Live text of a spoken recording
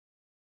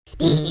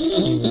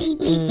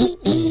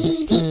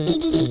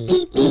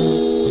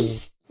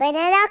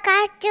Banana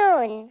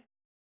cartoon.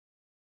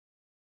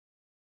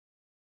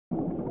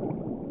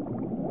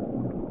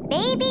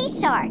 Baby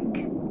shark.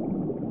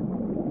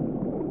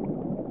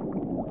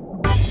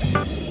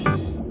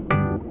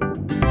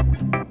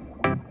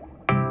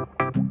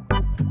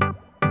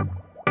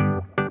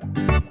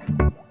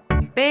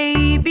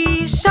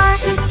 Baby shark,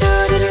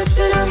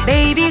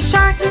 baby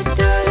shark,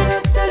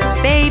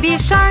 baby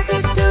shark,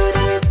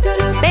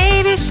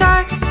 baby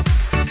shark,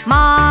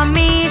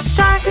 mommy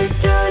shark,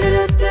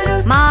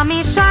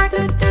 mommy shark,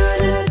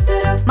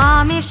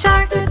 mommy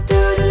shark,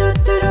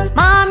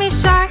 mommy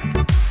shark,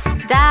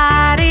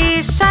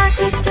 daddy shark,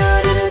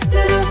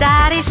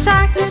 daddy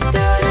shark,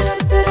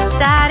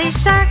 daddy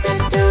shark,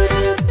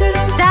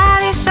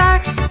 daddy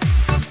shark,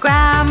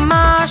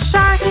 grandma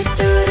shark,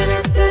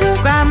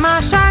 grandma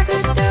shark,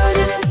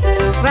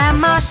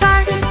 grandma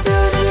shark,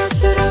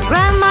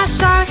 grandma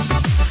shark,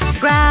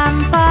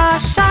 grandpa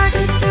shark,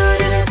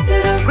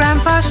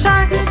 grandpa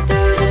shark,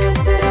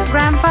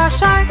 grandpa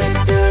shark,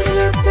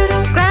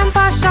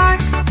 grandpa shark.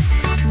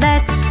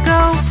 Let's go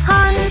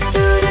hunt,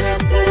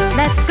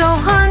 let's go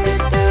hunt,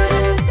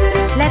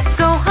 let's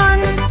go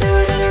hunt,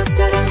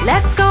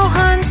 let's go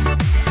hunt.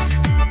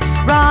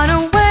 Run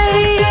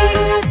away,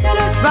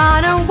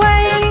 run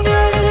away,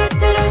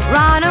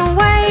 run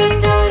away,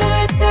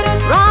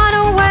 run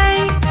away.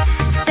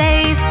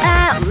 Safe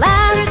at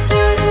last,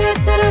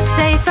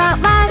 safe at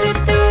last,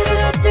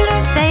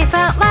 safe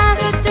at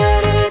last,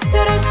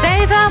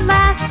 safe at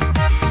last.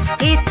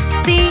 It's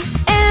the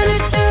end,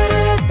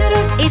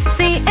 it's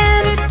the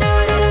end, it's the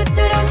end,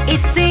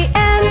 it's the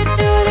end, it's the end,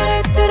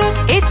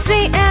 it's the end, it's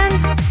the end,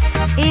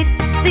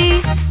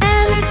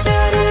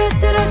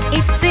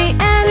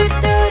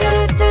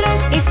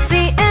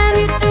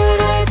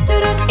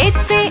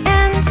 it's the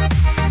end.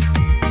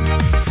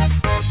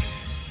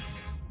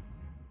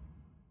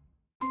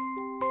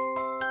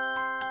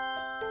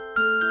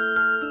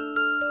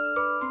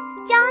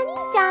 Johnny,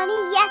 Johnny,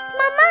 yes,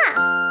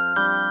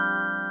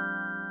 Mama.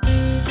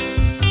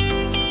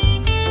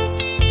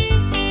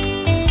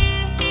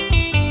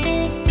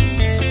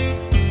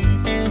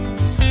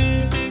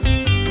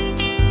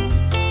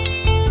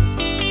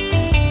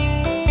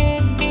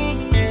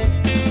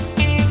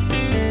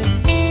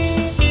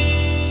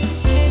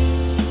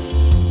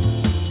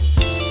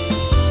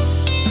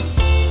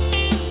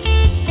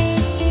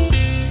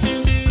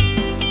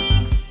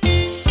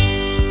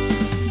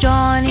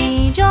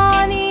 Johnny,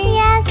 Johnny,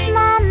 Yes,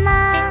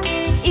 Mama.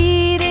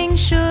 eating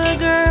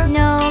sugar,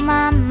 No,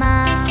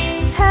 Mama.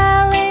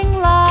 telling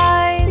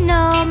lies.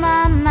 No,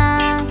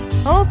 Mama.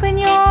 Open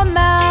your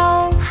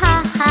mouth.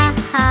 Ha, ha,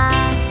 ha.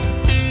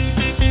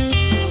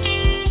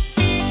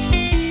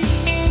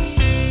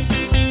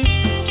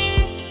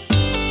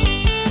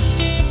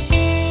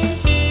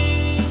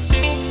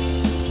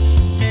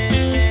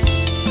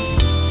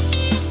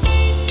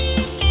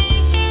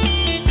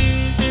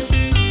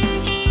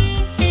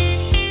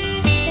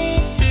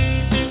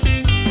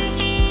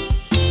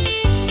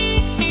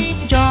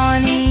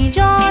 Johnny,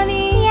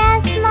 Johnny,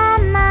 Yes,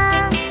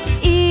 Mama.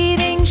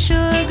 eating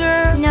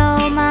sugar,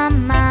 No,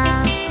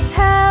 Mama.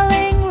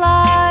 telling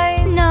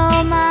lies.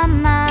 No,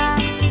 Mama.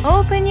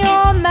 Open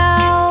your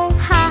mouth.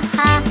 Ha,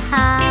 ha,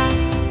 ha.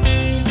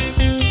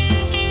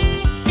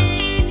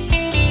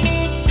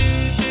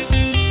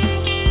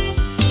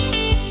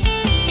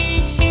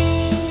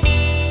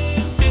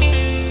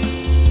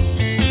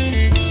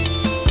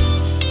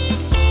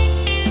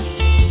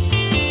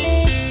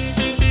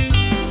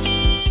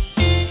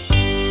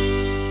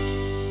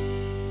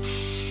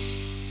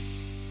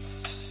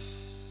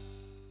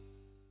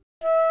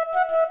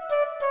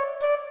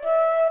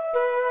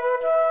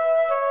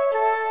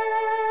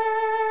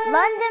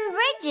 London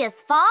Bridge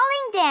is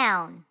falling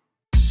down.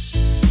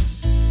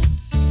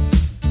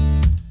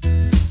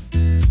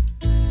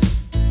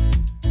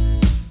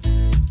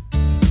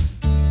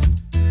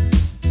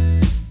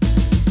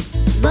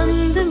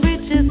 London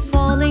Bridge is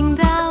falling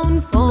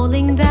down,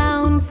 falling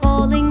down,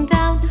 falling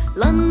down.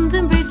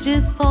 London Bridge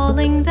is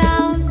falling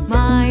down,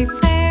 my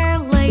fair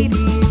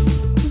lady.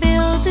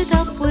 Build it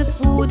up with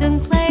wooden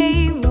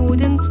clay,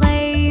 wooden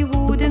clay,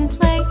 wooden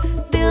clay.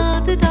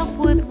 Build it up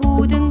with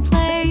wooden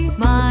clay,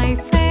 my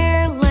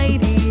fair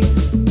lady.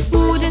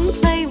 Wooden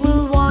clay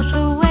will wash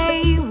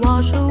away,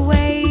 wash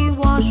away,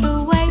 wash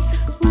away.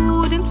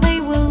 Wooden clay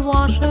will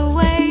wash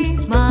away,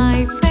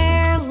 my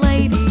fair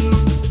lady.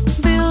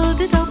 Build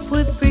it up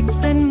with bricks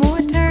and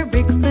mortar,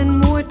 bricks and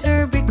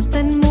mortar, bricks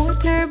and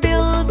mortar.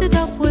 Build it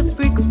up with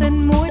bricks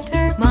and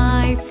mortar,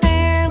 my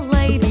fair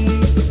lady.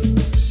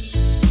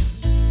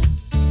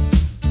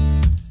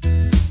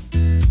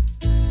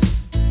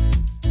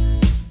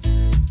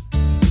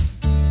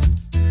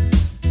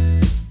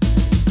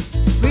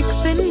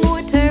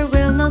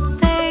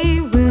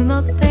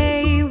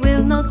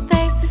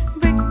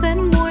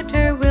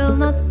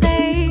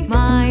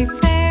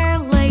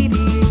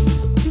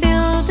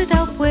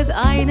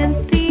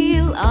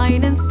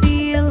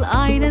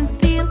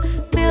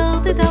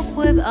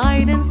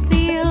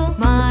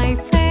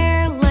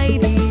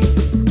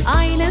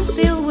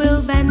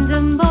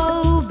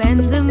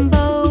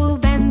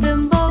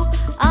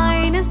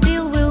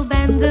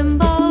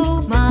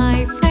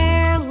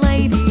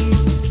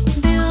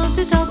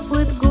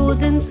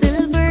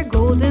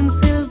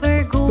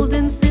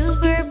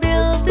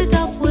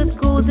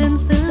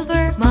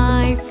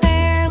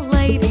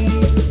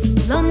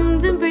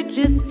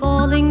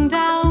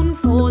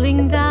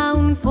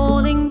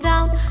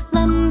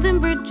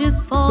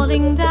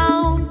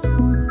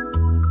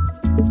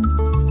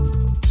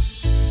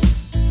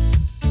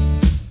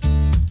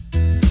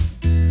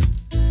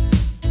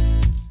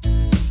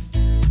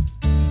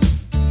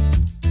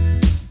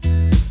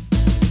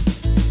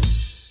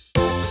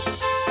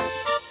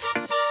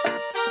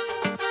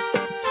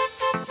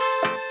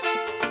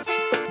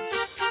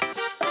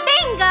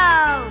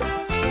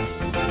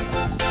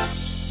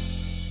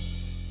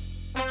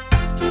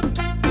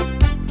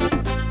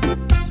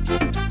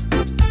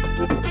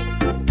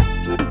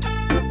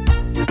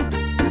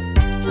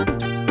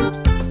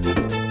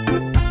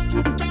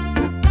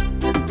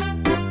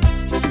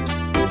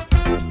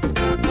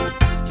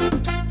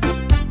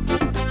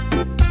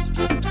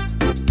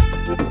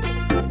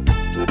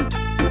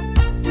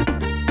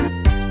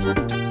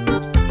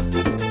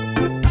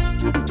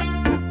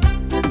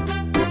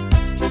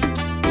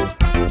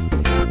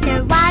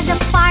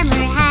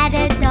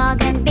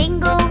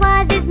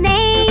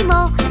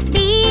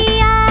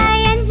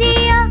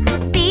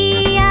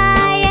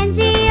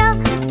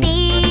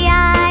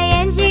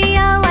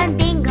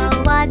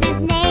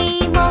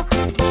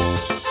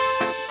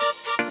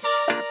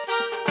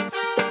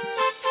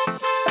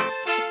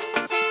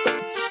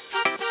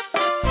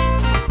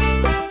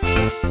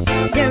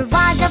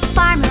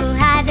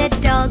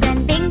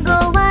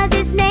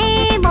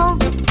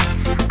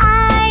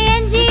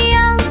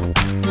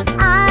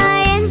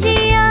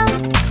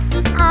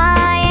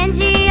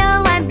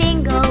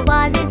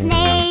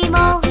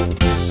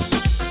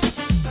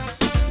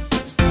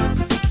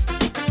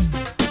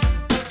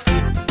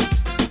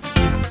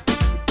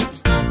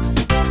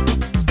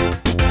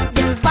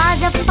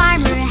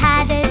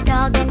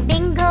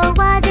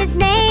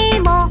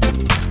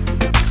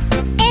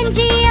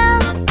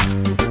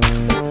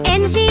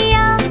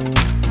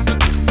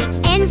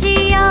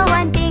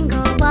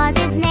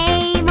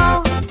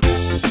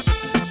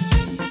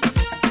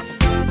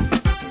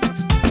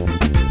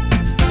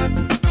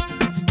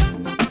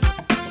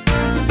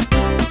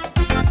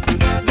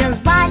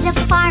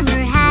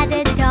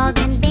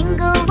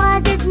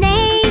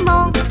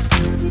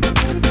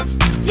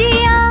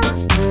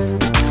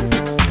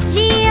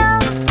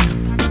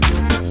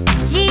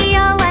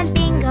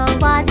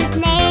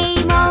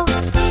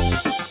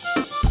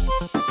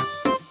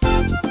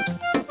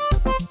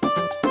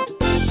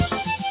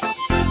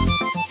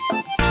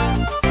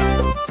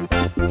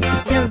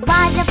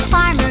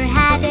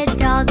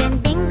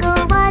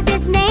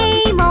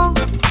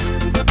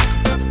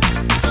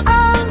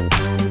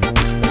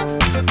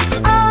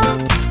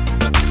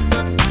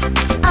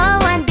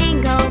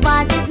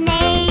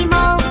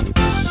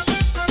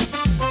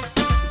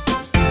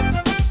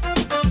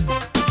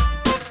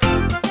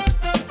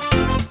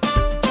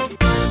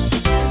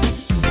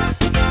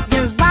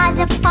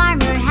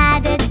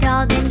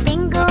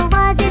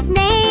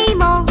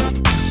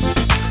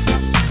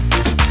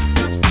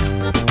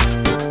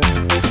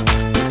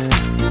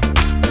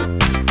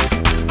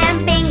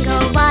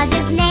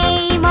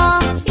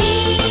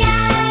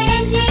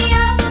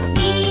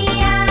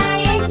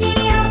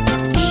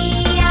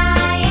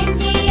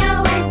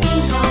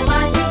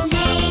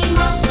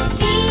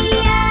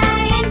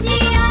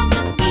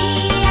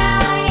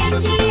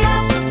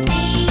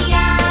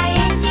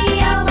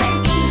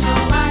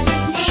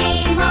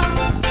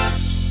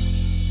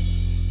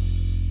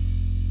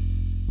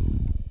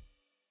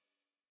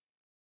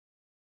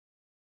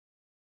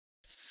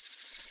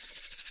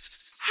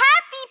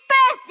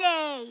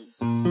 Happy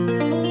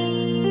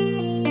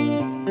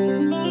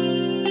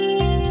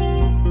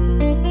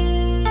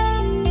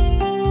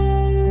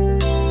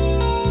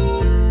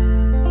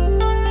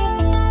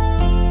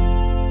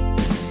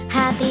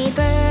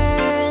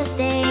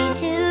birthday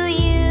to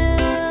you.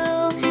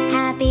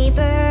 Happy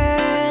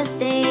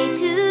birthday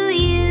to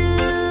you.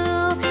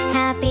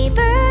 Happy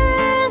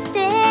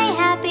birthday,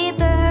 happy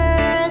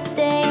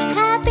birthday,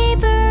 happy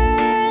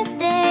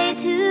birthday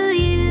to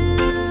you.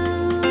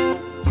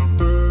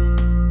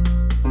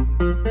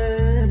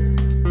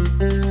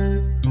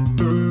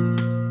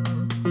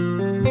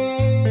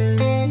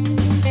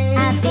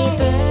 Happy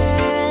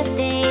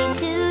birthday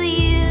to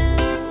you.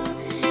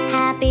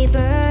 Happy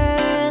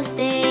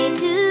birthday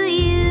to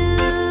you.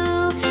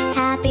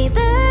 Happy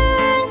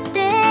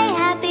birthday,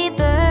 happy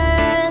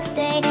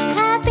birthday,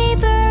 happy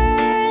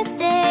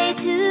birthday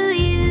to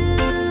you.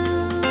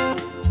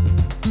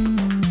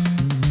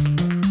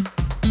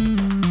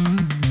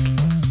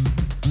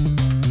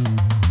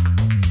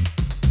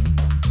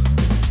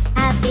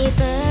 Happy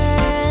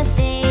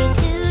birthday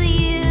to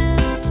you.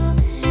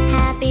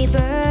 Happy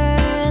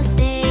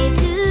birthday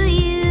to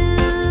you.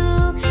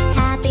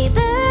 Happy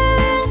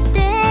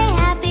birthday,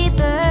 happy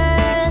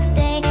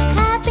birthday,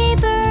 happy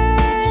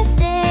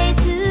birthday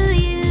to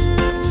you.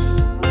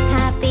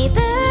 Happy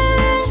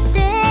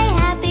birthday,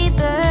 happy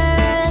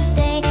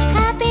birthday,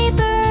 happy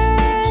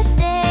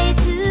birthday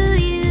to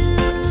you.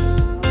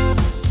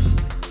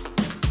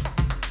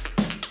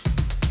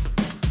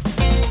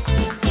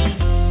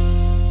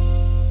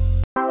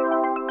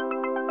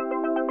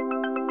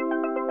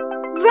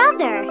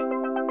 Brother.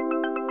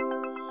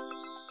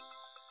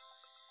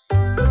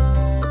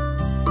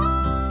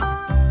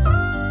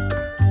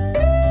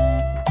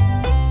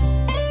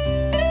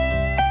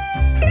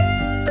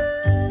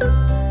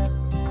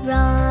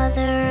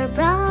 Brother,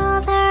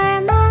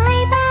 brother,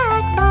 my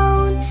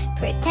backbone,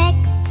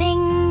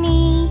 protecting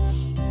me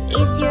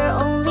is your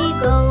only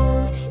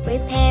goal.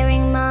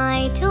 Repairing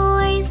my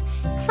toys,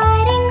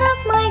 fighting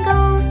off my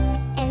ghosts,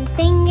 and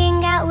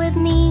singing out with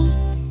me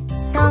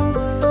songs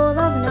full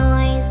of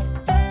noise.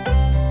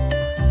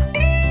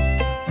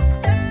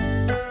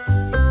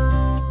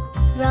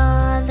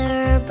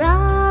 Brother,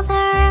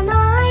 brother,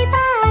 my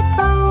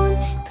backbone,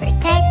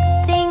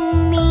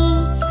 protecting me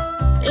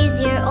is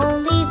your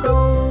only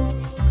goal.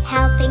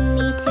 Helping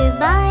me to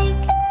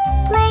bike,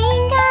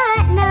 playing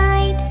at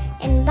night,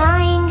 and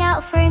buying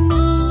out for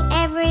me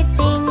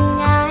everything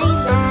I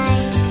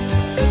like.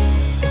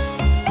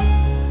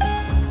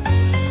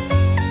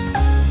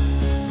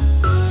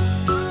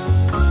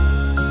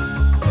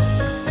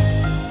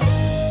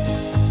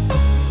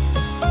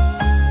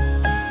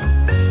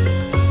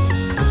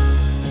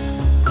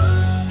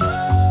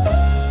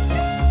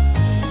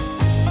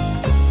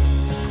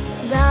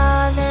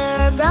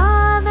 Brother,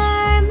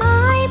 brother,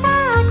 my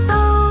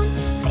backbone,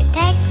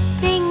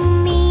 protecting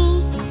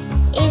me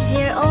is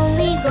your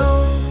only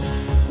goal.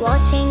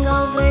 Watching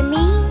over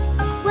me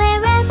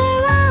wherever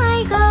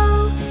I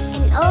go,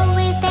 and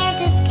always there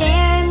to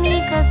scare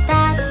me, 'cause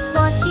that's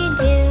what you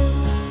do.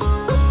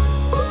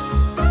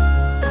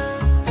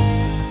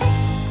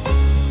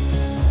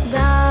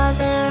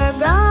 Brother,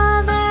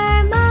 brother,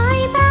 my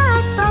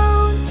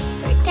backbone,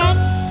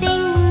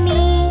 protecting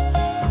me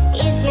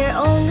is your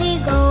only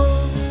goal.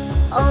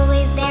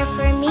 Always there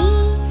for me,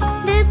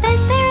 the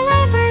best there'll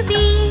ever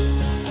be,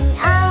 and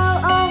I'll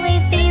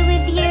always be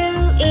with you,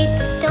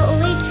 it's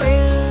totally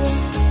true.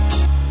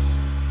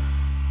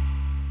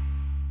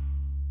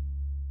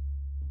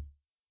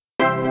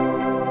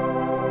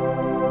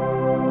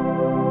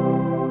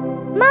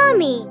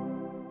 Mommy.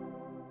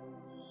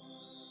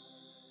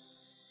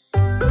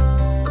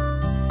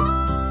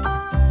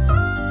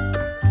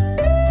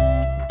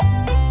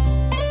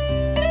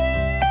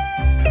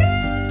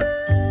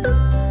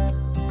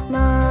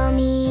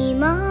 Mommy,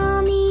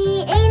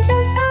 mommy,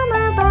 angel from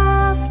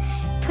above,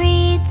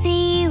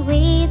 pretty,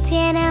 witty,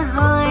 and a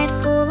heart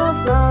full of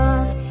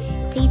love,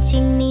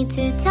 teaching me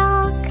to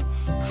talk,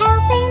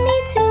 helping me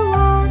to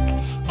walk,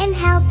 and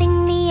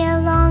helping me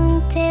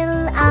along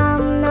till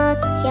I'm not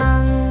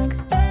young.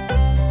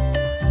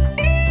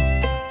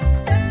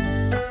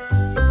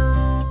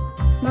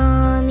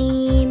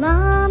 Mommy,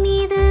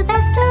 mommy, the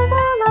best of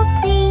all I've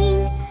seen,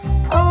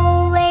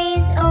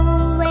 always,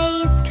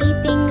 always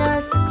keeping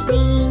us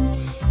clean,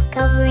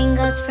 covering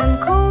us from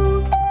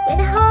cold with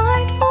a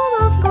heart full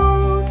of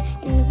gold,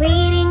 and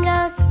reading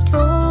us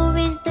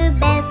stories the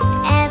best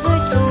ever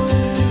told.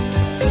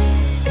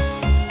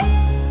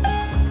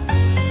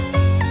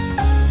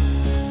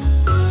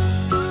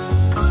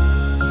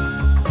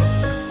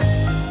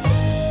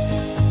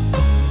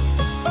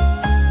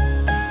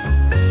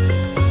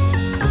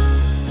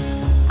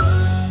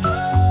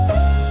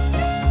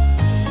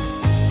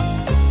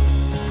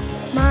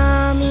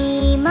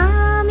 Mommy,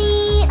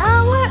 mommy,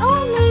 our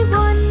only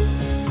one,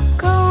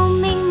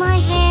 combing my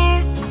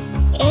hair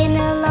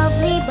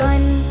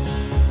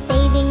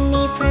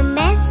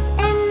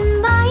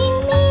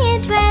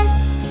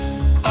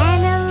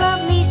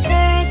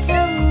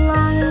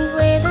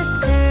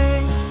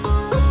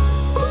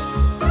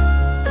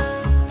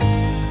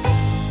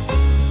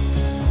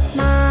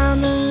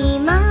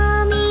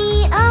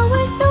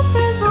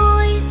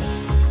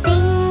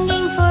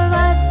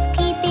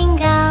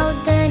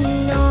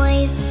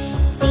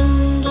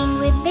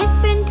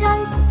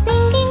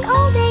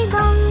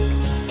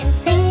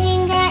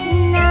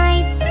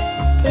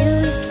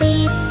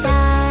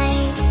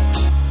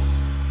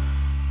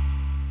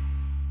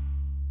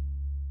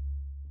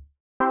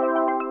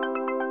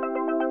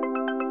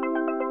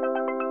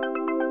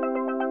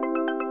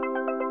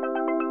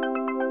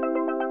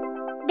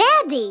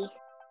candy.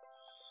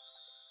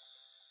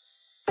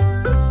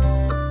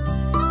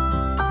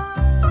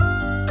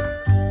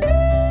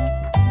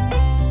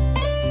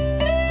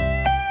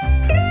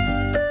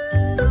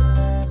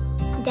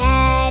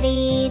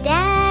 Daddy,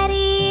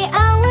 Daddy,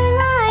 our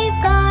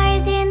life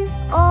garden,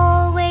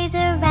 always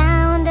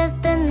around us,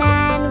 the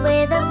man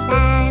with a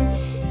plan,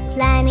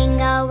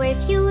 planning our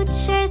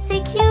future,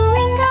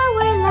 securing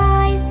our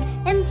lives,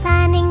 and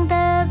planning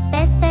the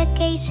best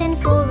vacation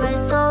for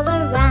us all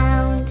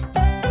around.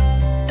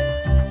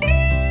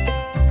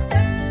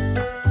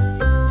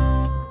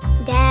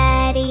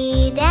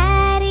 Daddy,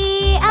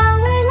 Daddy,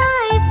 our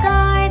life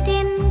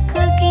garden,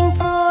 cooking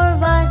for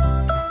us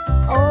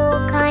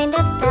all kind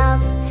of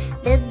stuff,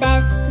 the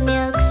best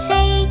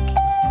milkshake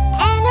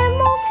and a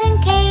molten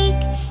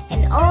cake,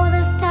 and all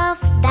the stuff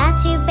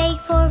that you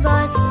bake for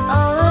us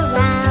all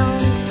around.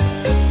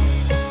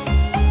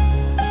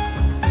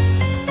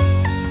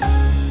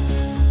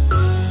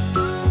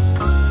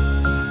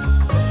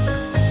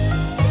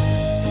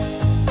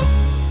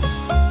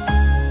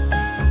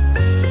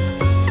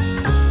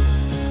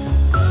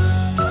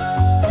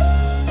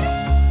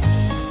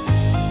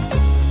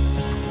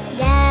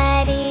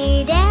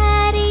 Daddy,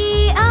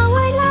 Daddy,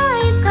 our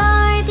life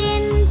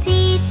garden,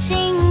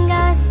 teaching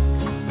us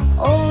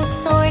all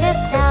sort of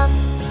stuff,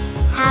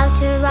 how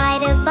to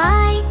ride a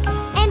bike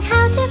and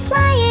how to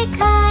fly a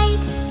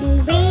kite,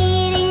 and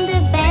reading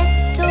the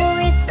best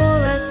stories for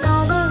us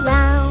all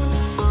around.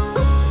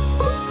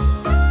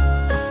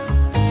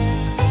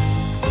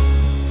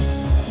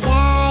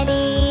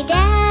 Daddy,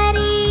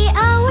 Daddy,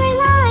 our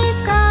life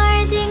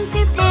garden,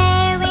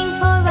 preparing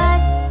for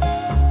us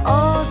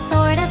all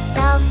sort of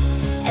stuff,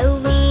 a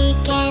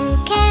weekend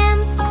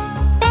camp,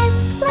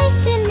 best place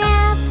to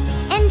nap,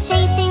 and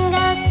chasing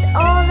us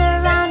all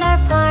around our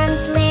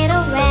farm's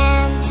little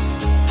ramp.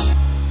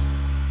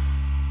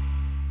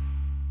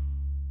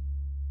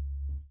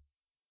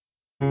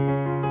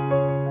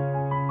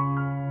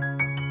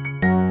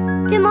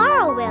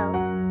 Tomorrow will.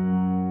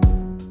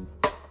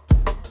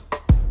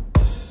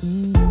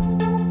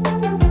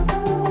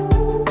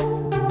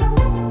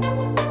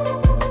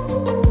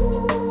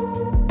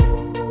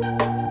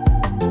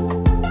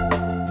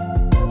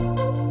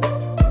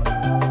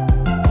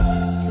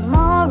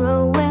 Tomorrow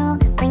will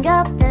bring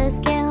up the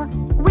skill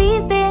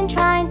we've been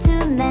trying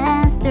to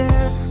master.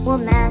 We'll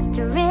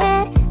master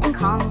it and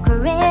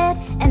conquer it,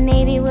 and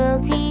maybe we'll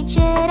teach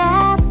it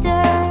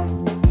after.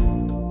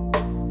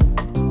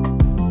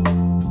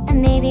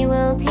 And maybe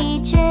we'll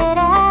teach it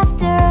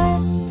after.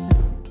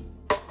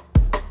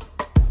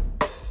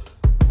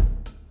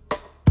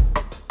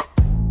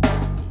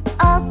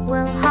 Up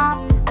we'll hop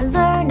and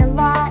learn a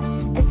lot,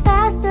 as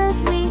fast as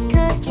we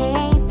could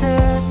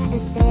caper,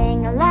 and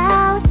sing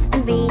aloud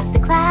and reach the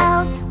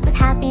clouds with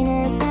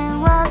happiness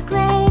and wild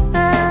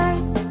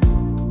scrapers.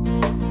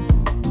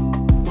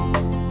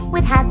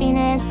 With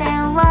happiness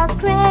and wild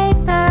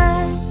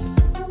scrapers.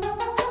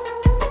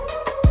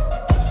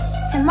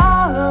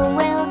 Tomorrow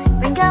will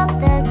bring up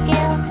the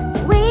skill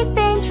we've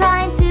been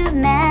trying to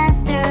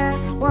master.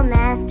 We'll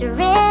master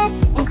it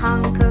and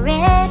conquer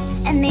it,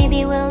 and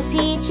maybe we'll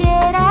teach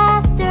it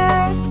after.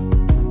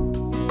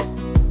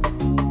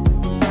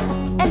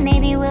 And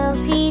maybe we'll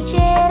teach it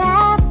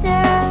after.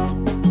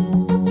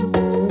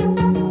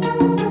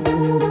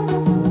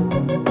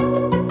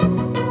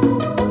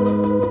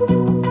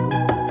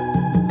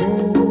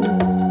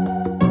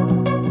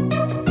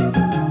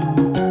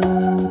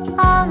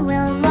 On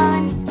we'll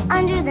run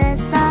under the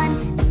sun,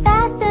 as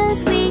fast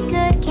as we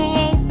could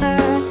caper,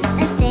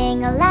 and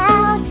sing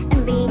aloud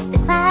and reach the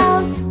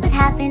clouds with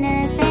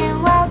happiness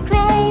and wild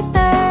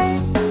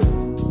scrapers.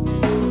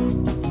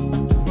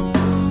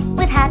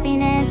 With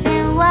happiness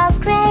and wild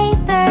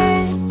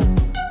scrapers.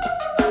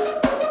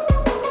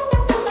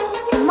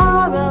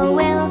 Tomorrow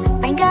will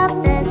bring up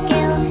the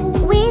skill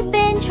we've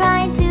been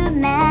trying to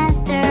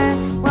master.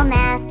 We'll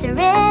master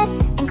it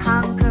and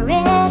conquer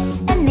it,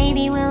 and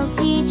maybe we'll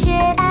teach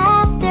it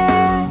after.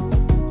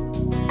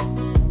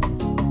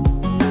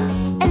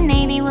 And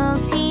maybe we'll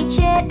teach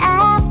it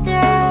after.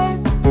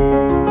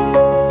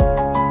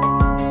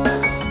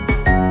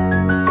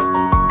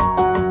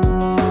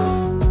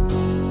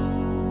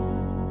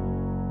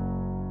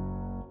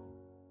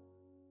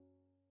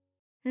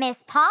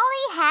 Miss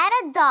Polly had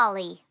a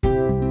dolly.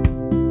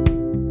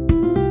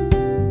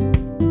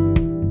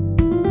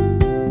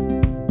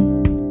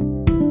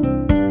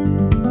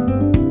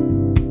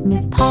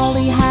 Miss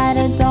Polly had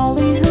a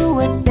dolly who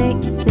was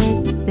sick,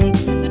 sick, sick.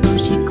 So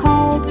she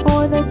called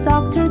for the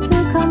doctor to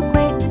come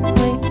quick,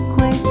 quick,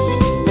 quick.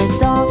 The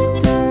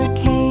doctor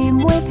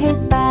came with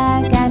his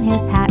bag and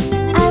his hat,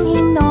 and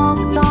he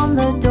knocked on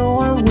the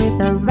door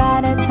with a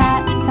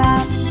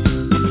rat-a-tat-tat.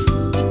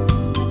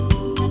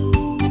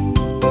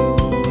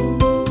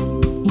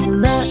 He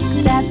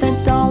looked at the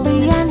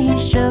dolly and he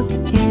shook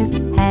his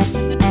head,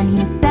 and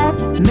he said,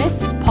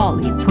 "Miss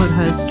Polly, put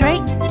her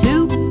straight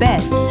to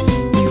bed."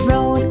 He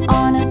wrote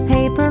on a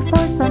paper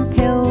for some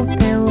pills,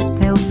 pills,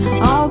 pills.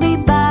 "I'll be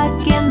back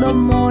in the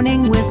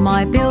morning with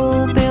my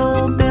bill,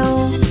 bill,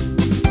 bill."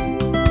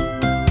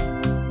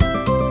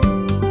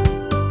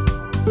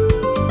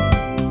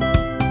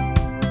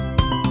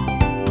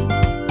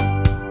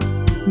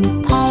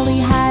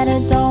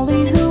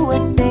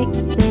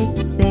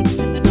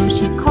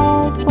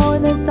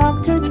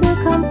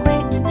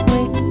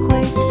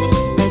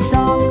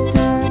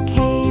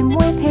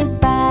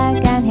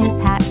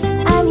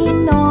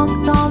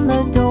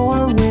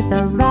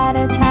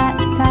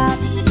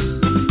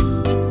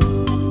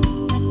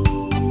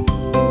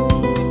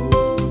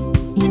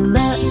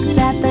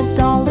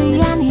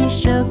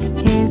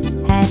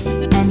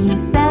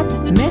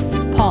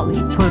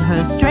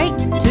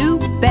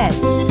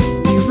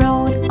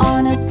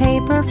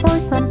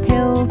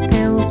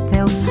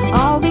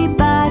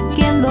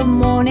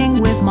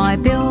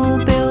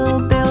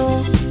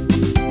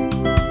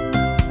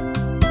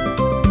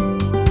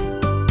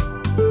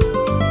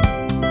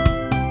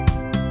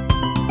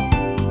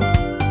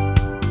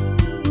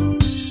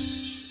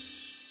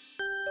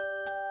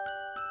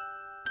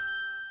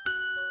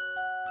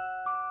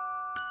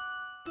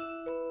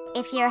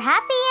 if you're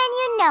happy and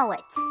you know it.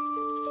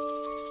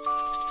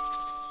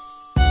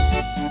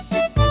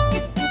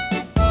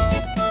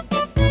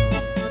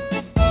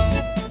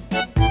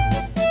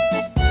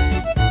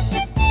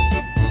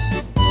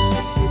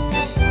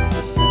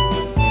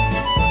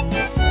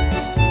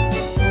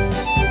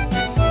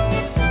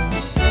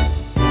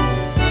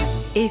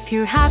 If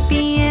you're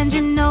happy and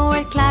you know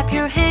it, clap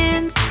your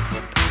hands.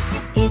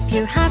 If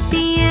you're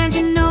happy and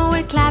you know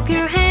it, clap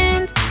your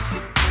hands.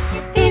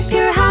 If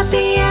you're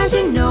happy and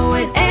you know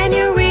it, and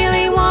you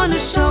really want to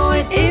show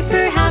it. If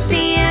you're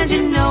happy and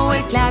you know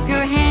it, clap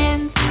your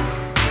hands.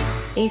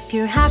 If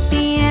you're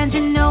happy and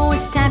you know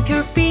it, stamp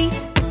your feet.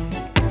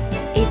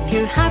 If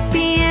you're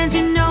happy and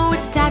you know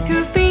it, stamp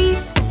your feet.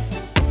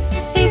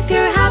 If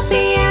you're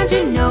happy and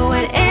you know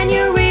it, and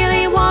you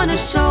really want to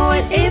show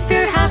it. If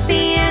you're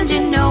happy and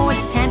you know it,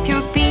 stamp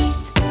your feet.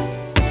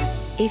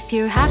 If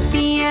you're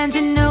happy and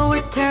you know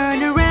it,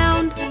 turn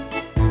around.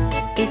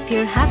 If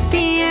you're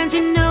happy and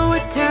you know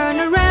it, turn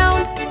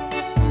around.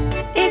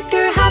 If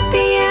you're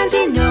happy and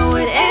you know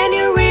it, and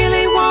you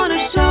really want to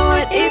show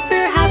it. If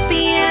you're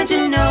happy and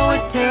you know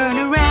it, turn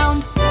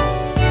around.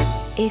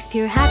 If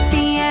you're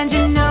happy and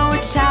you know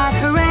it, shout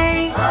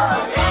hooray!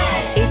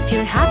 Hooray! If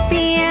you're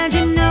happy and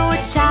you know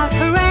it, shout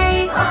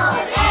hooray!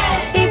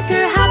 Hooray! If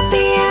you're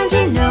happy and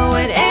you know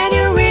it, and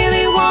you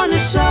really want to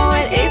show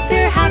it. If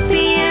you're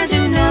happy and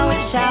you know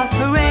it, shout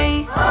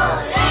hooray!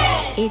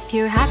 Hooray! If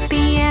you're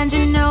happy and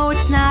you know it,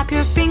 snap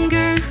your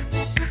fingers.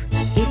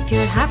 If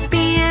you're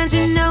happy and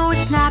you know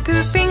it, snap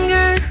your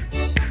fingers.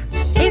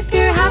 If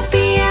you're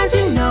happy and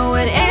you know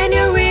it, and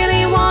you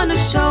really want to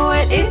show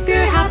it. If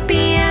you're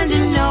happy and you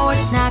know it,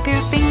 snap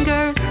your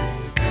fingers.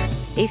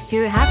 If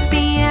you're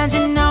happy and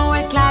you know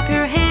it, clap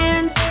your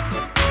hands.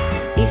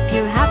 If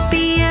you're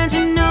happy and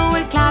you know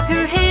it, clap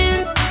your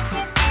hands.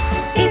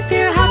 If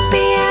you're happy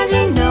and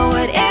you know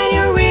it, and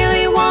you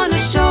really want to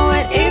show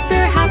it. If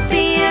you're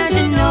happy and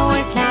you know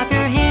it, clap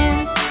your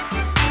hands.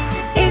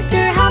 If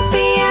you're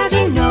happy and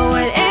you know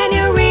it, and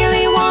you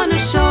really want to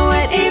show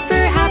it. If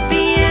you're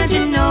happy and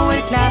you know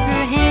it, clap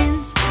your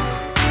hands.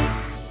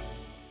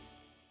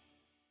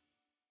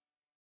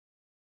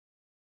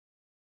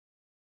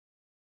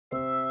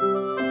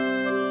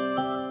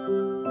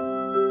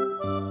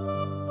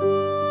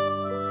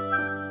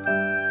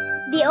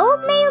 The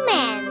Old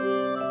Mailman.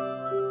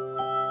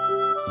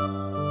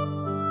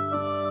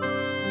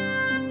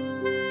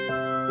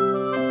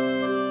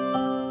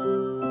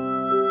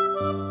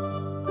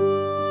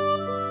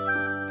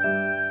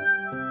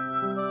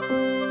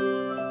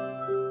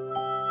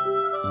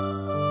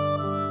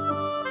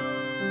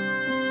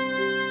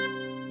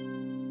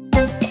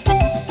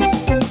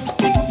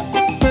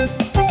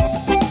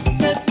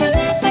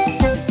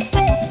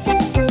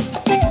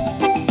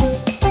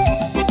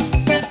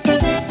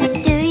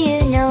 Do you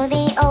know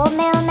the old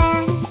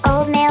mailman?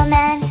 Old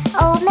mailman,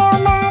 old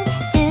mailman.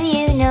 Do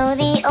you know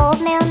the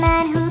old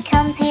mailman who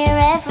comes here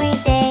every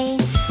day?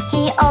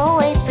 He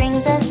always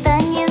brings us the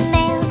new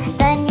mail,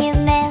 the new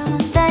mail,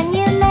 the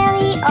new mail.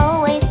 He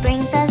always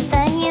brings us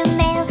the new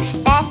mail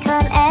that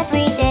come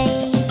every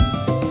day.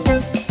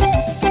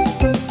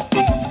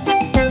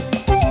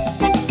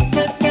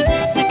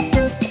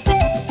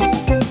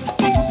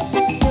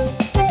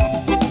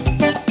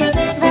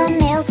 The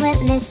mails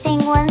went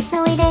missing one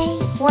snowy day,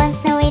 one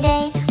snowy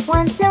day,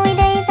 one snowy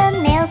day. The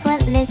mails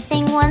went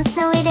missing one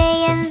snowy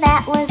day, and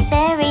that was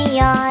very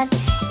odd.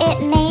 It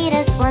made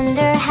us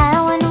wonder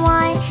how and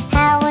why,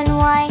 how and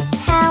why,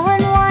 how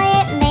and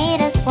why. It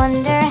made us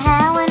wonder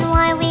how and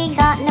why we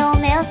got no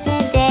mails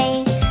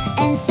today.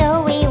 And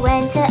so we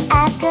went to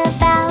ask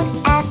about,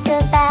 ask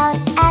about,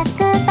 ask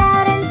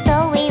about. And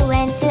so we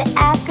went to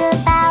ask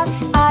about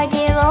our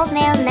dear old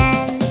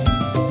mailman.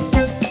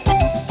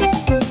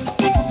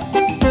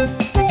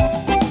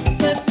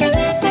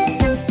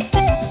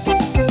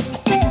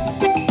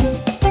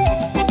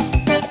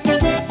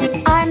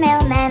 Our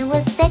mailman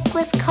was sick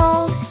with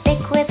cold,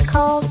 sick with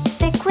cold,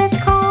 sick with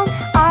cold.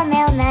 Our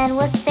mailman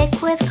was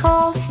sick with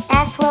cold,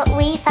 that's what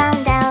we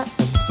found out.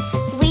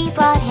 We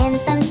brought him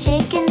some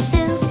chicken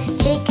soup,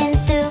 chicken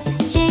soup,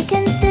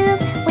 chicken soup.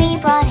 We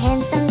brought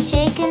him some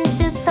chicken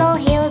soup so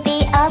he'll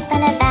be up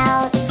and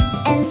about.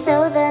 And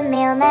so the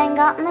mailman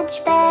got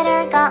much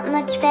better, got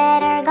much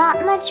better,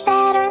 got much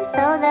better. And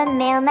so the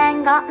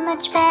mailman got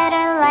much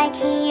better like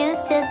he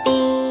used to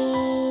be.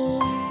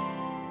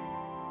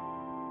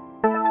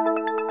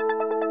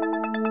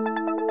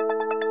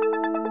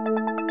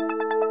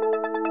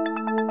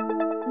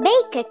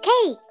 Bake a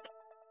cake.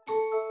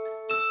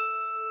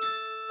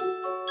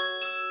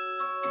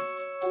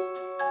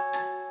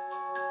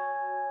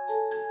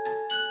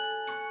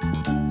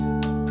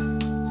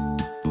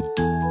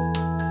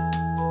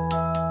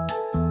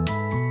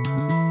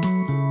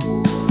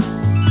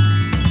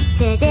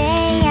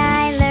 Today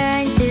I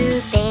learned to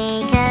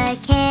bake a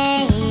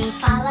cake.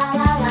 La la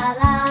la la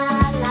la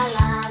la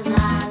la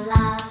la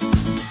la.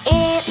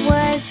 It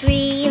was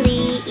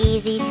really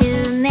easy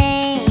to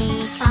make.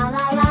 La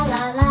la la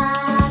la la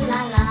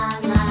la la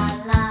la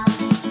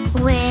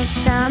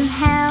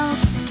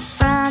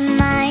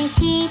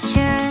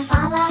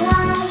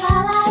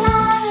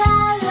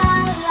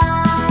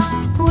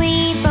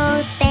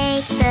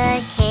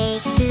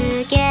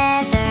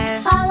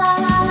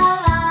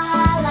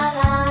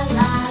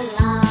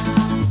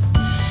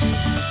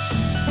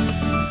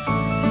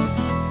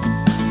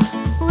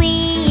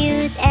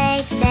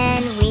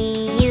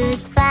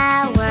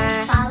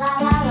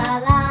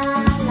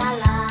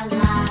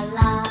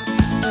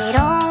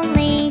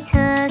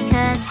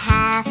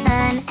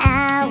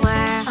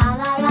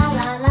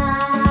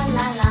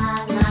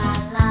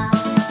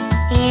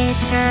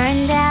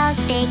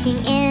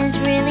Baking is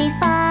really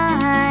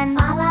fun.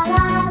 La la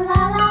la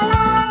la la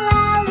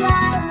la la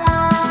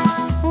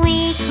la.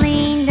 We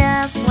cleaned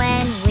up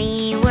when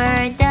we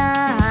were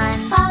done.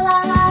 La la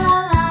la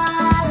la la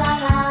la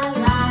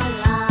la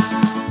la.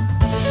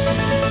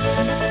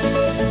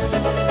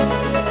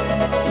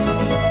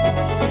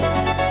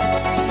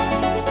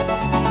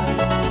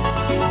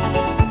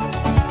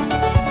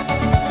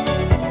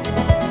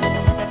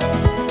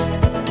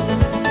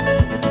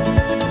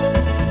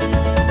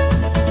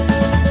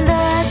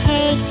 The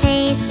cake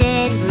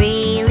tasted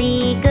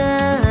really good.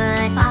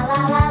 La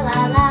la la la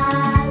la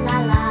la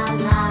la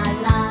la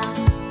la.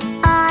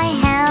 I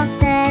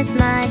helped as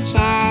much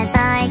as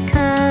I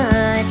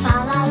could. La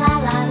la la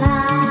la la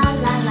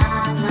la la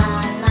la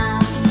la.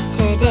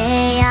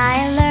 Today I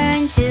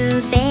learned to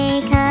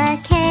bake a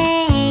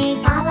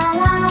cake. La la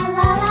la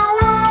la la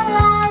la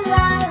la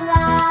la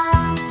la.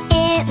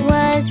 It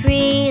was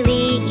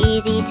really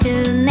easy to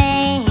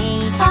make.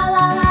 La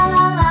la la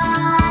la la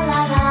la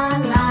la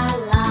la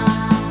la.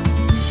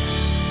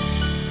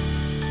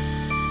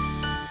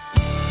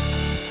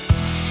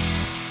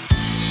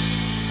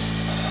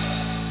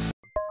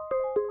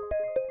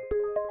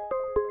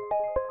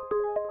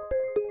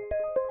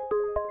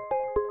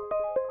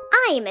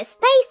 I am a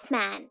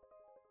spaceman.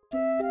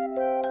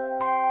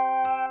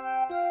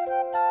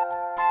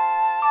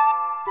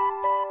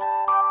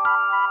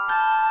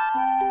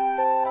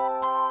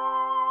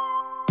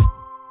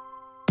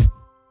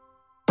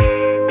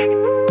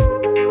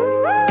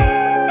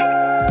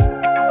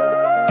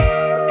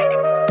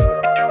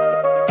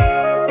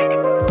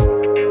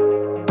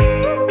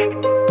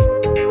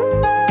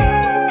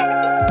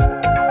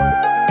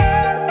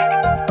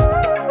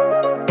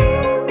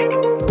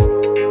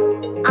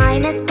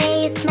 I'm a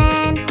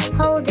spaceman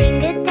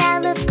holding a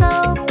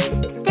telescope,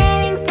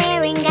 staring,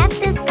 staring at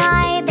the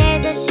sky.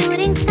 There's a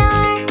shooting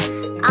star.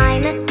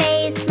 I'm a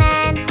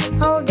spaceman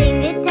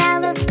holding a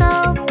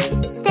telescope,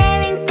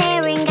 staring,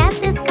 staring at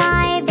the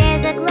sky.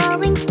 There's a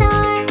glowing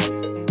star.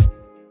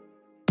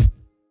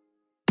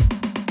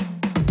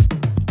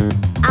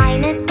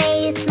 I'm a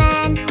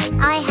spaceman.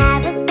 I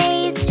have a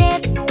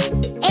spaceship.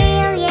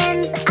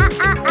 Aliens,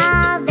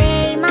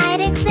 they might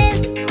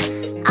exist.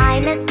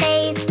 I'm a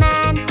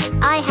spaceman.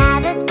 I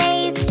have a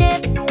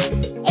spaceship.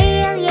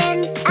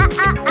 Aliens,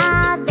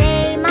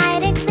 they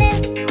might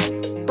exist.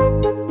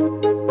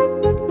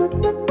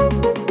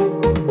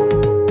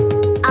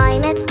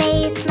 I'm a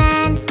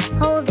spaceman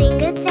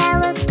holding a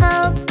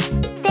telescope,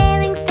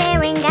 staring,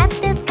 staring at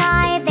the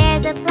sky.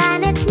 There's a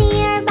planet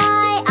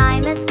nearby.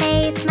 I'm a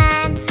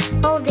spaceman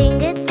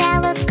holding a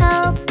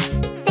telescope,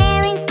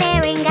 staring,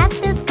 staring at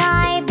the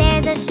sky.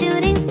 There's a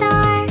shooting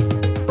star.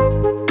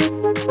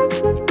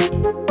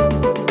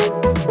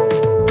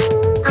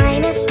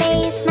 I'm a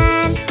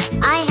spaceman.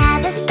 I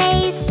have a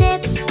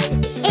spaceship.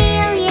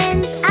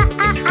 Aliens,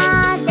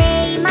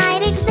 they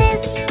might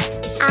exist.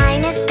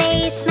 I'm a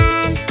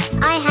spaceman.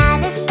 I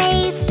have a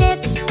spaceship.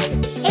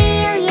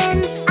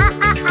 Aliens,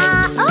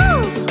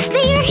 oh,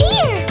 they are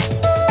here.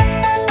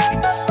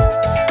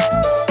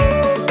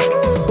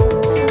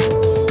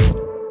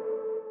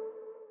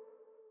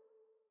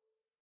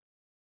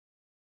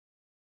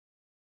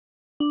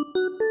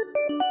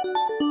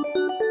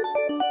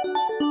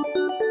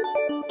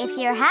 If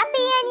you're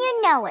happy and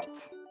you know it.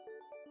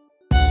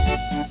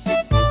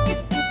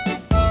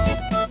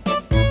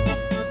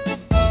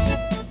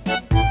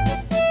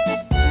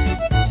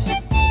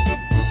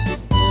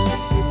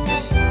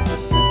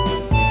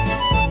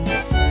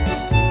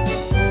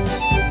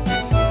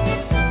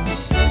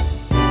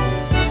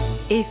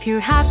 If you're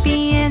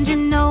happy and you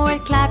know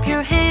it, clap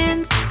your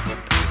hands.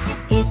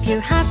 If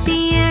you're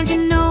happy and you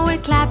know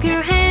it, clap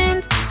your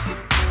hands.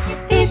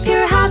 If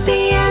you're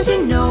happy and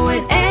you know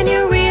it, and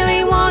you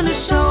really want to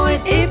show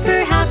it. If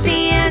you're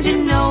happy and you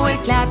know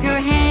it, clap your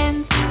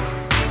hands.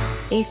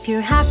 If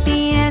you're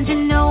happy and you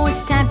know it,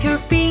 stamp your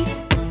feet.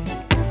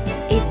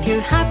 If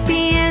you're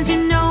happy and you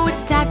know it,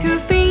 tap your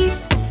feet.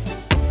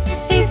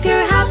 If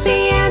you're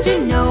happy and you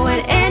know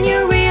it, and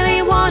you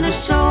really want to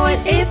show it.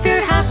 If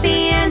you're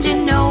happy and you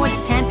know it,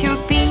 stamp your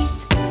feet.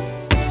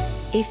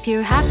 If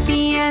you're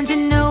happy and you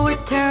know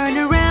it, turn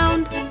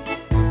around.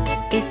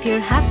 If you're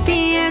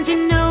happy and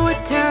you know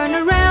it, turn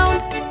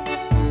around.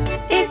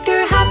 If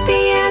you're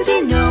happy and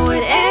you know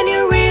it, and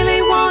you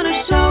really want to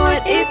show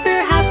it. If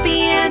you're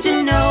happy and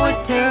you know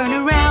it, turn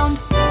around.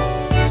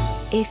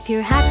 If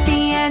you're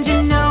happy and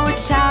you know it,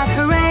 shout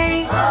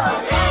hooray!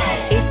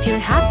 Hooray! If you're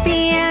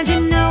happy and you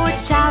know it,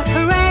 shout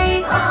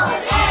hooray!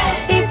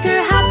 Hooray! If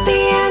you're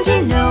happy and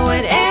you know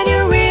it, and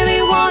you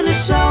really want to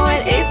show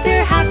it. If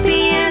you're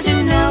happy and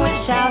you know it,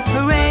 shout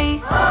hooray!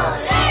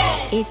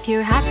 Hooray! If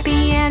you're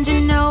happy and you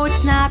know it,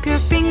 snap your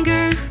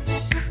fingers.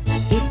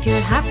 If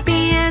you're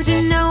happy and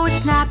you know it,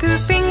 snap your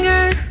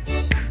fingers.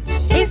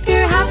 If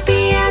you're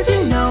happy and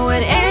you know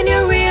it, and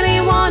you really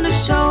want to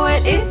show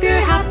it. If you're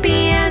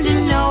happy and you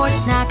know it,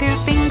 snap your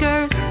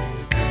fingers.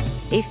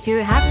 If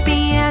you're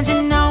happy and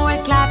you know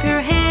it, clap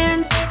your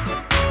hands.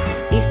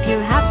 If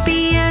you're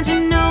happy and you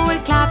know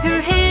it, clap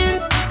your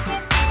hands.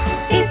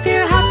 If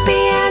you're happy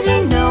and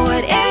you know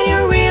it, and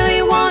you really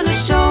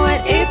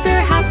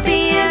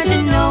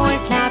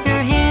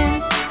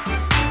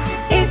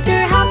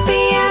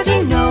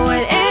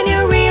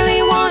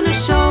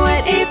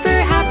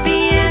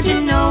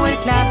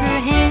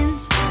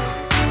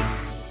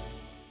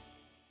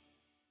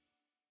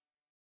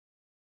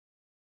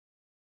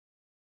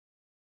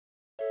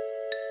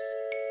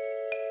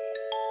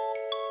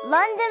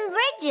London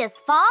Bridge is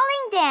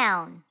falling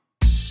down.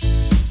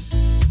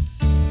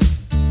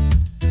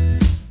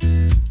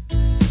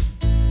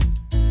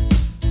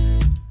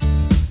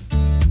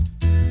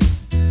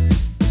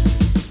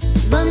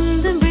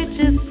 London Bridge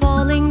is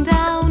falling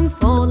down,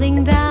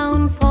 falling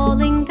down,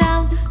 falling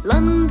down.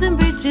 London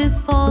Bridge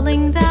is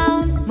falling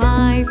down,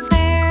 my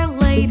fair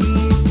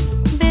lady.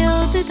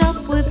 Build it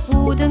up with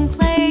wood and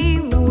clay,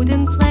 wood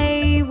and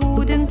clay,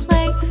 wood and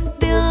clay.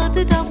 Build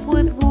it up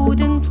with wood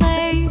and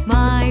clay,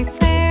 my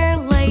fair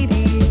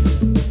lady.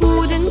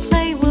 Wood and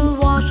clay will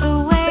wash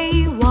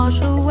away,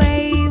 wash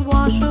away,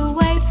 wash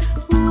away.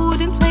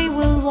 Wood and clay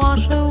will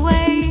wash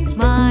away,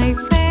 my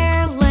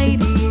fair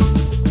lady.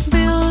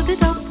 Build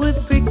it up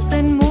with bricks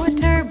and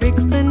mortar,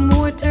 bricks and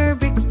mortar,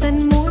 bricks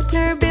and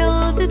mortar.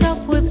 Build it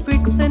up with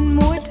bricks and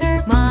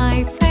mortar,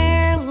 my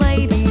fair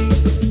lady.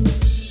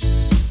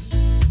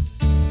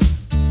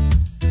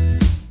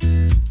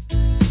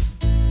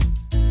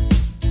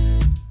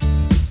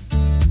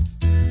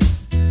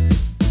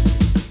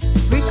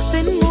 Bricks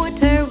and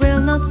mortar will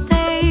not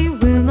stay,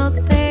 will not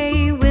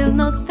stay, will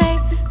not stay.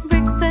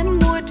 Bricks and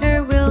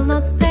mortar will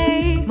not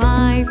stay,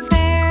 my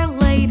fair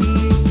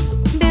lady.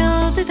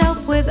 Build it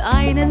up with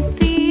iron and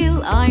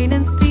steel, iron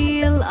and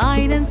steel,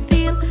 iron and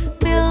steel.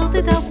 Build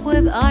it up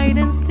with iron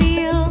and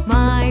steel,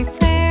 my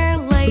fair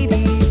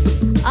lady.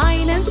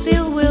 Iron and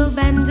steel will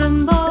bend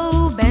and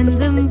bow,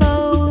 bend and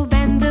bow,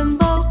 bend and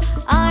bow.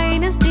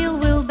 Iron and steel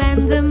will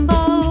bend and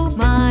bow,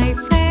 my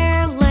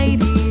fair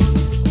lady.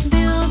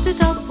 Build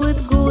it up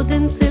with gold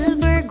and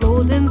silver,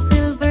 gold and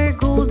silver,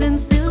 gold and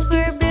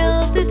silver.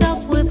 Build it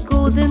up with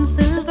gold and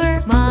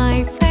silver,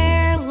 my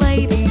fair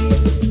lady.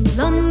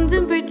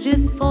 London Bridge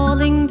is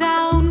falling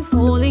down,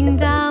 falling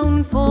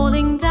down,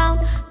 falling down.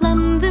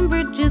 London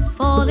Bridge is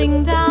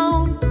falling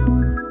down.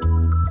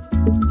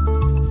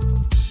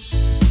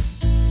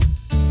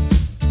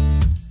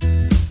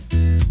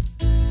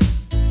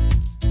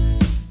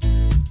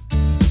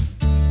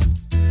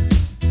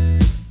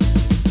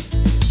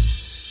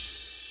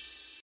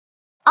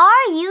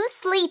 Are you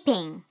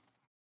sleeping?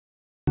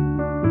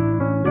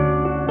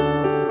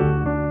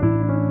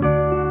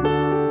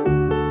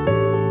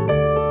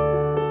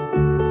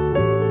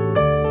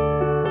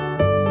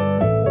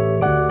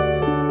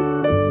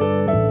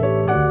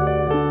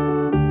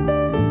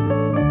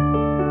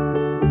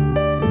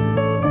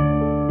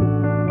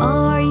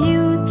 Are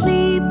you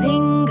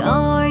sleeping?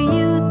 Are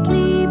you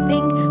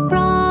sleeping?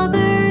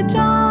 Brother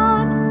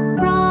John,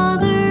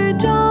 Brother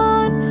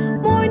John.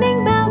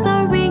 Morning bells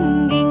are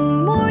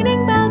ringing,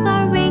 morning bells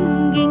are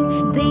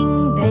ringing.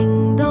 Ding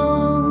ding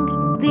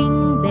dong,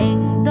 ding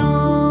ding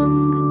dong.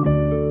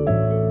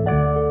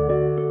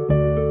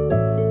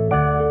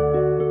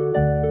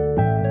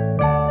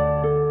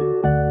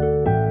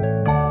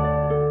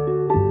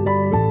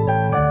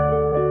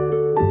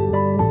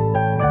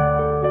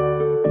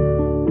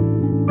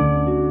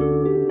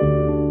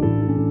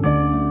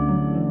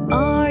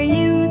 Are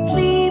you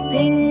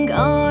sleeping?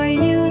 Are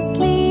you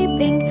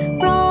sleeping?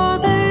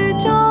 Brother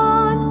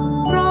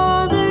John,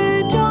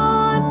 Brother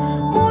John.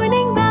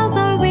 Morning bells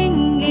are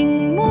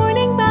ringing,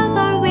 morning bells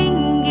are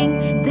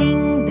ringing.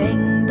 Ding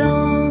ding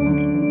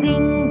dong,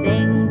 ding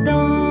ding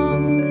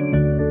dong.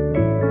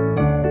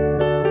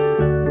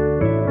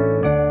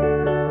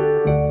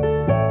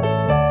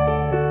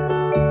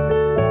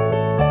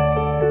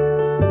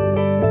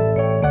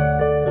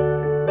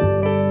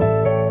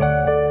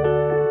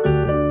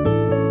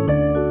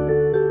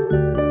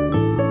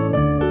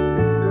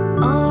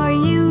 Are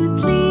you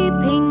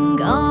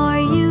sleeping? Are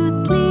you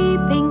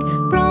sleeping?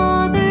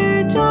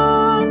 Brother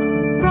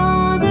John,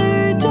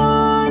 Brother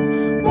John.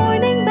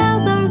 Morning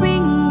bells are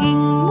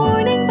ringing,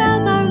 morning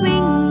bells are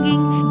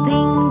ringing.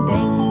 Ding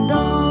ding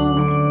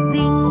dong,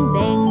 ding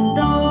ding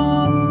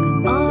dong.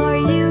 Are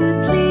you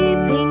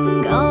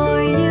sleeping?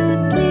 Are you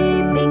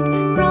sleeping?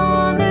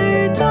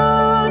 Brother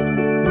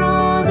John,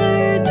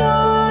 Brother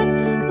John.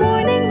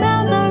 Morning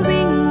bells are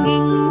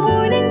ringing,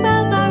 morning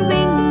bells are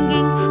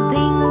ringing.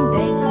 Ding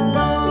ding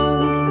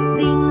dong,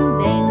 ding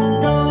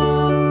ding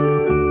dong.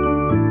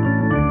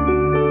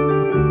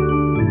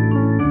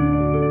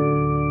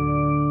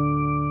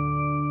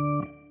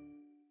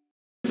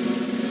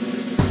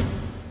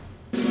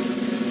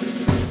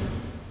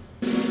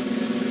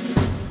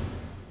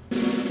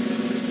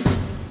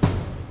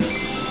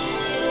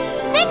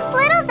 Six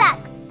little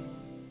ducks.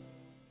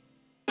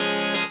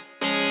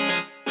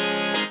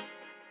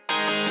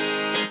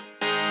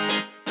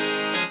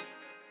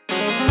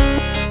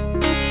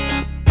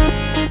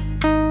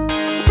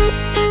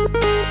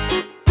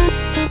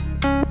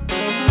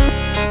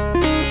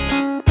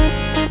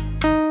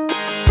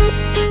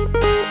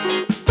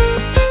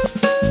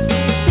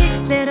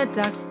 Six little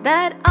ducks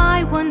that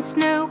I once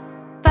knew.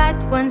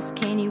 Fat ones,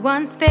 skinny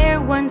ones, fair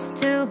ones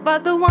too.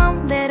 But the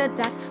one little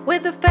duck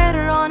with a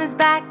feather on his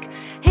back,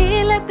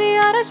 he led the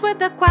others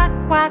with a quack,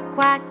 quack,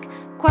 quack.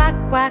 Quack,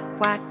 quack,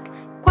 quack.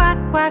 Quack,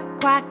 quack,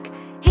 quack.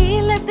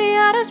 He led the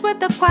others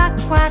with a quack,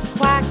 quack,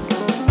 quack.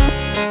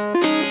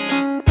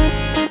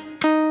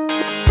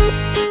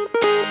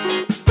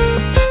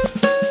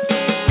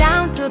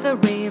 Down to the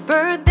river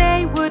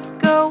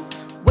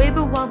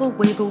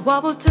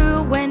wobble, wobble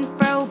to and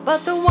fro.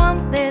 But the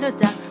one little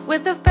duck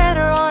with the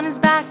feather on his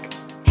back,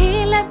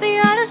 he led the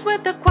others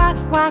with the quack,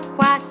 quack,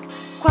 quack.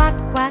 Quack,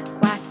 quack,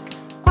 quack.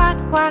 Quack,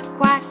 quack,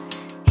 quack.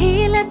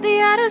 He led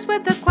the others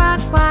with the quack,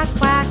 quack,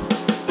 quack.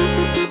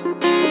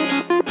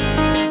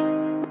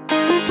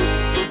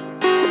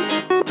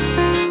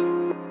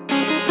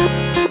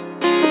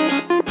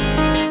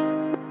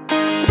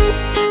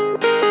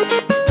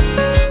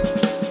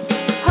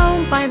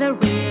 Home by the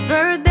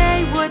river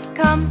they would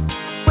come,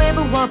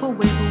 wibble, wobble,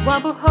 wibble,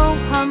 wobble, ho,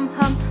 hum,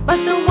 hum. But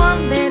the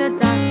one little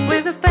duck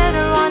with a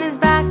feather on his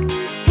back,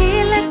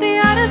 he led the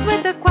others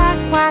with the quack,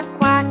 quack,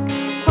 quack.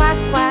 Quack,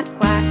 quack,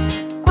 quack.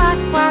 Quack,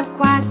 quack,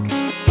 quack.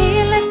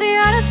 He led the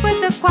others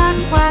with the quack,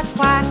 quack,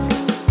 quack.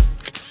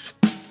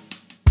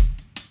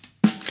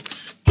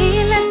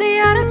 He led the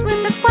others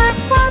with the quack,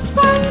 quack,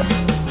 quack.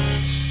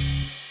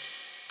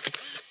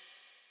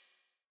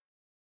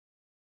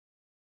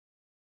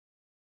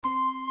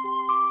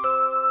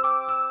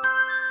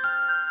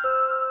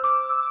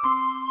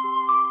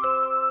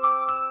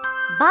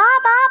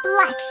 Baba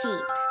Black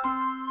Sheep.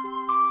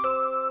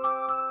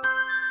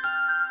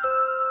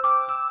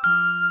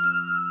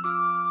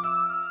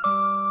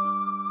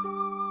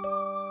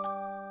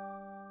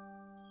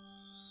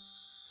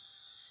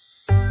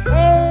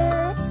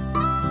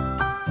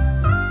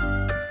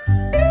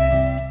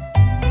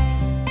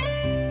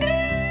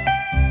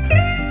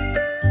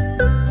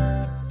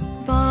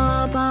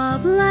 Baba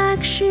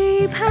Black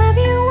Sheep, have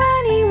you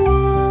any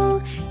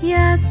wool?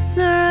 Yes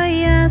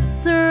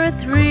sir,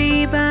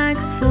 3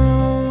 bags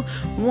full.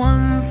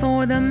 1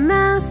 for the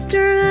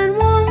master and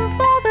 1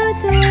 for the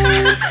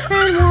dame,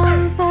 and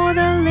 1 for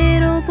the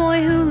little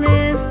boy who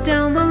lives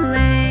down the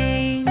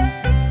lane.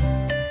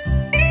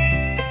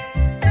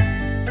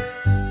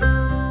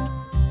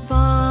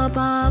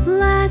 Baba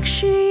Black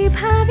Sheep,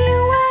 have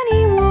you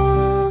any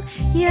wool?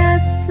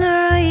 Yes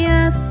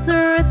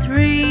sir,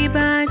 3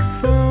 bags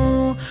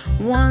full.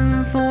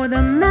 1 for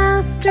the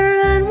master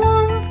and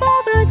 1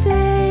 for the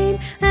dame,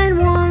 and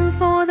 1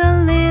 for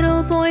the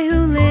little boy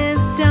who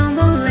lives down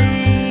the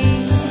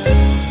lane.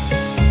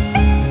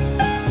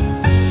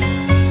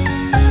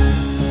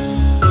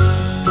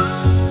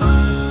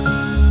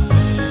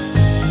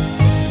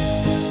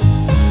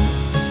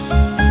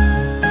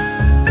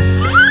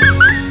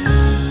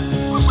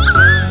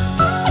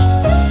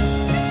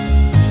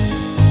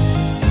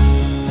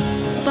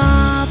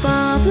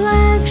 Baba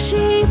Black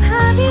Sheep,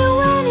 have you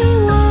any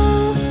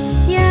wool?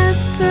 Yes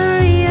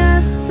sir,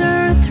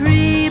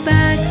 3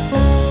 bags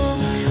full.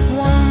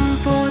 1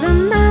 for the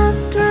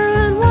master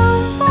and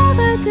 1 for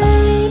the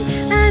dame,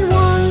 and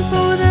 1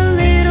 for the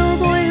little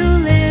boy who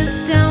lives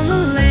down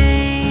the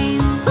lane.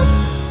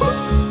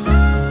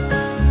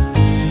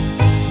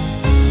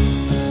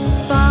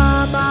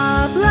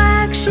 Baba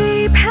Black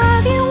Sheep,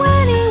 have you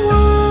any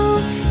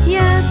wool?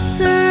 Yes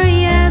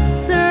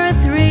sir,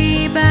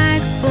 3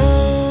 bags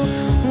full.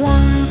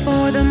 1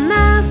 for the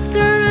master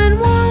and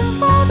 1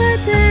 for the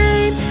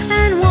dame,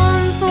 and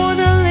 1 for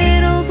the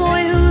little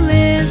boy who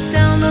lives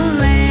down the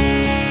lane.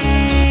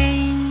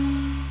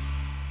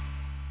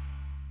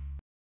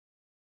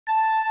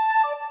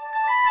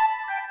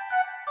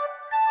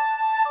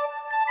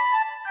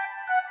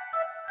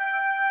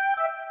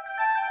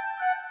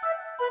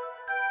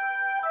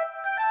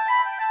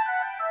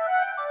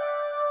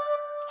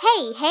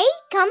 Hey, hey,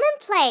 come and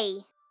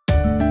play.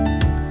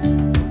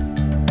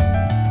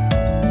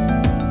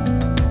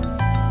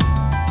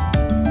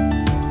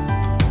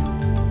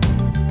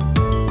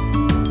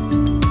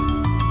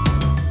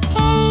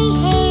 Hey,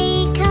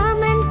 hey,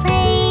 come and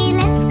play.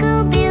 Let's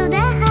go build a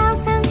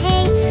house of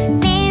hay.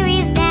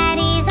 Mary's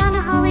daddy's on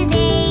a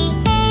holiday.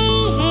 Hey,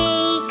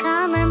 hey,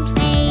 come and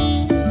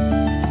play.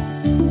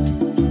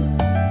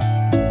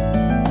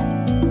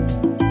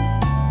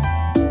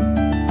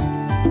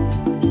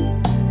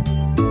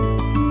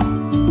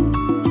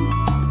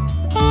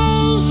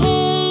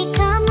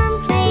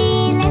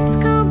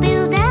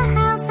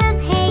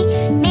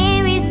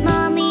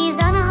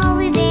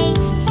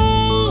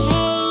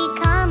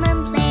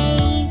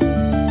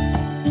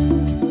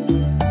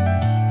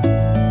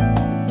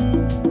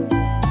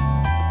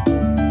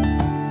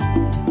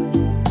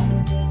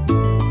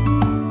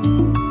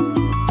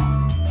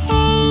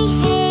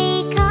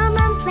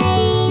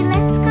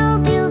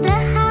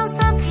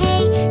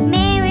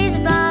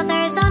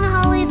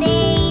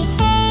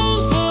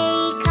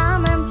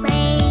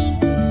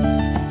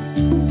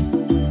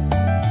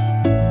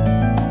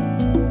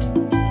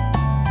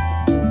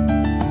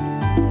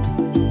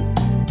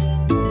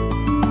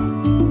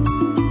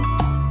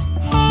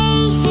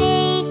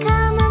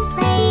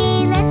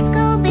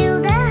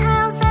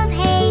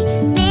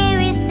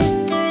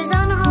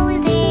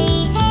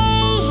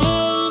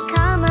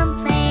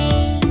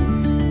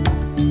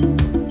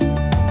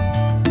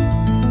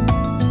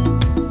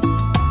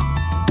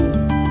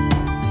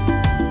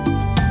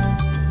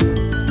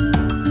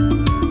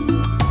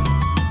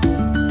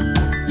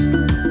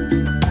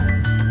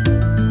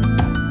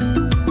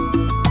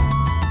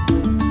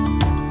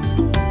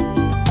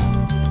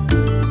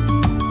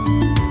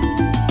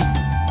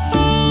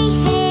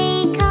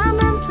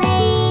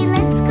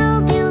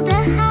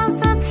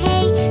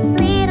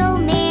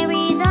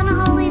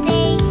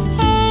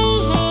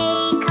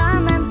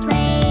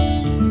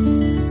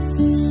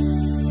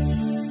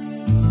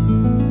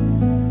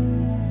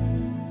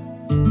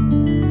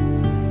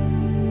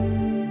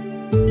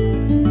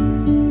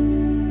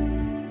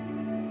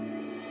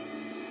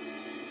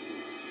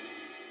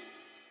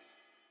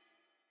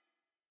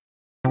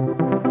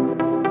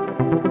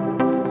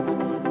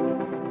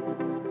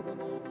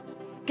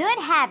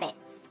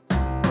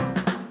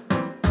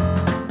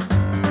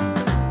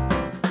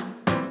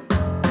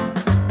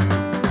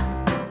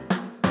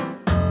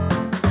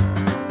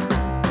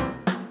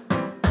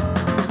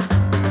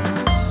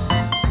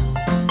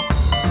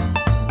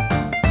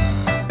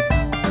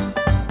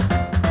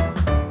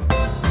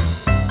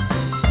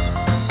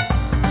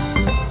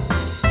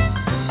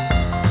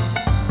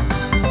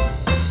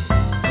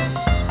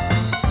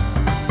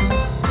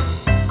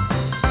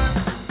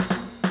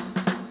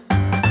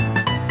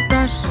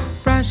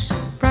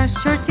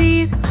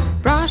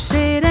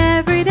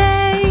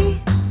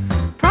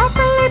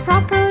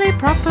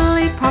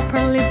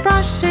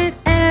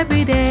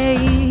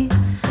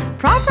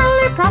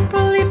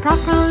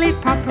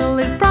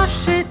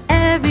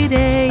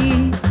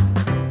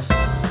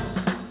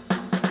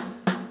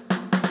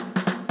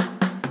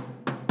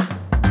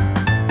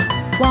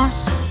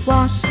 Wash,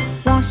 wash,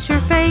 wash your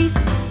face.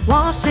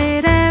 Wash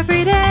it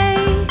every day.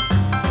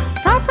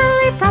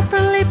 Properly,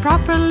 properly,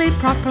 properly,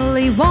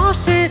 properly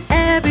wash it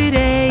every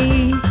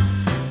day.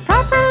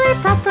 Properly,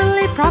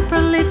 properly,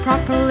 properly,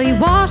 properly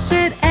wash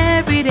it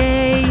every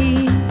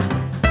day.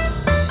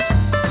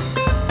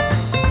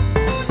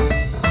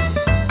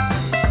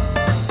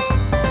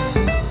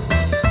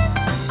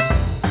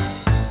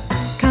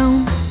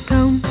 Comb,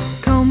 comb,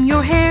 comb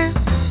your hair.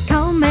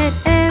 Comb it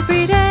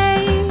every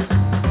day.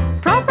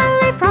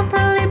 Properly,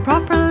 properly,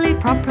 properly,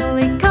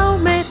 properly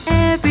comb it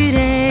every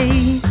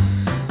day.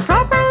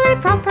 Properly,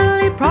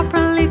 properly,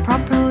 properly,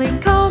 properly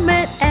comb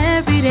it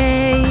every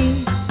day.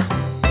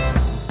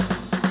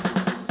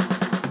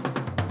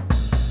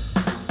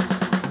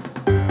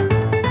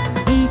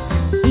 Eat,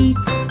 eat,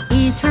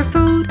 eat your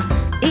food.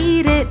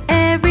 Eat it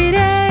every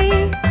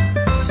day.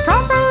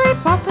 Properly,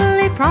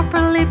 properly,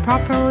 properly,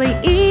 properly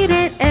eat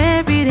it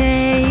every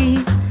day.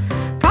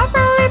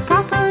 Properly,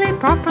 properly,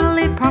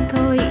 properly,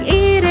 properly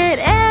eat it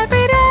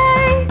every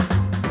day.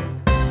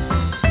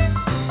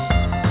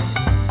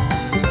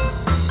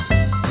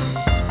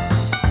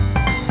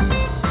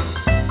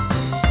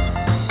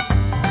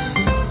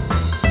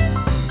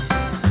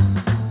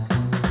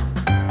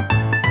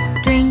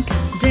 Drink,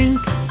 drink,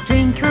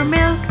 drink your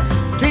milk.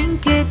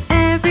 Drink it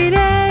every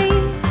day.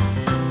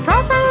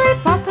 Properly,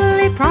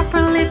 properly,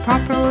 properly,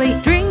 properly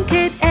drink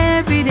it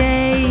every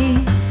day.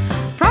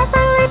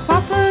 Properly,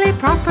 properly,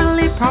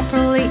 properly,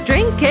 properly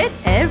drink it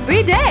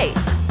every day.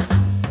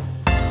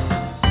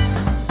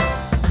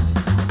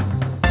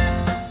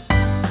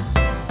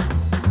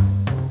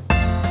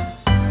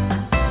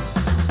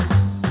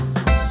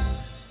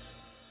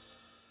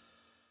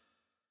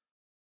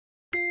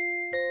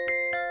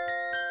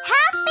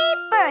 Happy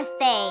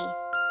birthday!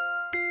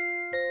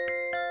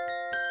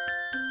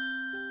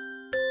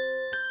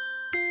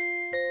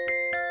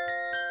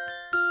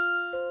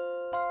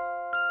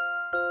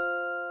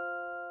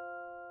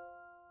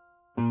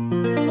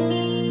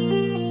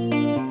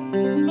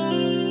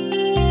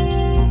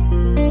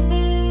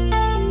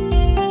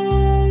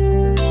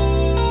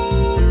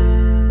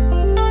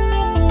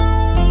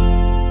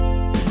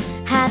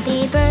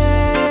 Happy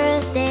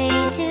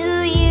birthday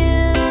to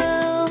you.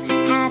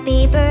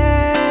 Happy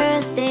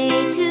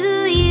birthday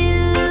to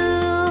you.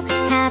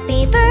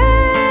 Happy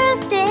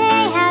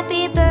birthday,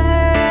 happy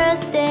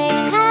birthday,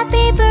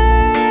 happy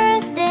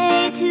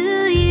birthday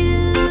to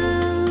you.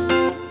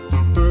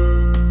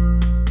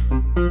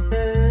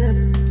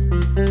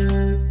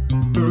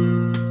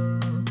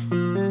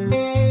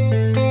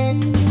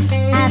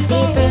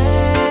 Happy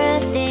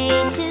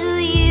birthday to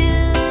you.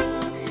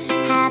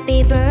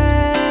 Happy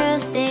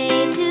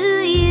birthday to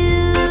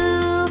you.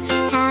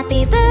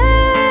 Happy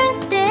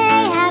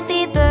birthday,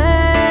 happy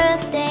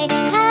birthday,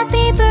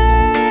 happy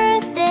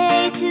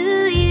birthday to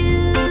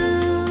you.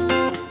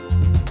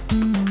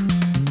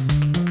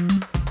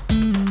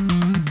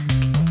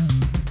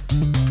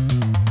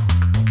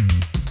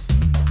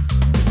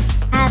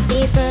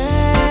 Happy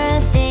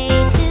birthday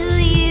to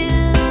you.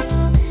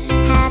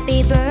 Happy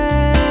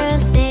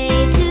birthday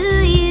to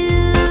you.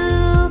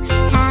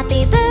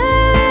 Happy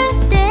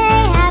birthday,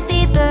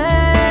 happy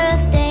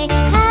birthday,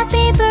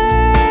 happy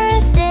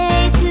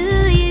birthday to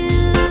you.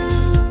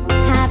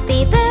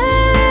 Happy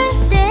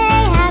birthday,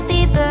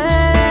 happy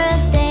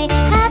birthday,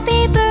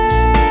 happy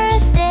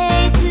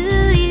birthday to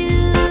you.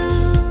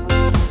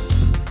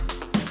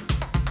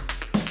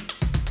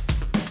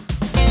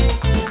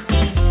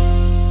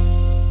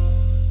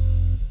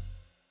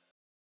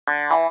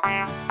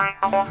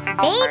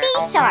 Baby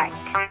shark.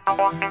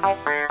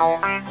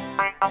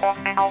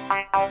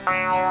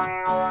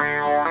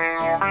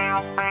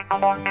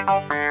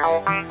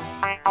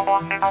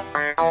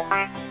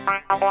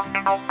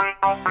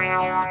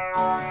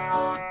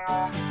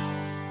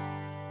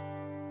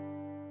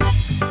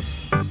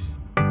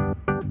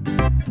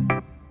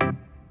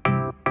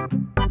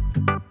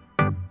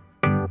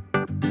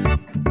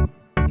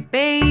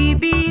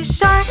 Baby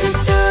shark,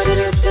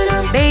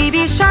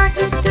 baby shark,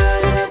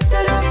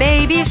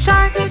 baby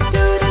shark,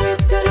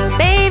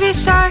 baby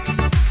shark,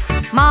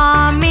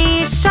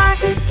 mommy shark,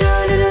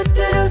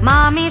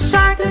 mommy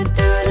shark,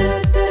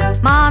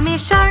 mommy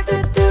shark,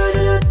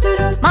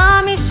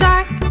 mommy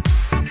shark,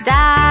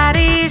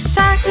 daddy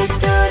shark,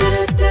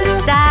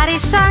 daddy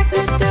shark,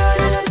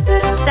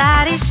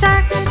 daddy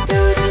shark,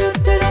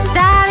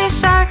 daddy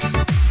shark,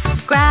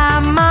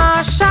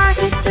 grandma shark,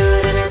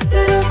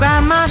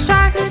 grandma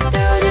shark,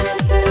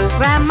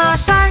 grandma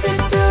shark,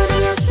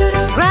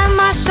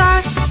 grandma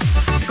shark,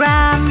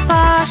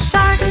 grandpa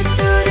shark,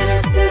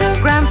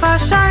 grandpa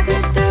shark,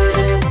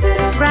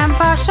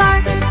 grandpa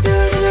shark,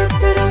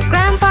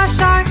 grandpa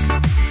shark.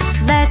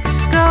 Let's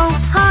go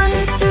hunt,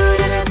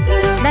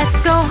 let's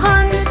go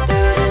hunt,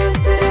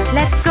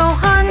 let's go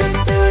hunt,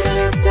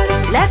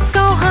 let's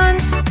go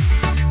hunt.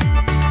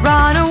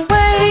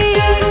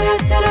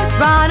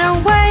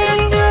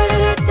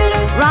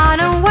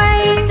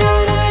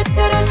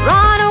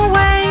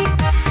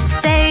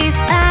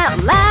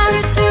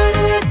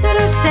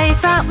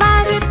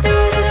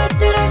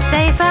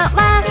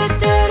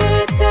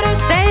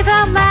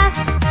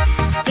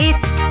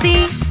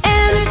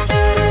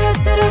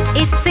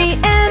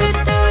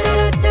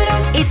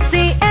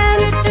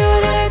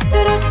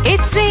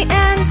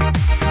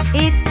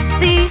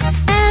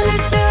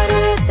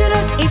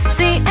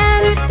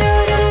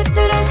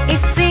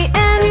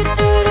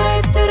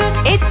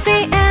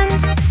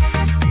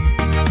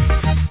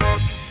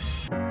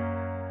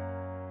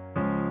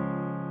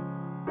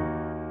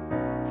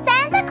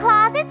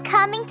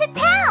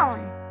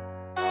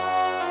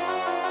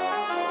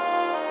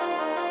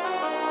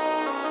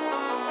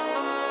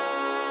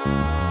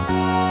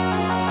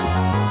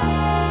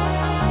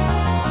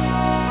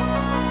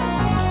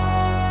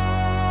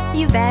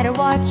 You better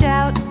watch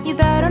out, you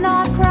better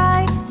not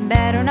cry,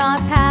 better not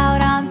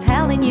pout, I'm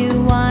telling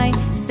you why.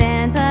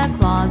 Santa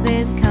Claus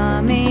is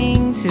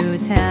coming to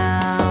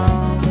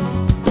town.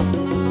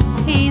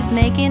 He's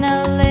making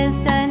a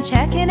list and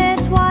checking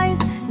it twice,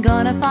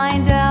 gonna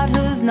find out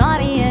who's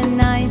naughty and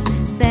nice.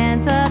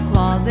 Santa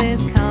Claus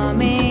is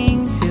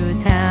coming to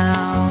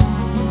town.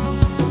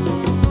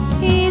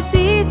 He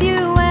sees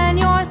you when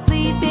you're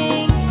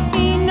sleeping,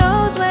 he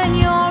knows when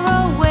you're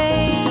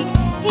awake,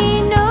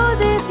 he knows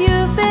if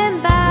you've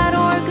been bad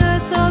or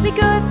good, so be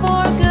good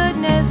for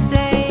goodness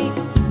sake.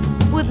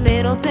 With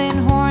little tin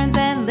horns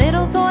and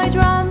little toy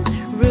drums,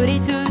 Rudy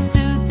Toot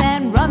Toots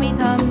and Rummy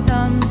Tum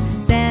Tums,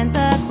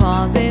 Santa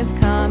Claus is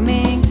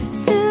coming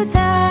to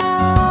town.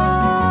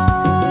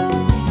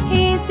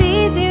 He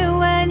sees you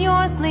when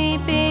you're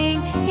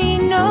sleeping, he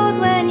knows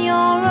when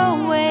you're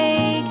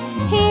awake,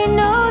 he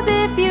knows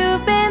if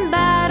you've been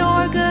bad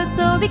or good,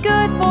 so be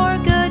good for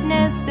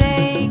goodness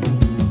sake.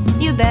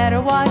 You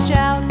better watch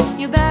out,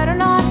 you better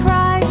not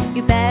cry,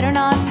 you better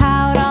not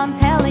pout, I'm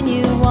telling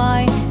you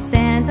why.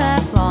 Santa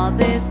Claus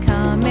is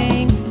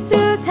coming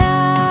to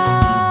town.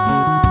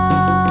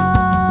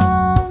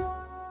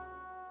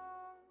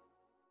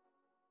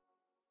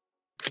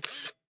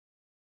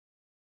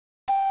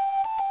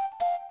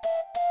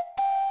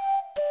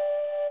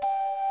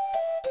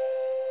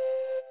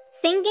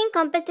 Singing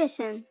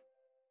competition.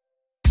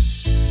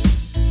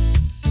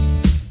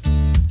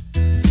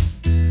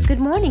 Good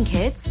morning,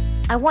 kids.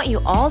 I want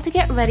you all to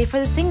get ready for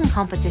the singing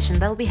competition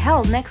that will be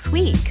held next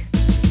week.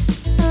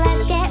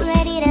 Let's get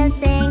ready to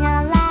sing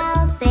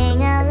aloud, sing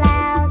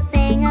aloud,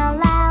 sing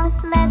aloud.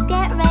 Let's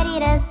get ready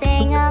to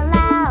sing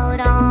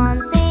aloud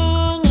on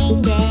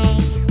singing day.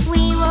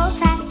 We will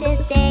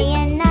practice day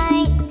and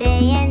night,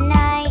 day and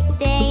night,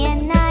 day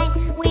and night.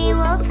 We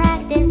will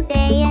practice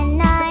day and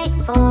night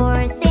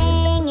for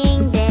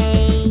singing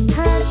day.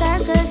 Herbs are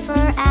good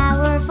for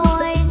our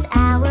voice,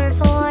 our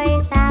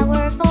voice,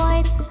 our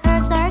voice.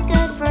 Herbs are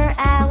good for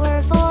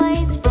our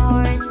voice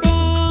for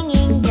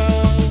singing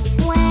day.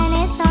 When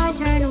it's our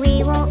turn,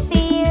 we won't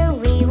fear,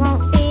 we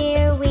won't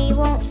fear, we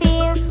won't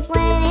fear.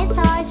 When it's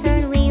our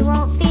turn, we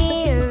won't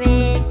fear,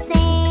 it's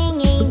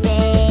singing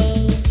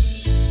day.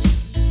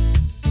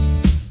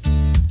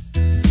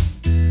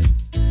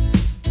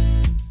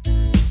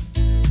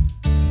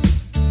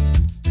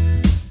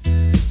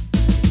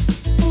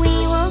 We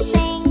will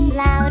sing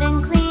loud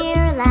and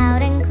clear,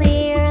 loud and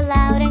clear,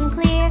 loud and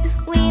clear.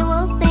 We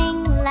will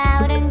sing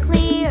loud and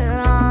clear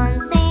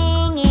on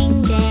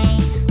singing day.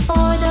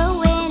 For the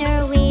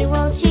winner we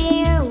will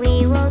cheer,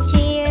 we will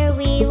cheer,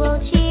 we will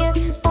cheer.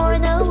 For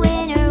the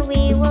winner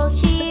we will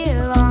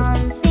cheer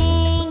on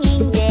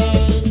singing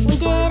day. We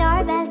did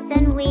our best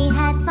and we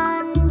had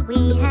fun,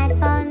 we had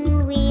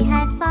fun, we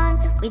had fun.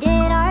 We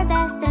did our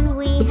best and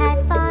we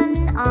had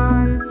fun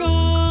on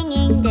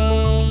singing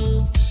day.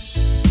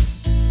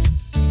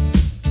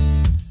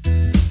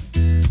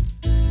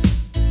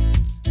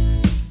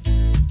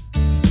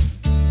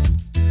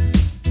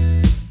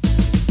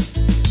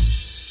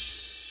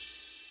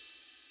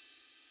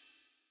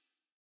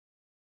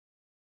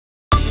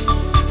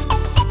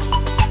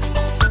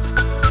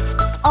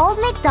 Old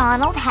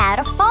MacDonald had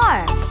a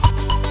farm.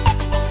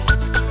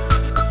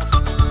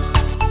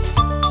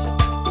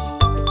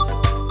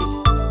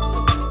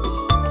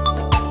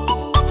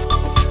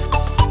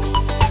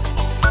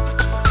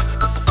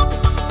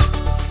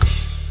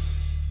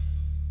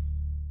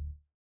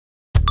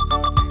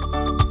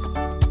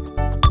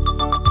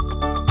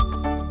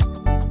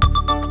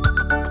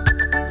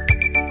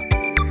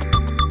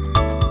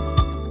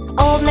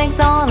 Old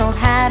MacDonald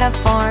had a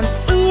farm,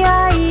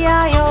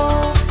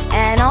 E-I-E-I-O.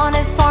 And on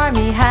his farm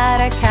he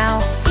had a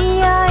cow,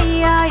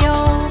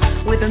 E-I-E-I-O.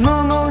 With a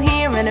moo-moo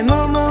here and a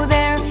moo-moo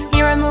there,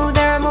 here a moo,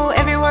 there a moo,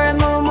 everywhere a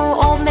moo-moo.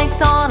 Old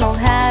MacDonald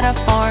had a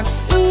farm,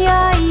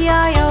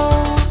 E-I-E-I-O.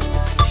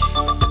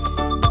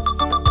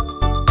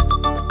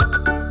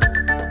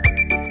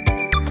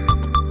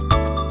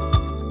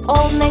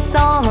 Old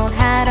MacDonald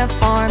had a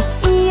farm,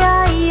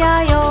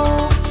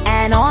 E-I-E-I-O.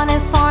 And on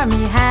his farm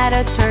he had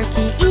a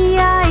turkey,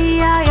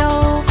 E-I-E-I-O.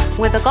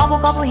 With a gobble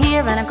gobble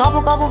here and a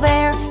gobble gobble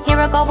there, here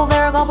a gobble,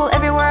 there a gobble,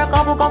 everywhere a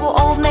gobble gobble.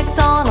 Old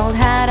MacDonald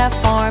had a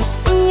farm,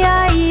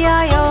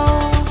 E-I-E-I-O.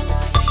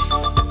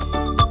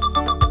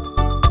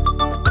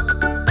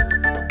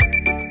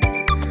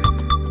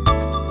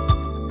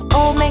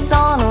 Old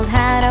MacDonald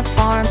had a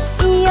farm,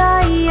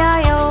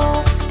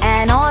 E-I-E-I-O.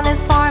 And on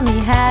his farm he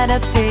had a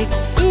pig,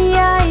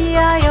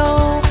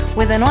 E-I-E-I-O.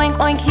 With an oink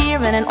oink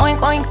here and an oink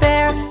oink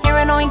there, here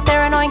an oink,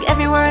 there an oink,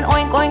 everywhere an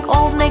oink oink.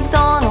 Old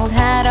MacDonald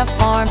had a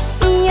farm,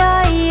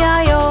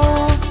 E-I-E-I-O.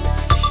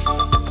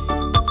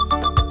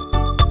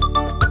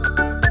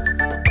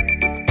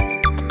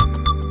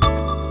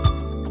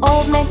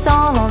 Old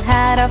MacDonald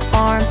had a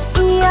farm,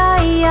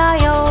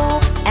 E-I-E-I-O.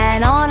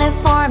 And on his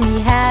farm he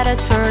had a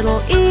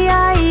turtle,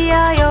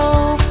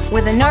 E-I-E-I-O.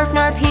 With a nerp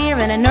nerp here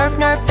and a nerp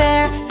nerp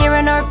there, here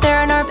a nerp,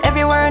 there a nerp,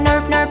 everywhere a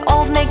nerp nerp.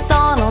 Old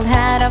MacDonald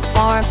had a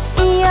farm,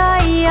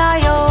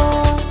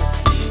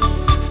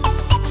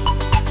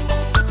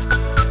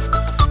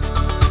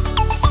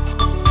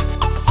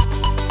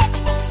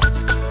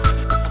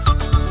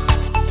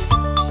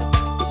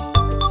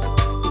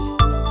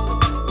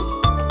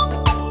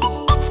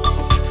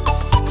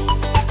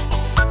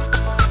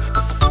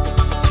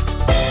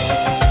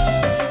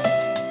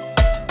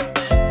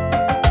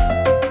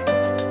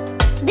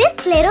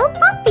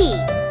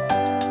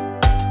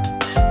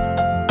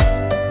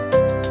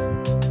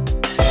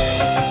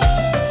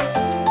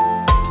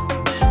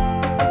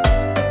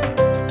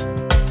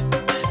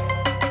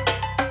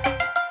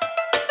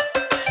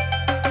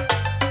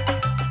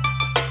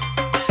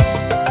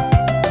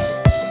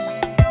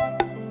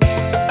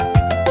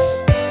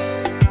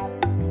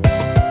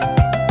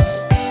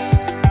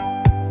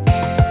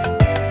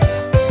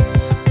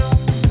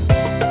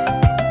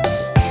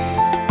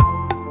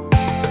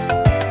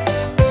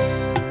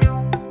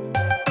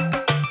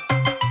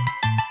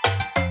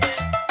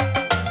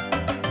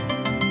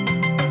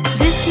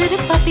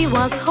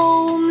 was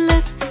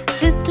homeless.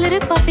 This little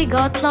puppy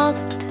got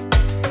lost.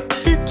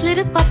 This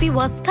little puppy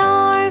was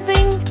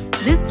starving.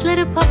 This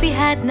little puppy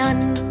had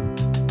none.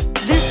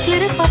 This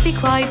little puppy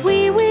cried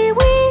wee wee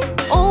wee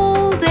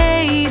all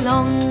day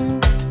long.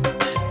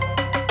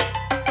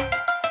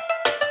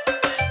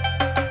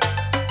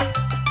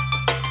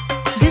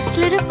 This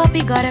little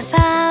puppy got a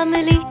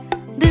family.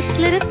 This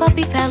little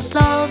puppy felt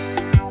love.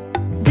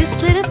 This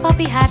little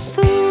puppy had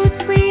food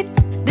treats.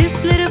 This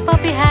little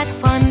puppy had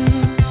fun.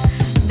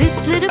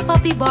 This little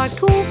puppy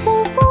barked woof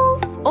woof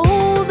woof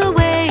all the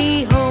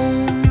way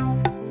home.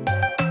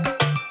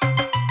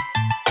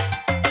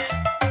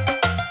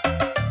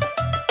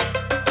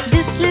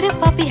 This little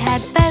puppy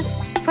had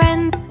best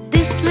friends.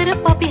 This little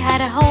puppy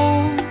had a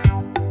home.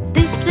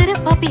 This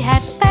little puppy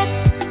had pet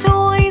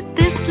toys.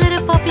 This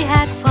little puppy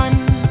had fun.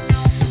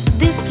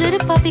 This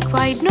little puppy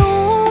cried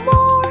no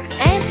more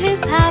and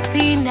is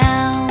happy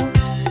now.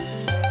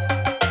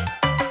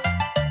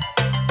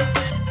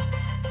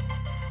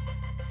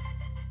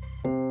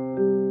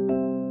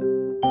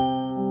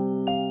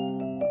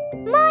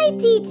 My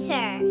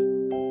teacher.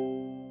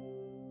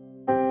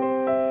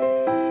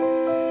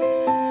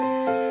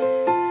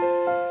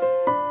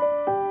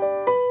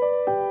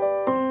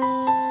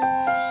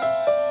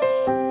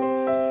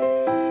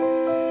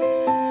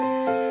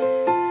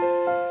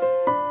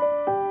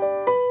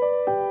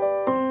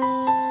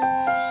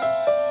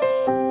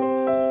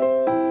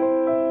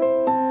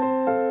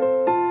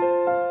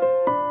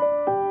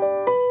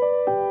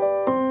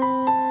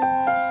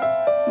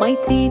 My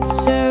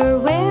teacher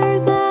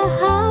wears a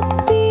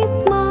happy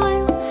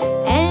smile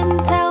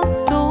and tells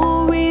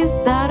stories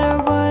that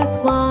are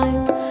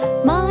worthwhile.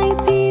 My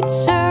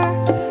teacher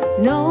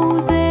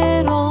knows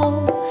it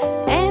all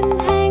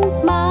and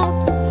hangs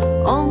maps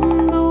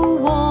on the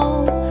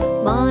wall.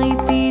 My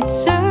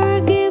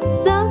teacher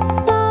gives us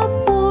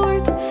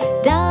support.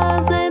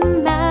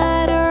 Doesn't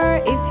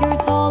matter if you're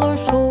tall or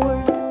short.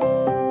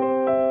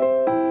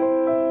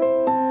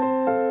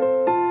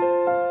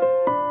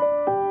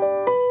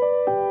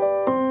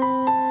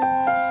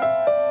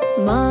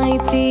 My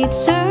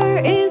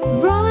teacher is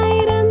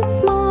bright and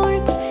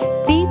smart,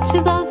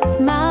 teaches us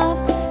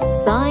math,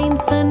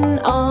 science and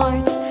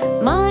art.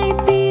 My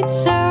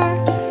teacher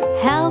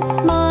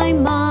helps my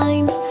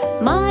mind.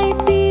 My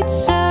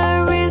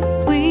teacher is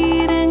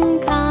sweet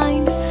and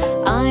kind.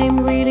 I'm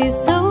really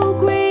so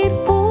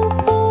grateful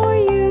for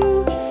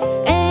you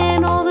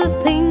and all the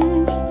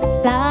things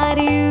that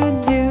you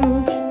do.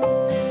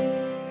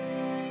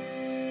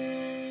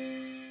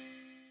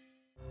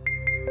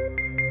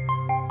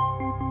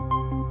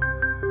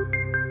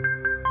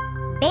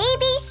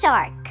 Baby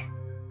shark.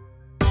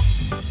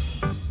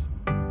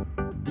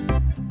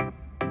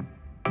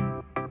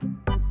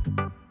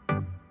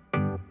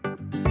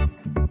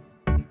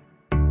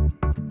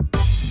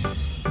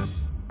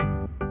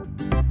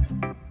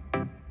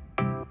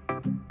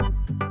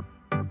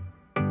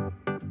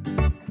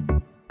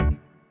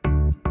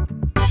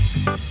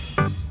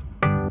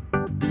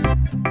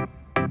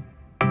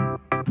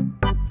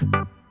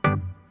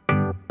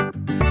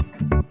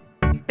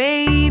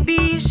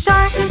 Baby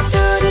shark,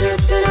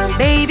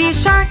 baby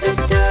shark,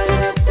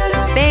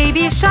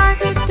 baby shark,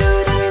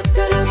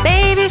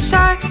 baby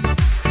shark,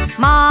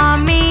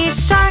 mommy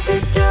shark,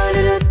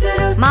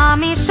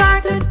 mommy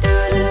shark,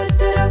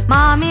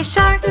 mommy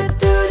shark,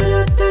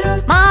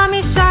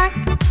 mommy shark,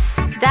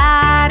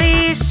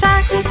 daddy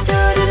shark,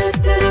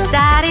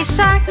 daddy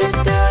shark,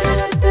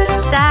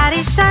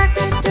 daddy shark,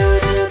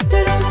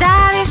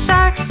 daddy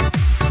shark,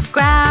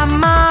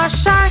 grandma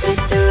shark,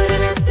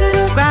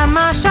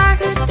 grandma shark,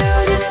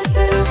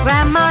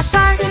 grandma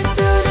shark,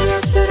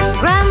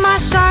 grandma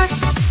shark,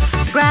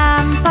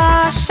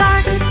 grandpa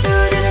shark,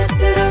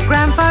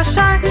 grandpa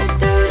shark,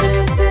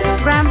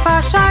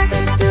 grandpa shark,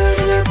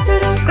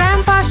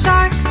 grandpa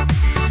shark.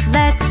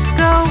 Let's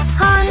go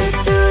hunt,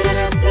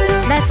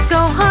 let's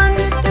go hunt,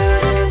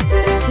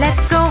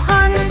 let's go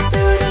hunt,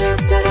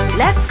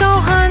 let's go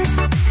hunt.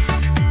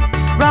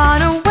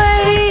 Run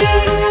away,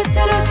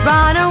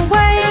 run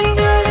away,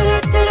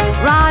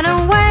 run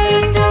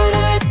away,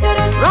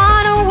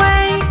 run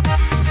away.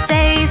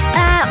 Safe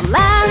at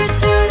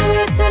last,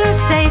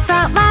 safe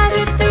at last,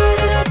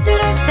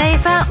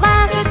 safe at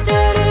last,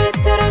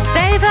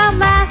 safe at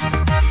last.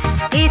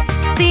 It's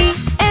the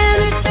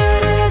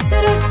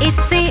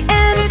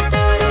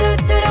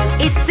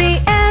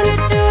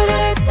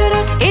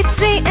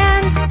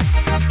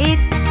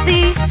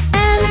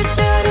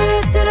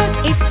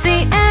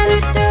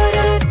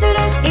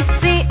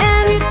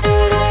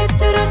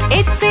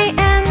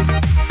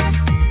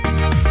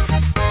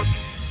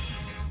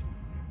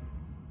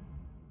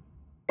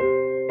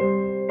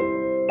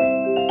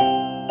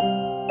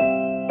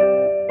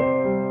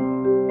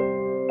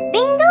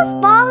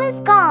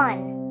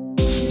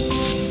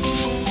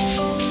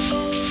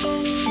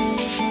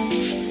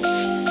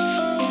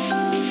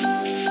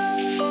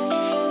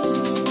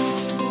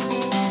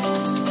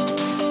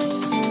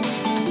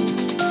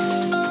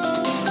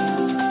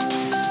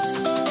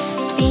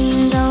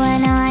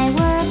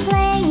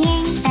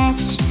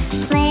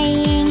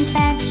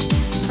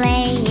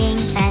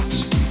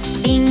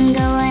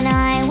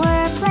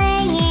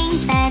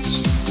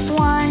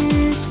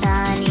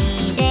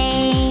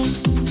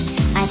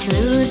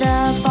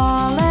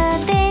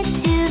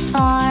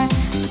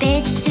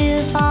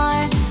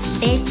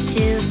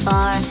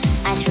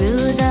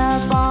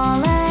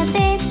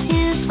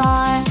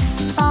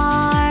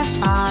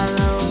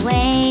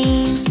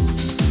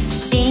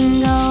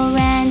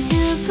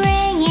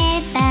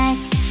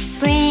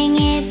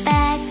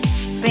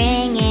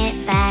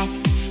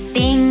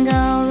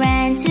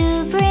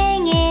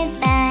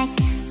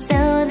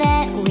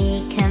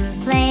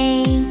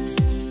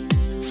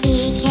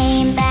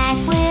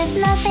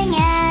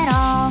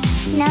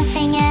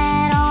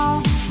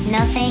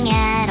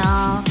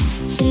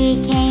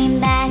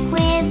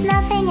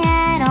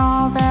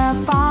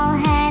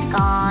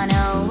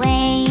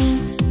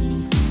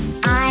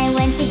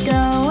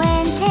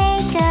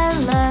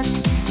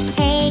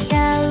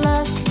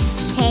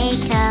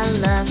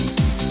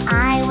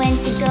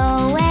went to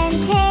go and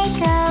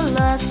take a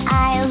look.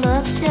 I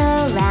looked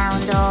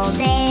around all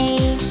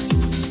day.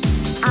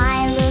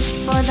 I looked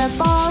for the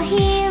ball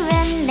here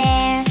and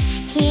there,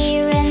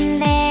 here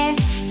and there,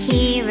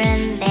 here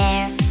and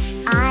there.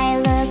 I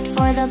looked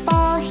for the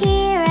ball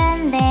here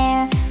and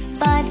there,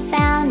 but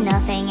found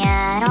nothing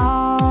at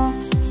all.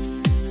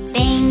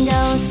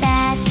 Bingo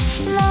sat,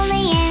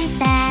 lonely and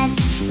sad,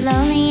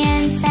 lonely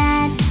and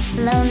sad,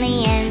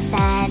 lonely and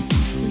sad.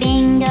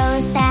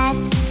 Bingo sat,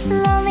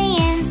 lonely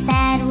and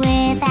sad,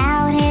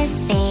 without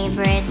his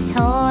favorite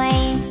toy.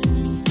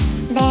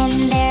 Then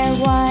there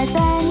was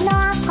a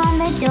knock on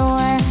the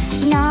door,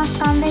 knock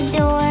on the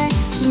door,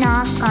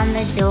 knock on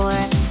the door.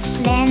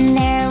 Then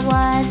there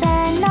was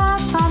a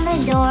knock on the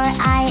door.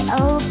 I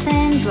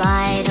opened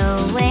right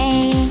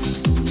away.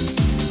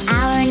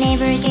 Our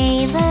neighbor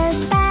gave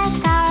us back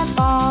our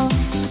ball,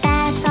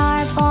 back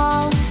our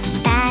ball,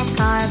 back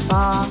our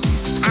ball.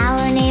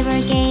 Our neighbor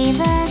gave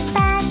us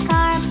back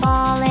our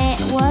ball.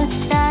 It was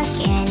stuck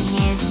in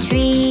his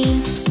tree.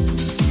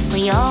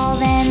 We all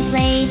then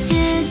played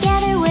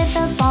together with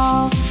the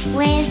ball,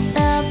 with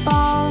the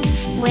ball,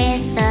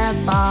 with the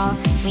ball.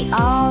 We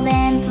all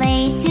then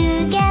played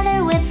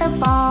together with the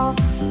ball,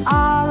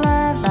 all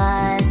of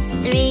us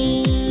three.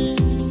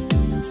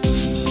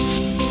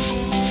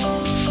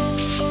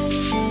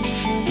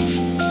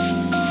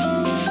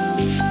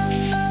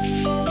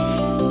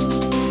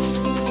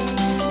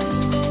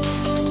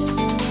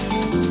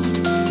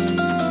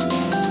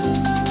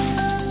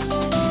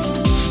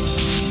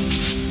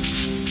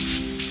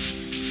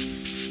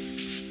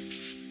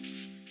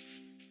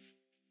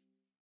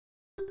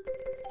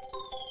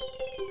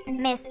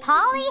 Miss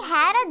Polly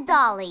had a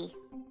dolly.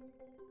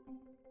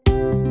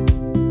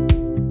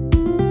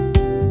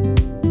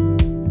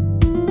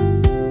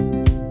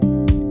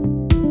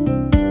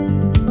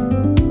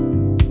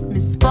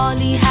 Miss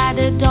Polly had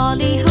a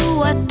dolly who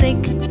was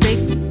sick,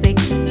 sick, sick.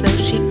 So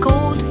she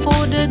called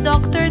for the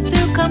doctor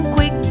to come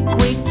quick,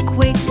 quick,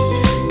 quick.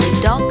 The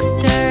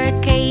doctor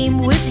came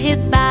with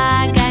his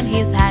bag and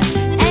his hat,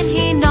 and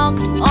he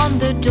knocked on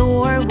the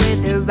door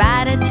with a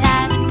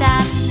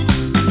rat-a-tat-tat.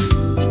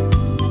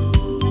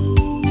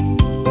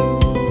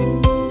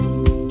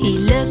 He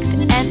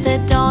looked at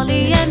the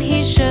dolly and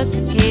he shook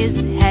his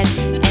head,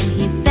 and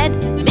he said,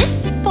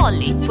 "Miss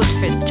Polly, put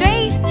her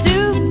straight to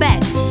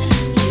bed."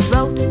 He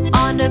wrote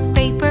on a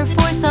paper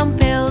for some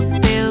pills,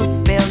 pills,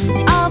 pills.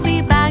 "I'll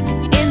be back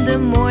in the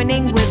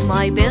morning with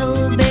my bill,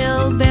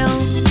 bill, bill."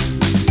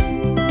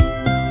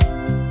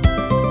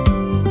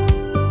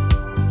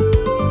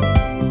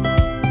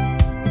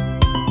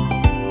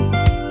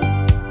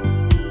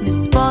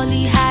 Miss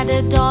Polly had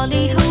a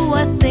dolly who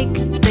was sick,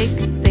 sick,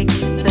 sick.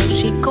 So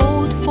she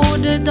called for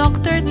the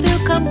doctor to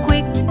come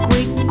quick,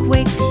 quick,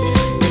 quick.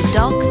 The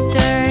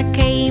doctor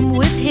came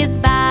with his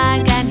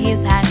bag and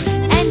his hat,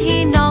 and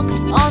he knocked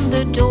on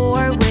the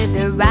door with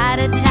a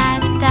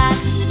rat-a-tat-tat.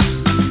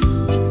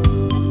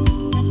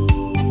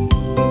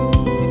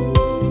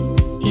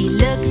 He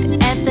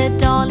looked at the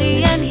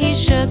dolly and he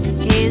shook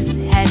his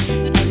head,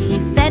 and he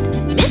said,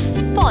 "Miss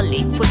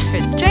Polly, put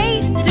her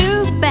straight to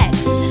bed."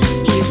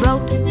 He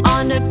wrote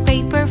on a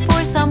paper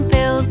for some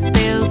pills,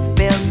 pills,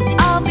 pills.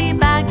 "I'll be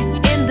back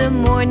in the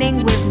morning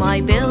with my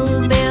bill,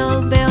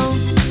 bill, bill."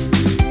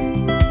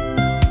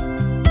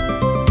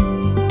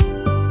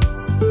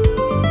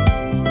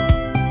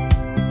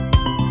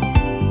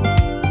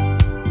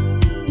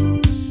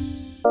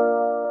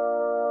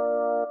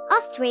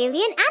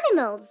 Australian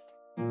animals.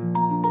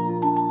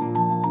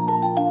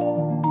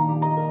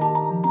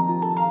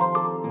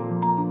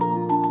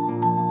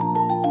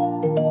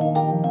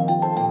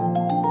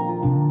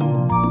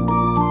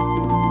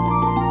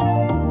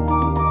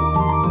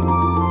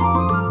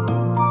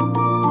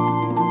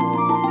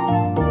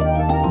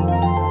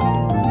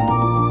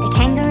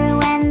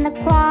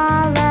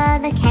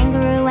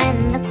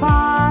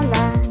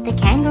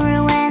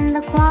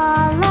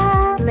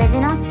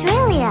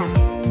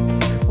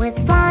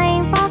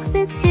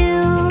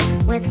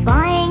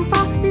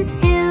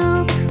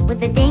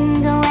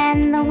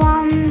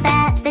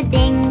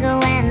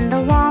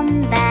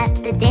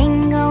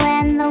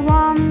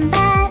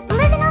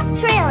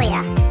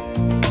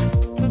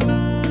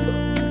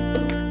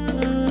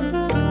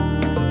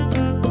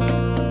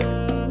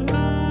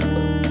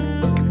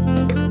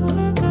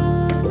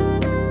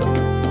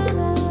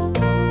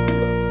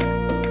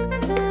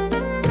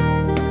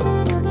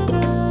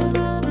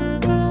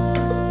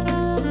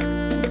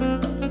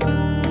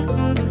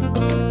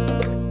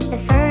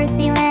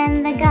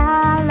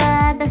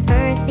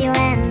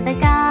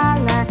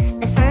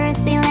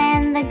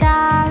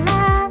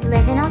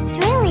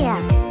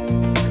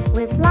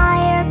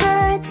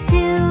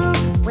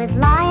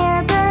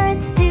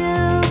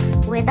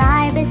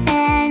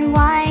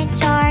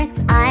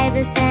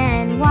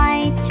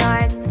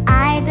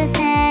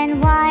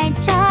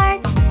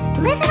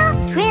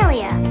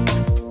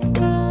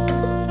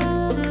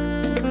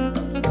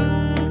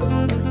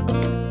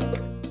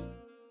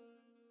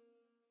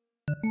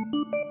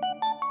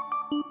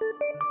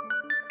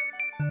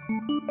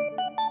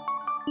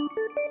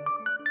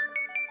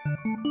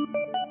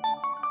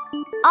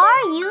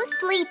 Are you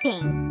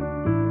sleeping?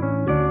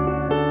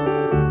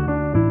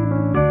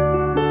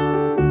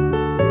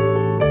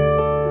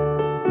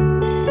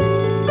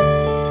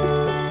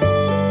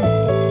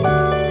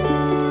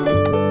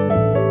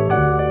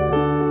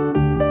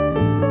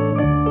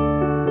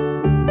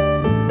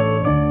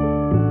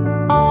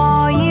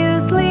 Are you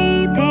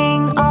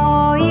sleeping?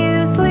 Are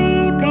you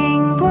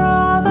sleeping,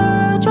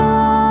 Brother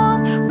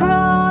John?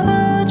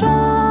 Brother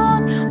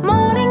John,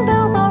 morning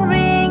bells are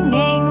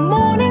ringing,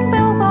 morning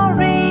bells are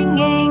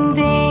ringing,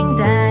 ding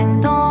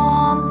dang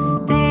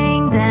dong,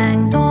 ding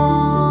dang dong.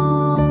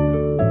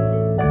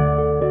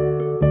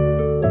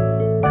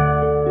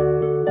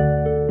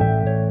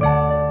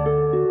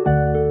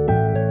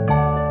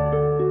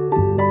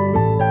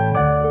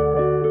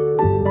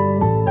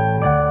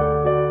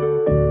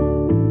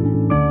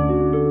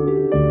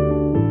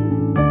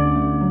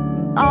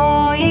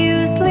 Are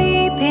you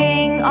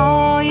sleeping?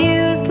 Are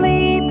you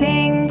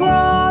sleeping,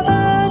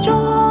 Brother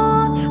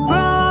John?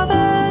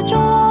 Brother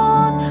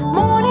John,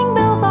 morning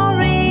bells are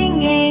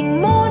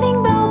ringing,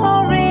 morning bells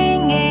are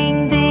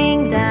ringing,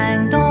 ding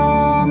dang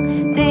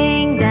dong,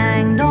 ding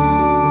dang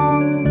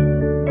dong.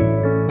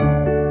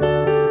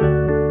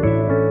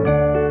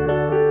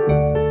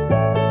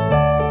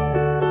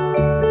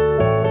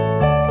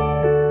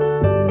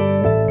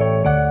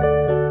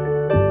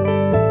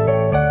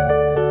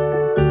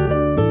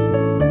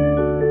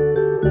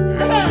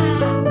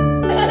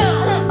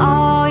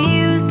 Are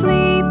you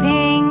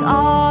sleeping?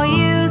 Are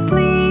you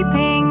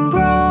sleeping,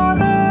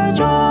 Brother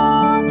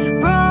John?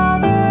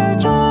 Brother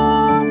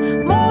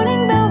John,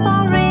 morning bells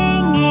are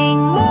ringing,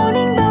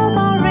 morning bells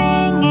are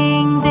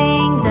ringing,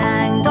 ding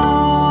dang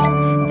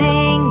dong,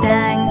 ding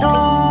dang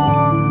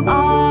dong.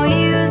 Are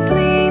you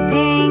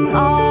sleeping?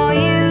 Are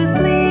you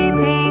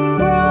sleeping,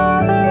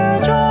 Brother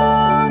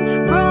John?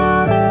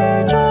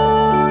 Brother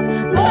John,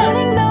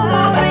 morning bells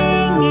are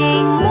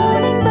ringing,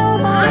 morning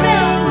bells are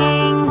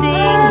ringing,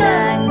 ding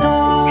dang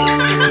dong,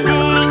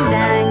 ding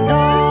dang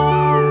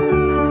dong.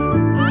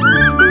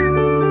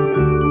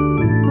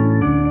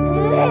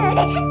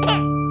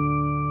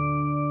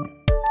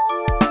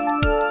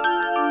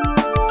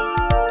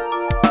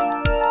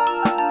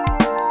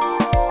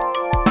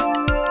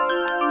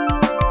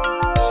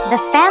 The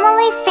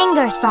Family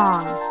Finger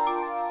Song.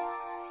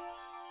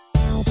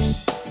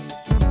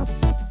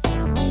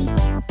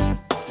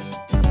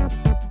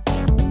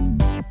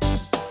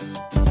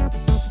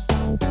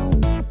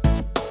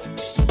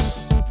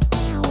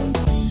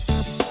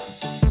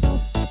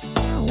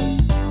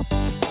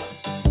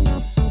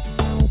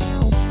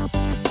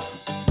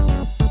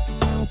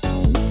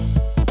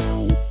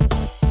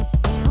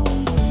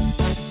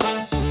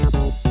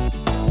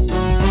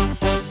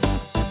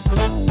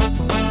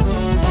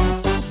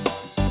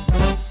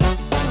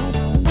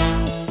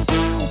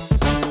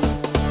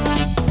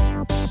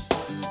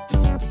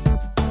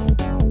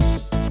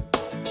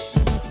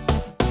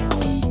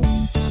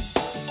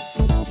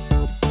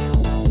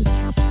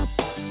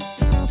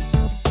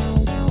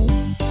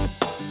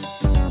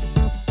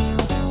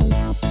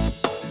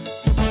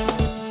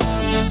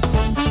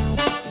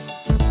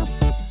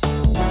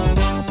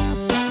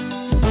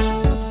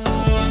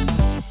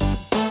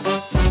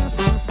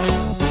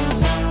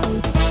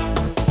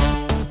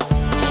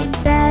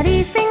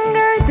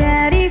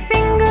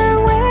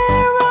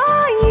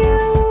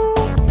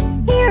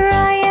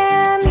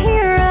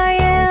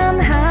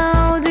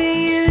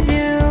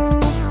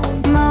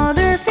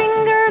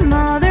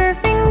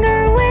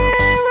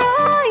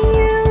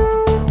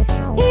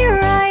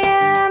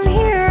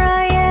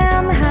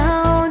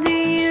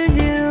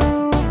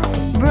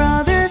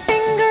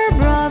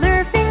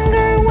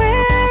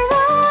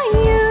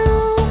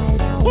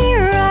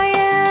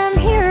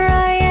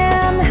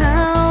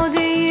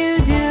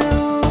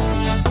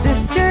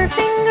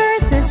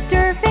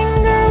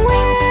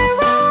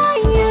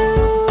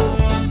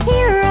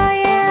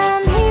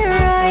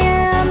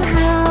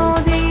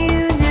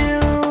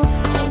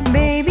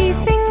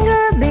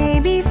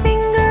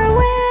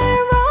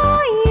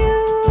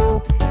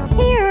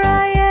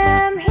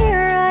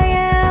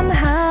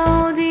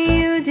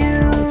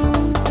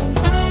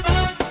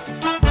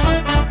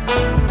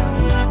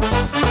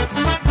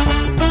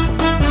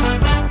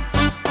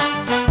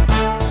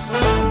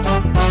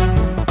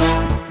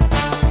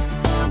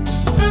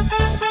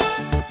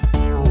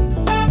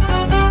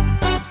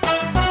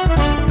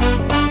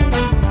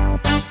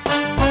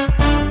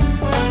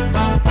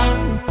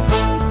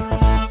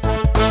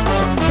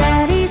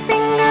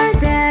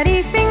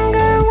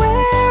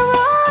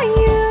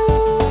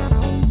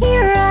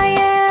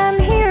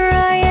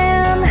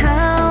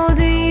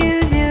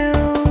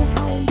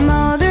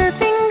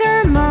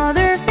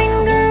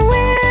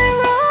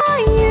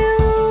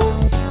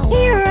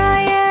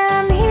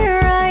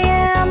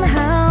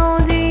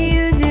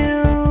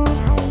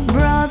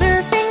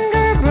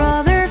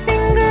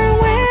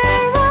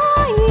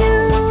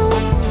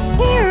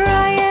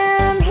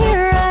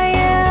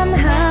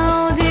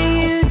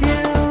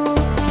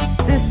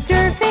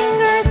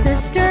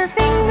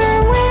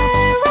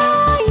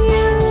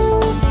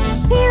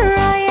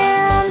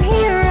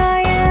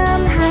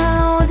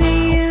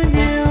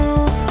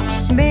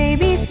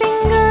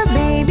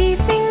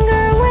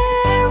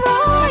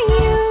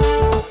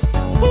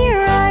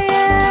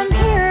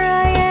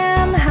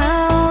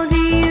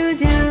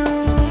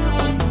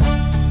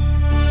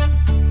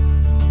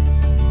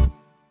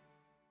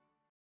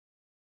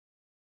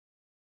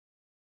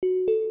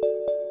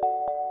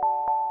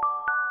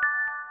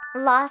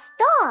 lost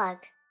dog.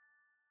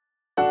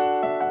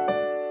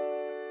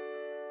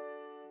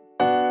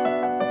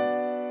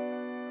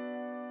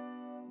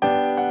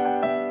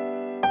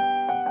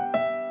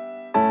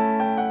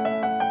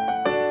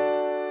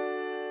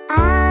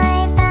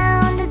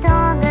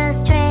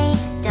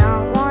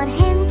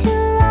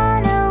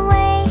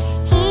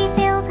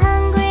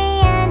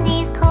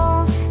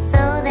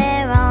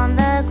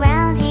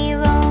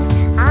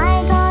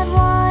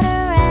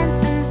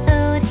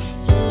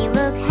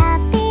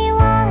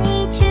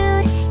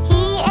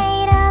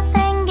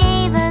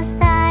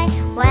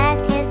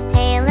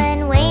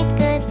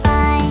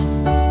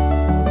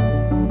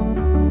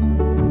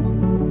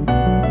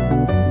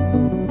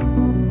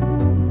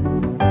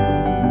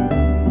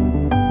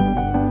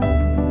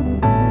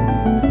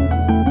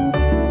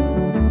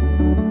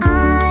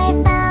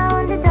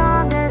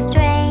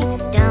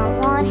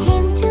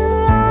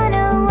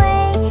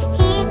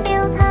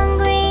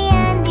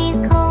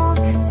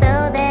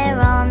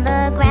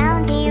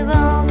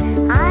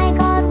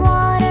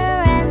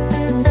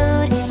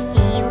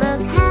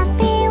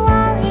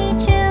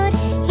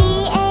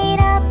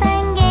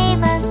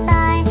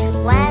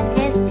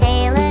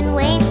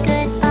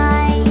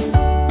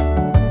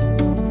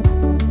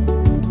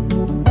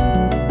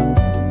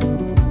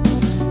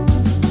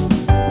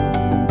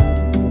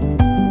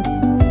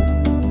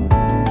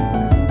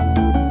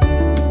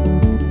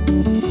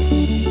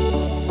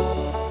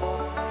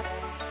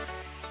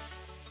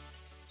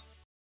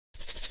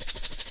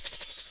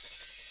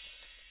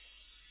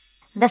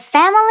 The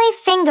Family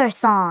Finger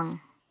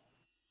Song.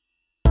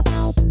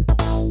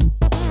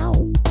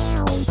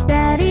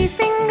 Daddy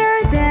finger,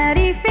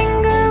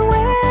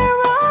 where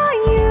are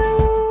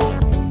you?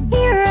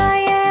 Here I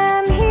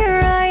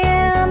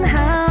am,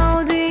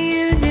 how do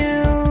you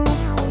do?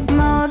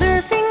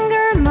 Mother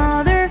finger,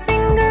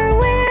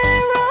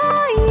 where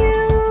are you?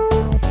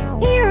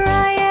 Here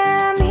I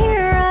am,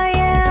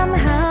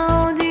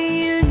 how do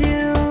you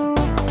do?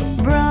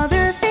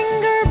 Brother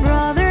finger,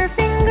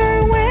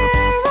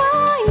 where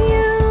are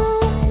you?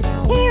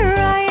 Here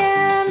I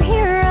am,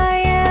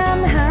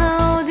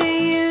 how do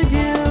you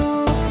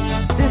do?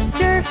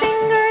 Sister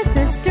finger,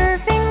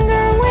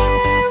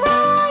 where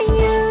are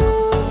you?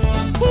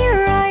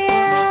 Here I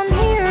am,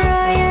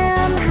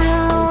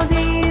 how do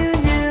you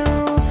do?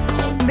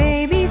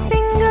 Baby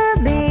finger,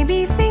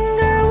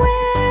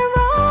 where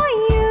are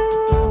you?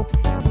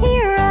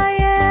 Here I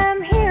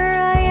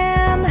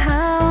am,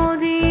 how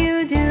do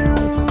you do?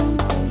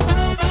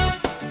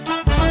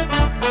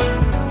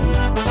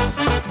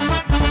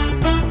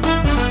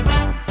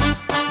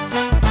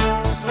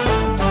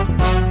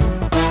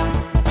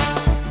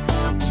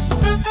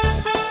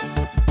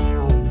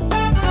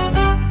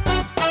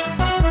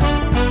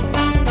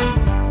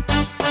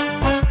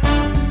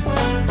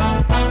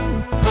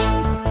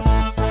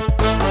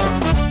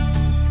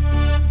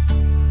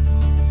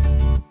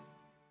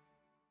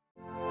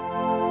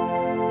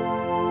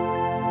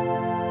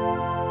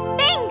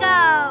 Bingo!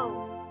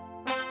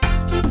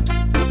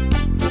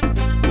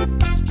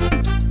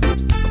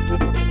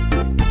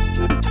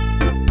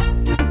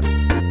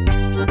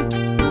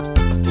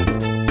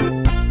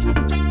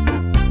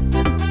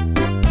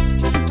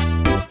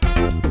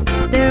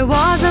 There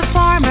was a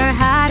farmer,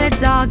 had a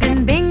dog,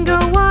 and Bingo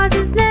was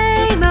his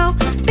name. Oh,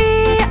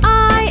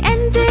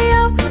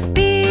 B-I-N-G-O,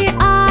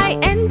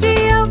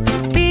 B-I-N-G-O,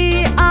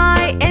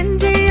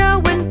 B-I-N-G-O,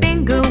 when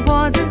Bingo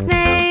was his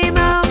name.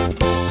 Oh.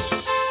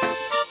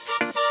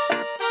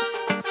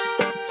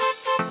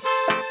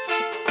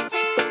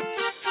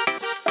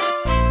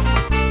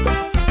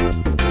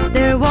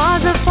 There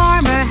was a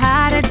farmer,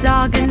 had a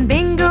dog, and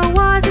Bingo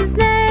was his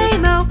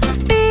name. Oh,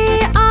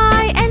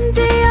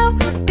 B-I-N-G-O,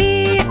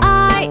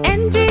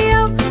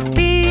 B-I-N-G-O,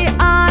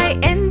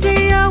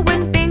 B-I-N-G-O,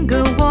 when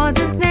Bingo was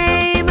his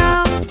name.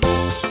 Oh.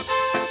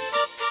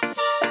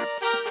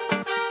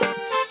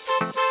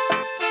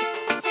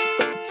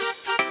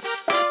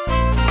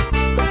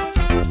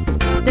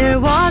 There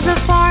was a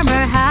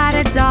farmer, had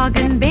a dog,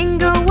 and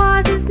Bingo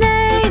was his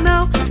name.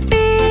 Oh,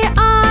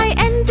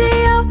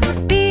 B-I-N-G-O,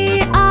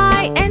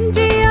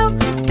 B-I-N-G-O,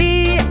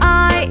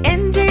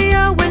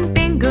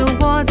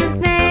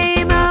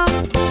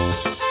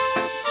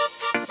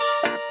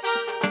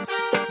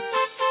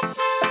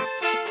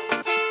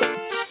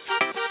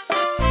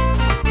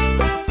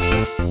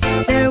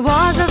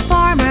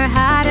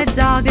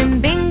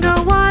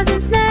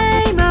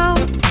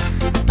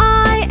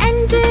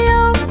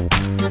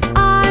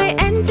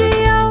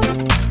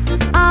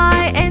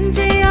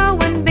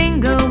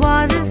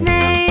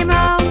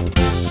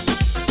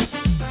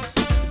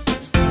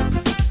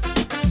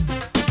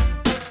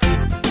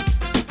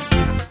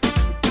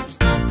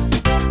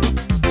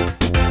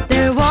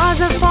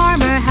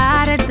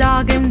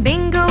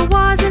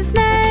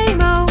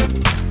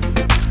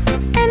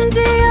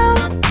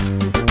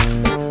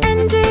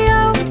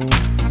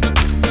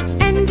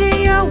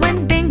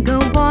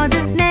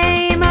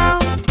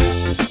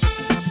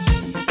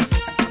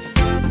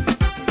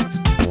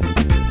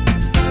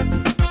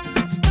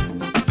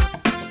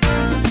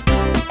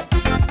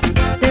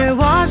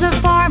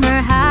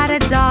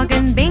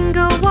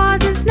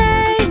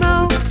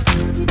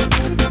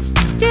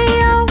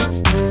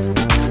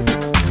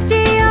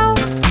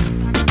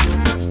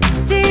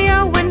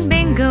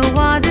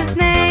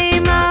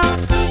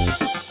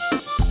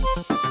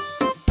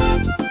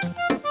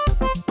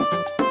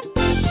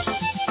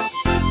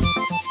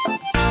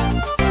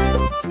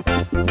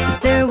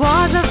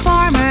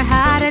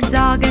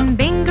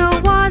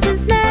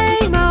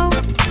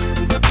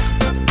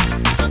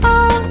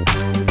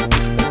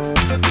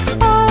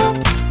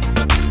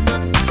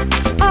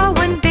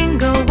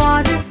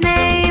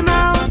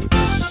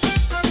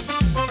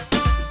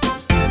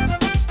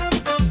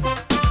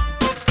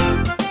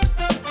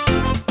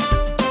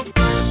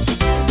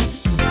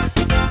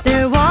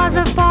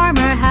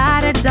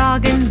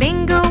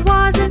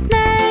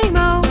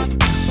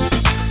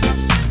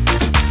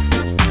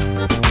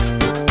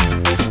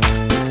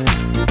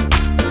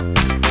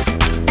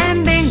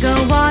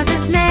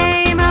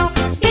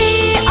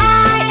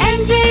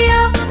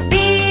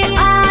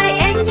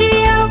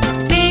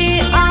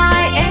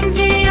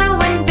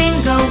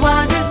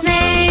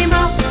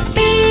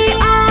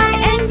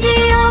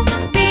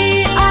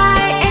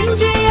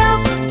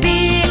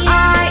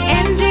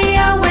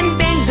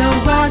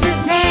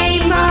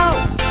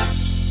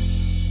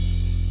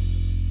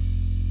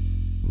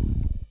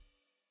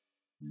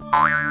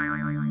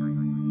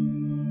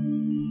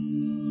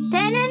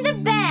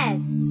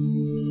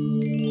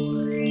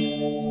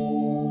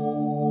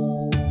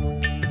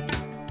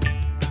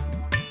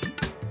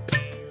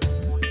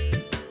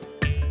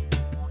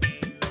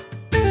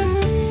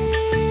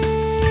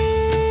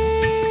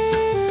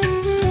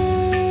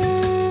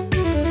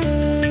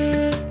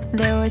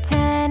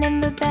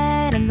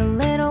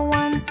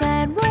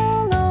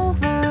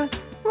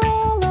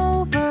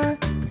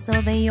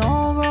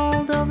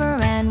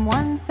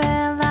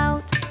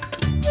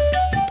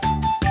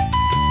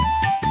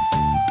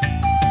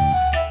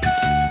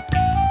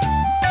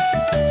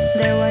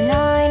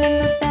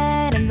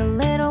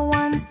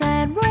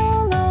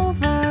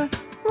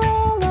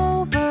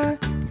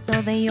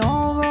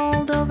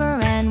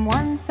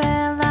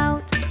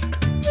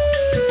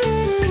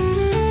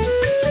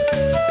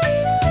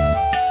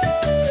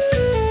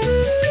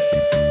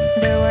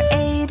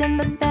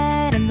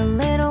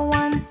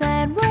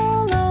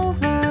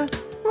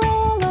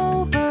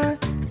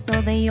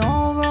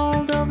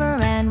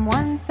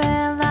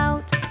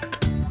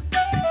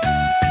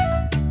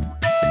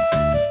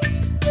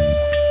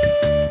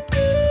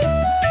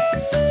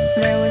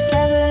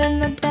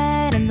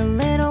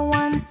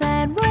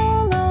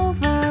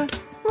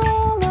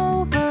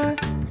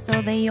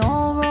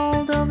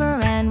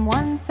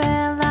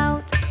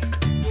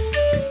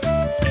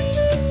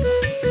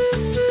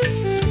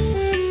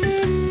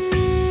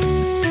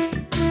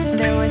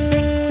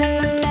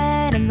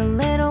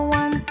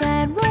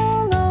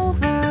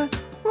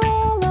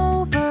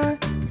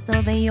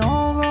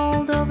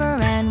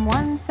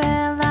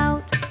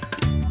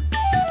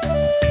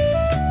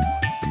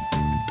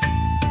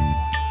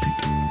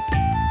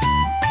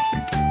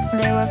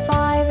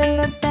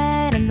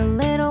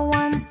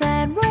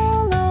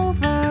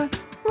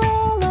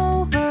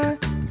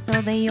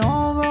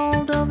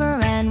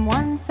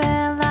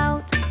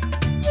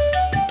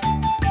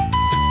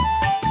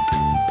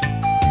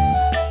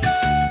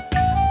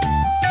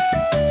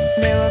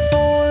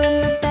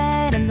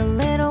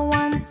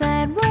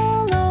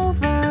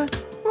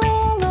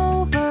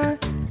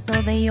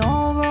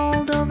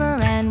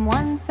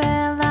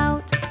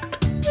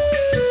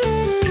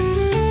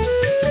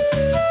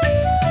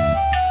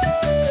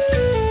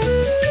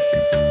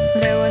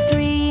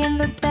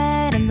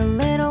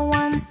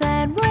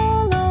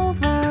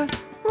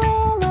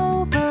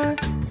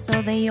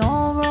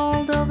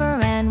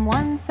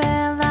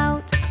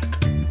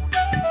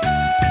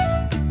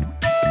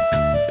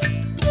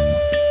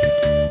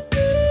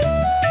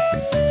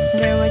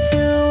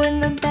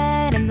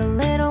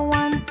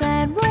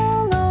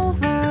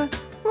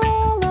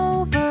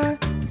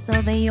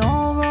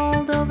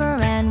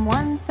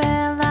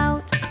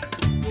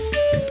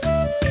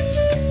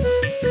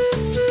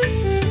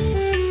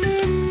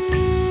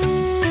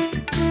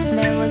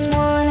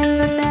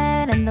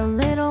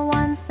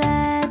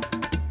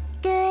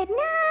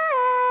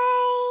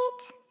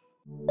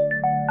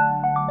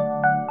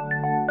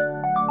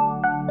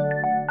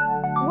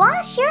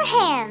 wash your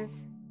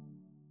hands.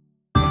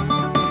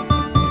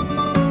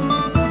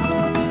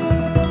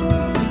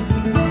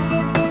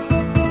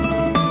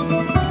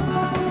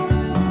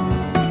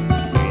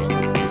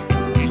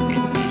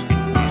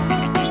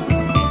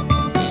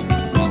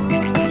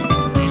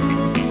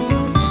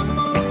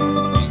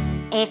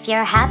 If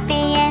you're happy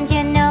and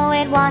you know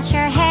it, wash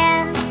your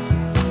hands.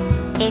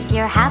 If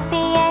you're happy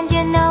and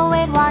you know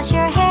it, wash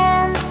your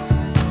hands.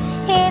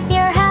 If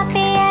you're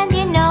happy and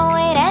you know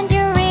it and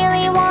you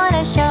really want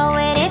to show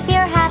it, if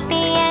you're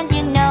happy and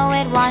you know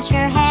it, wash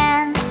your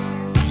hands.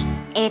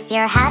 If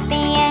you're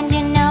happy and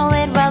you know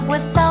it, rub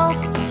with soap.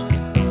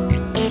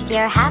 If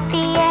you're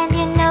happy and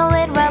you know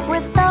it, rub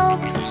with soap.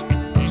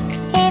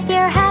 If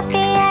you're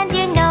happy and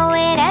you know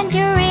it and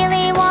you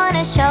really want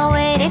to show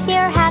it, if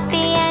you're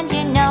happy and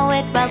you know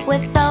it, rub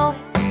with soap.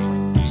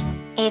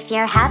 If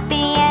you're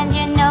happy and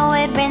you know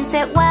it, rinse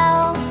it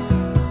well.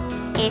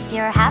 If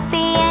you're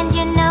happy and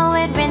you know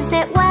it, rinse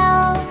it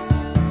well.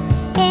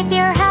 If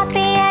you're happy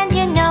and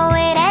you know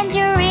it and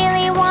you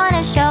really want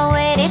to show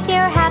it, if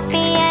you're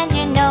happy and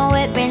you know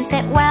it, rinse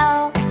it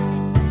well.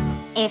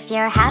 If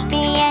you're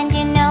happy and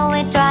you know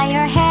it, dry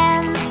your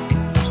hands.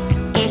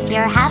 If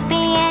you're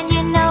happy and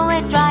you know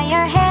it, dry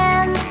your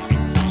hands.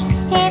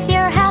 If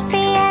you're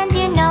happy and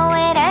you know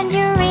it and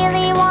you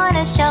really want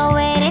to show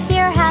it, if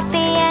you're happy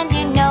and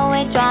you know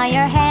it, dry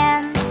your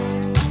hands.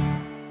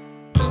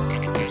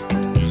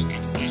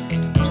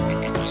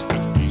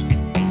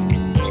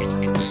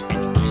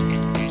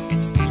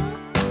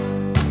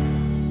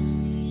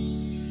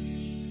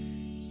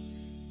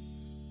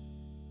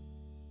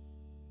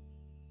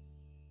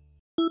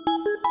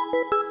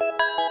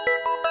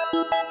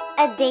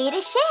 A day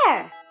to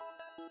share.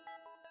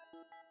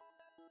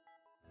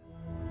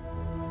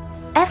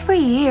 Every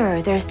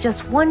year, there's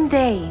just one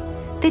day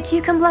that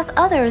you can bless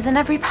others in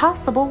every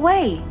possible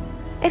way.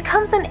 It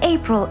comes in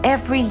April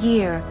every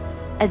year.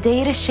 A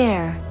day to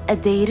share, a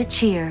day to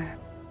cheer.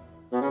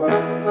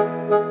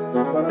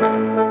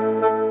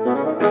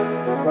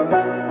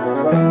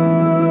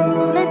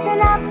 Listen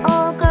up,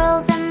 all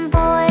girls and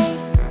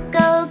boys.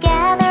 Go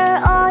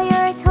gather all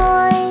your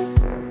toys.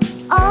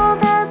 All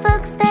the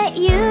books that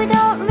you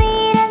don't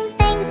read and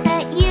things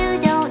that you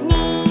don't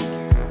need.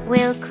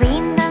 We'll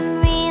clean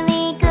them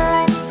really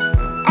good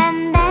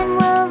and then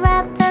we'll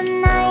wrap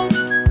them nice.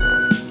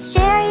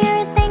 Share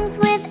your things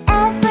with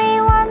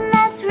everyone,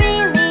 that's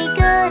really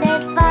good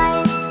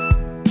advice.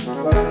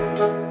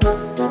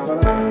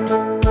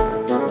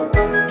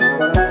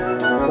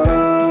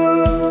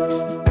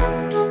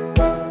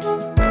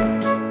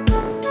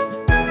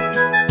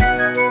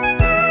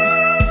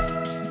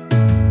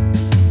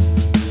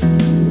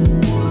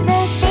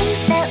 The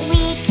things that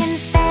we can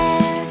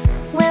spare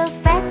will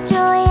spread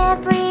joy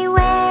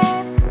everywhere.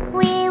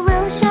 We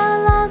will show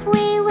love,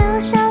 we will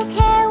show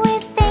care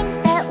with things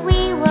that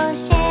we will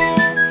share.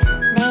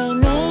 They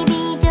may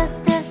be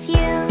just a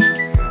few,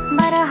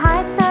 but our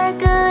hearts are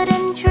good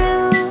and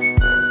true.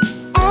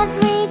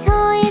 Every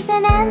toy is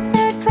an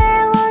answered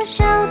prayer, we'll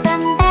show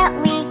them that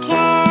we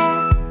care.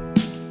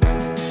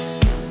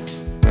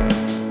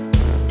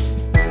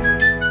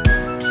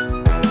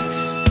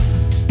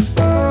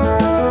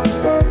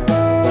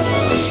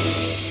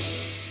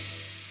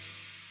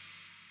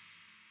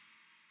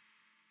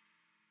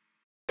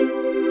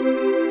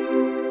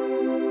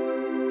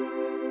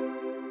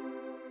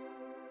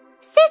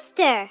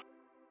 Sister.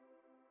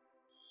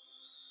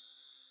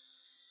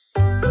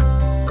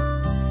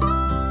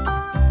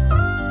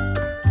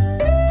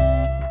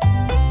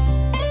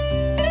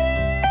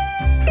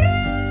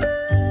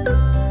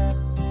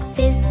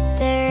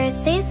 Sister,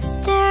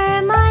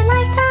 sister, my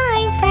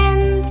lifetime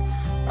friend,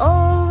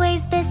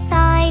 always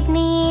beside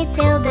me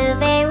till the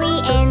very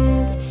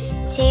end,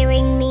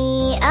 cheering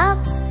me up,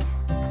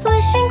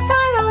 pushing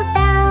sorrows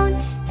down,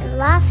 and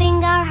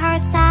laughing our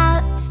hearts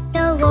out,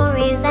 no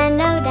worries and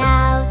no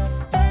doubts.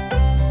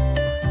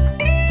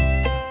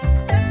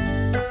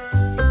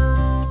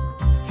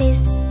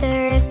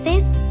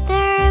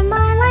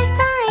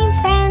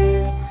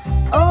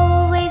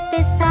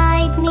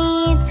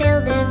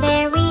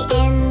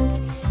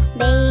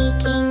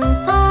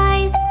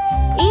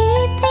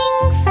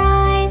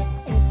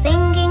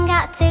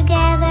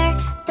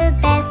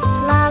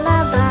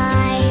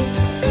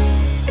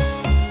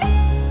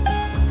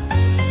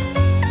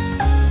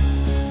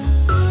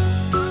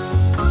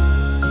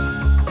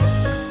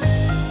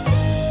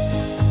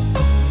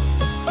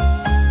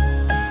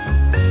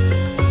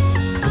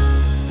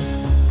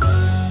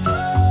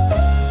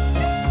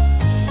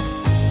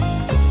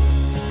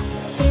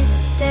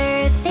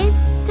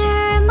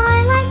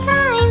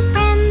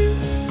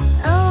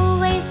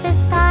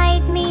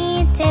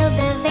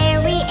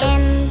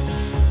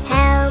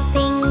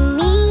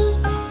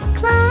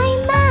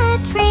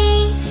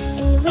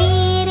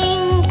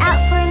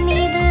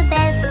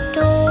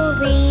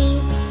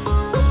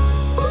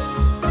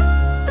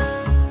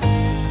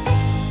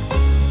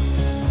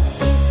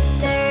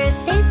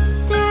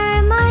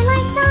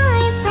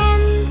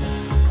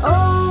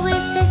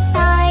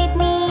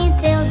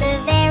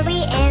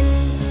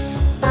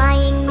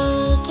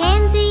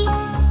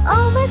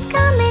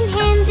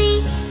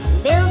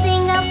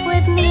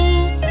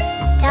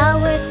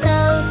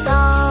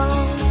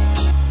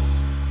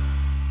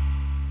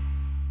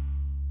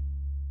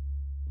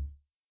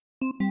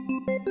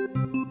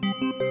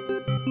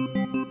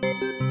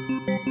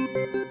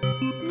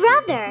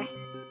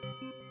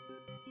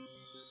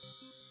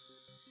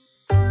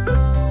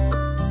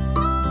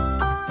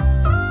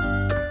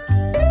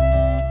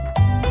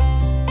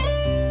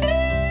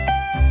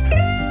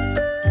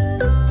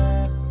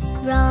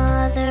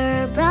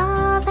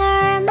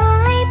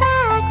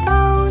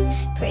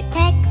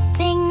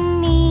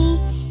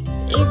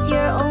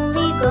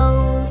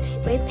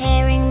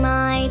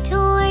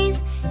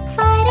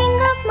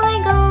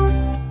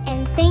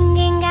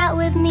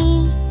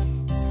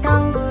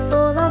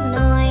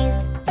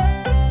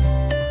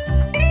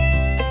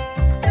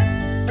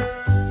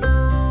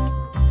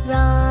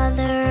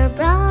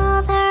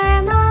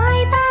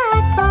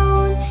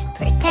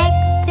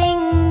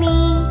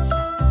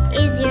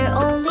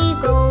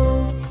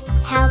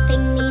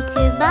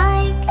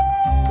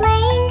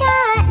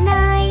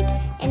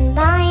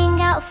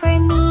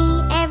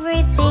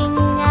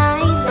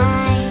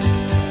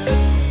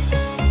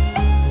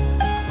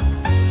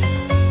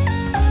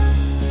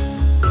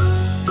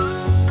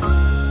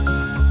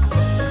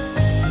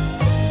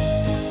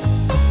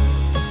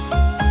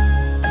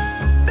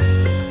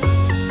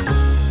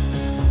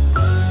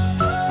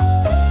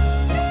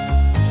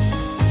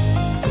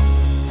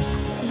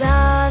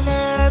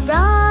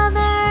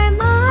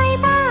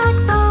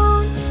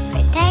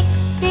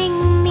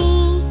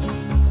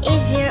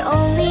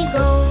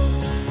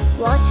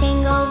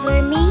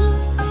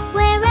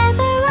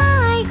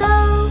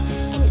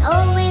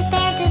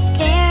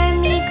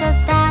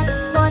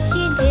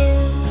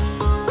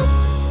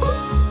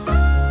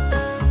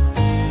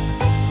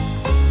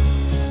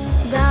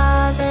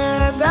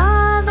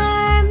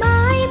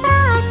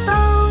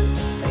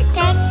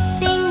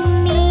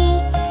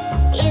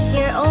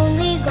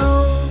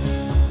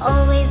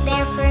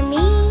 there for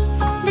me,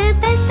 the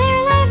best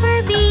there'll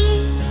ever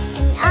be.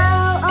 And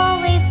I'll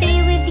always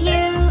be with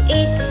you,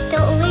 it's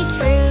totally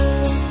true.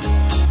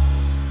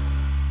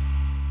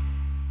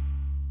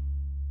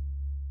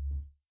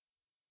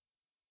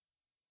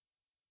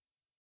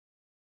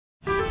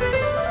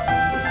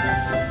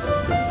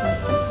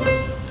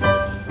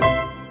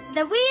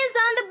 The wheels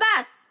on the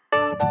bus.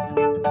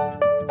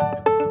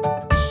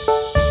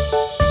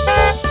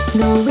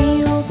 The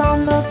wheels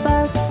on the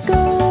bus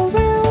go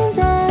round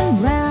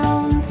and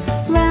round,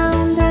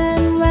 round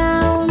and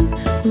round,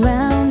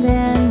 round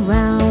and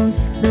round.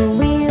 The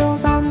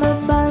wheels on the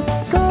bus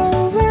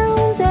go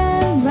round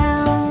and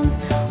round,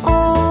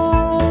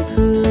 all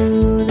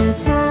through the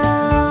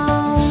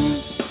town.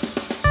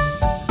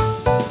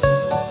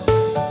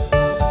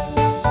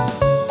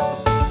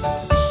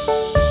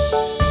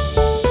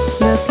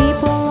 The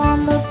people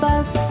on the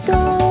bus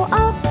go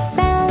up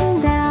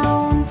and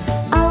down,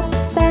 up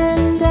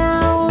and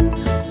down,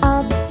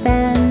 up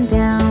and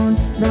down.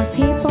 The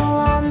people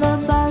on the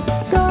bus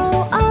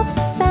go up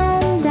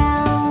and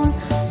down,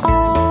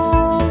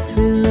 all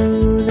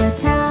through the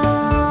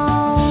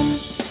town.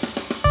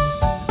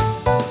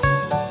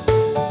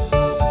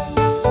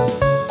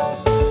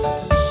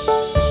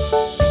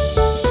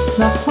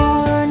 The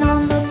horn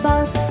on the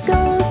bus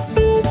goes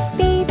beep,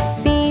 beep,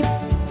 beep,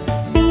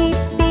 beep,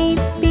 beep,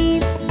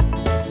 beep,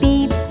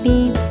 beep,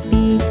 beep,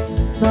 beep.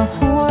 The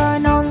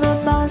horn on the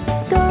bus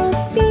goes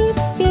beep,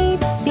 beep,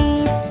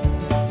 beep,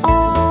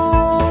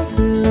 all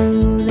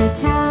through the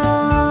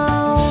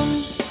town.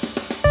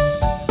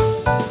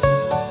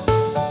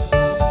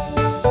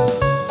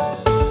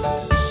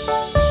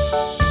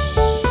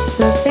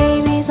 The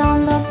babies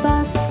on the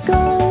bus go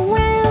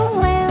wow,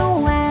 wow,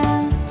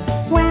 wow,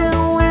 wow,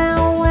 wow,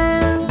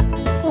 wow,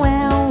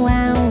 wow,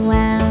 wow,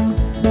 wow.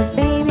 The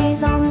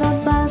babies on the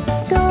bus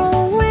go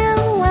wow,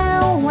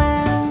 wow,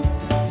 wow,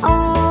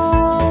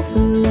 all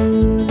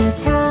through the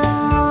town.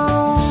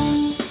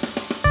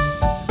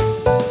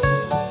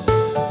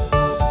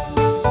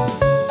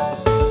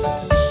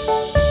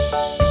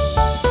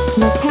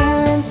 The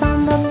parents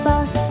on the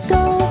bus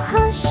go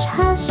hush,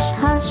 hush,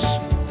 hush,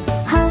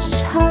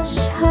 hush, hush,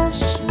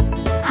 hush,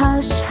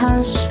 hush,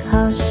 hush,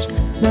 hush.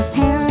 The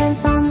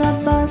parents on the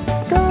bus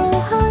go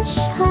hush,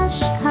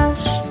 hush,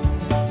 hush,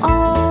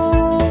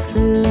 all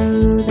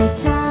through the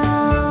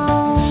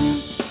town.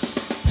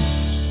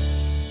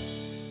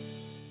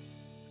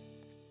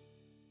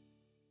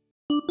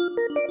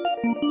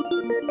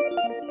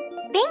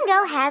 Bingo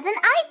has an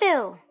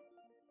iBoo.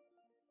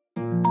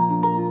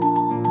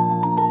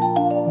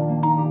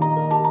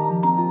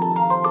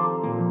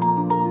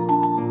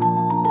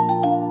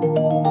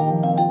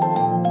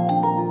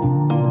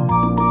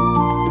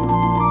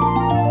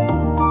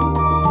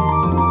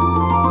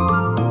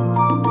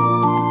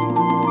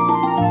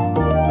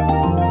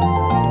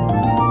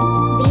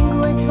 Bingo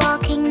was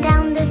walking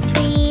down the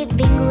street.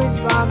 Bingo was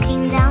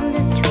walking down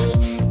the street.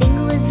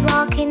 Bingo was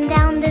walking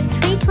down the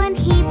street when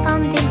he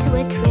bumped into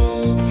a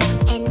tree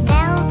and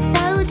felt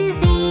so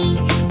dizzy,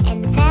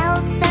 and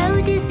felt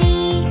so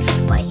dizzy.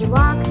 But he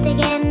walked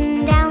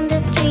again down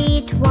the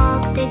street,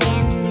 walked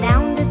again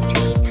down the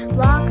street,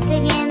 walked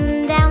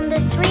again down the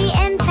street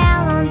and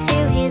fell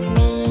onto his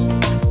knee.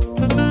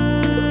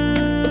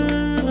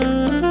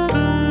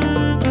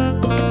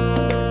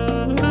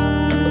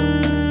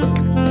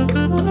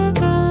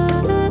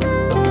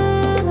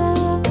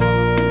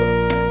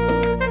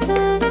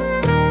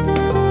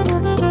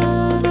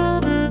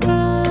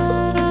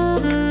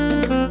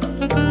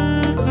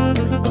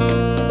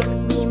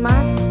 We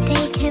must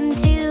take him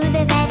to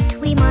the vet.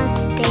 We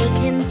must take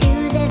him to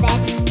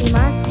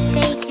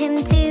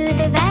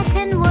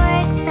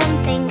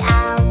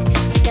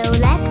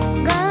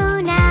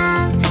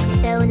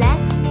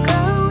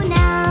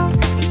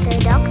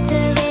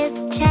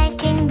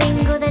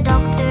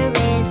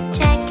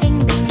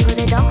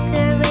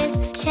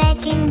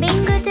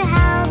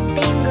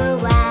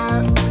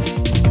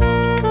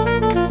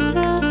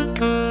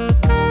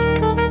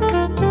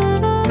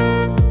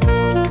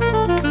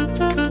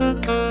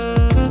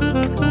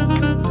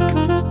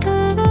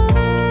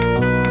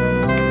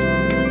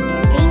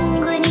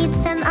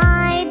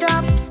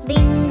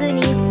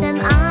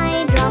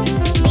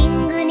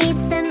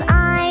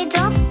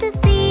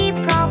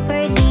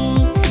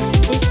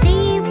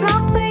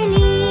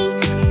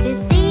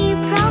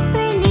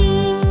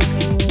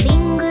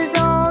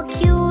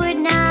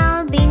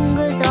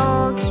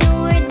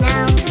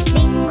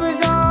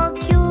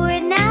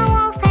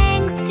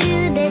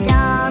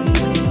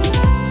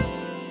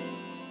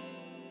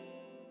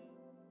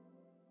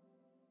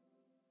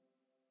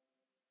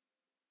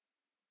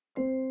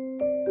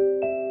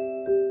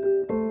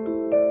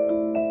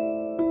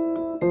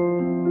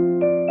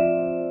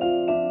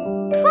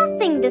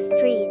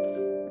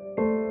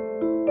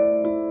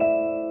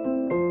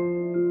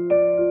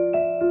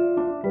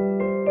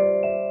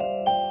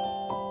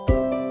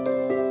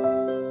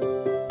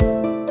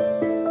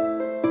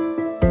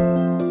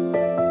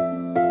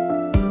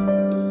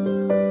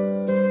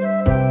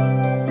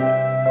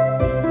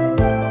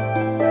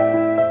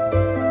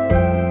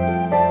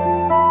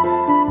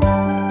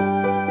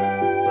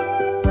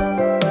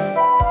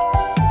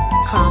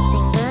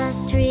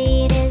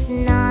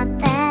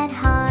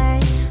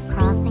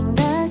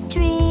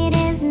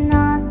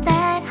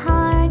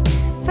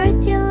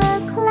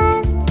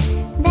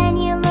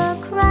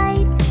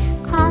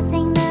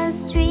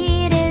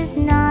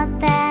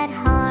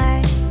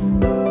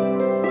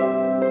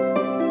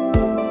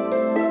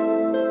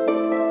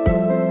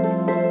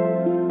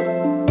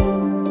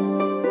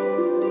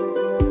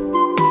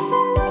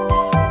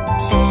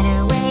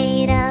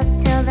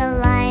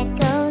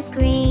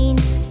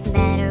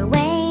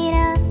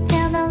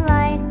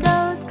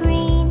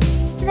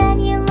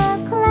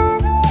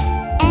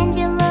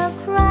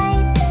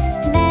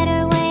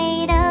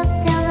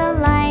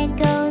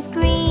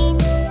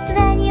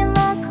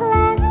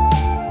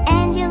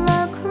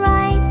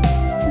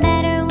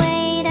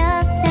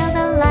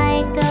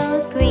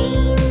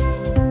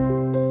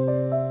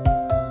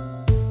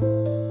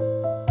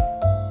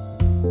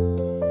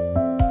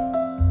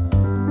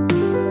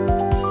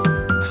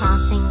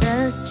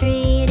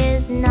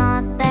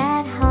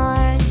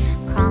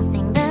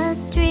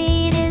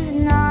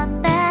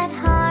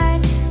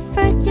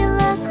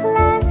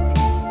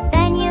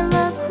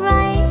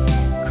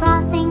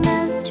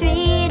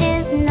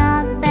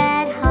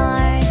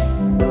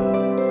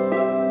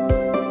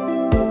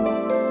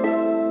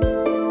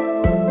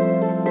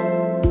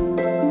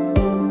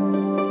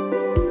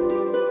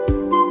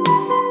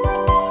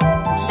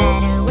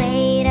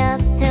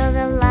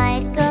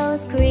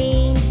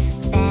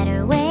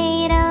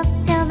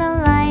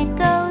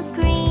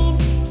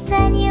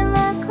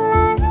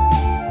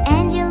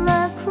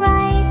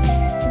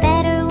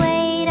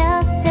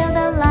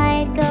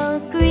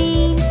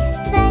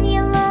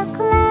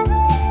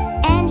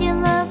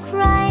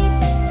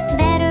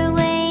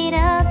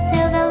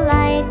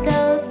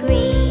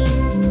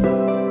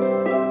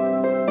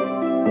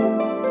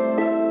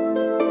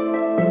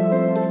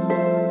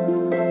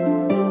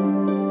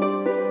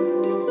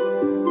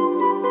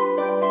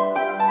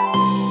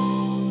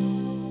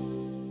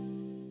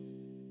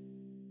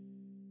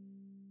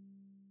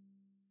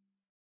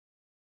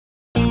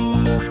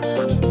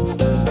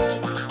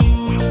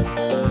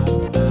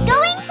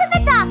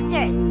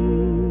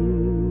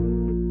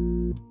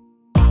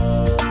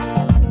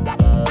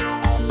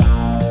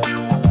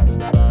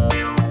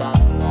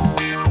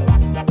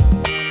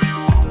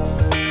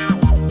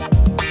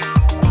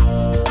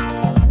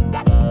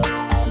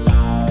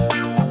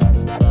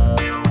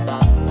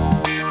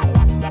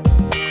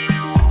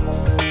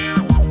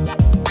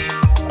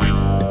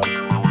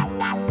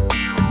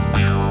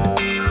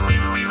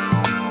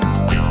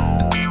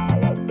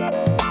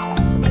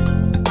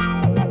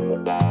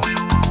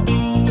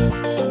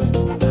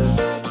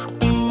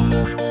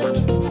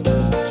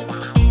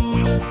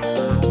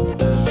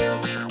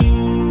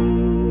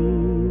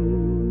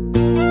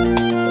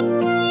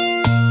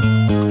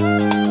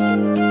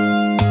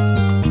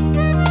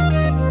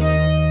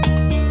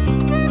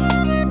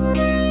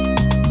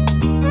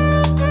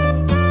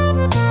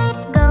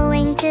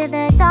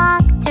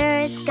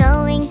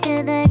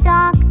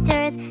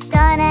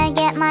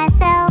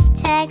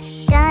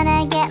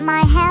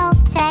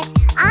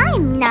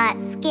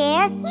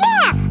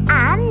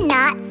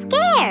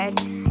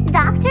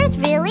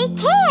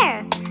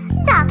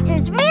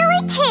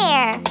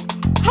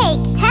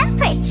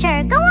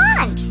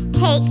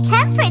take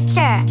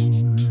temperature.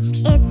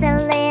 It's a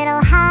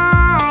little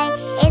high,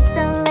 it's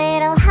a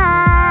little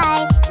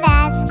high.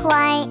 That's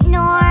quite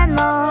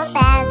normal,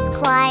 that's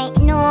quite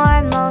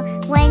normal.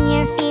 When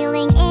you're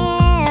feeling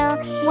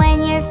ill,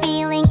 when you're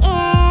feeling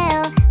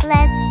ill,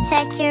 let's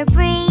check your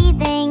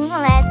breathing,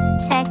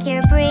 let's check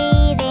your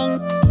breathing.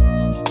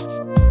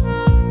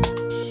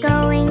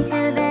 Going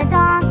to the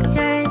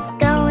doctors,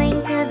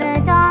 going to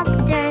the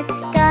doctors.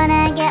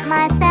 Gonna get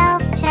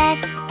myself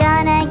checked,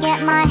 gonna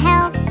get my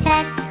health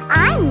checked.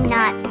 I'm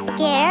not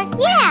scared,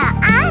 yeah,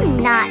 I'm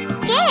not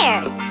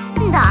scared.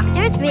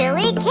 Doctors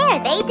really care,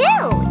 they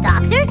do,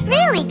 doctors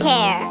really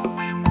care.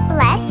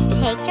 Let's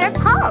take your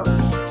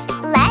pulse,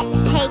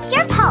 let's take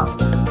your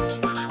pulse.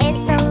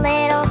 It's a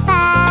little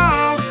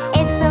fast,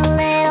 it's a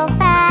little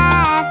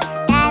fast.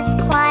 That's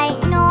quite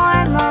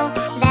normal,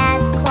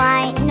 that's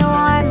quite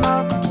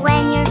normal.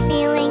 When you're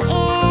feeling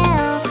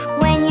ill,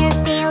 when you're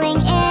feeling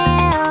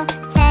ill,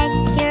 check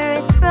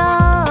your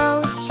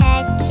throat,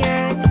 check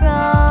your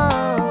throat.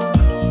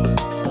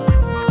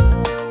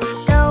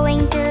 Going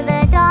to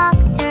the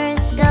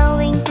doctors,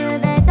 going to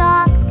the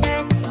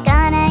doctors.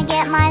 Gonna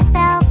get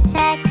myself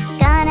checked,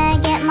 gonna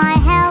get my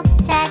health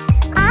checked.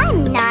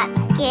 I'm not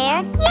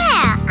scared,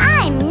 yeah,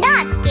 I'm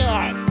not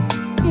scared.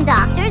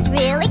 Doctors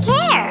really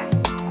care,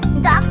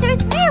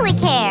 doctors really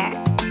care.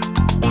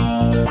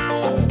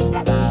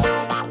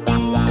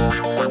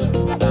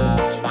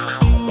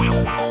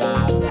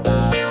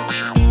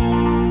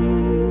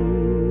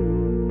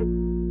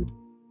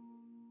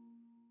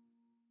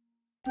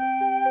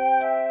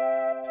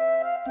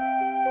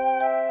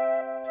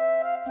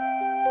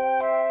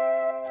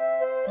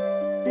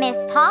 Miss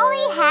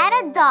Polly had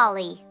a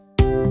dolly.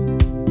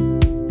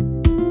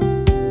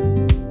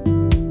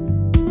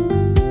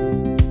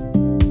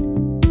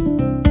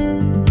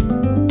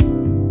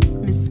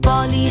 Miss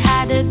Polly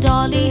had a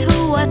dolly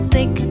who was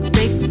sick,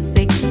 sick,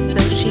 sick. So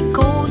she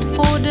called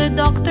for the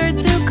doctor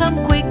to come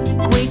quick,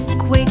 quick,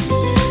 quick.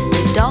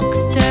 The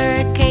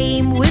doctor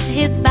came with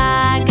his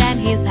bag and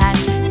his hat,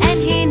 and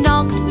he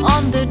knocked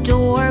on the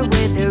door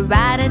with a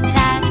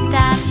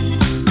rat-a-tat-tat.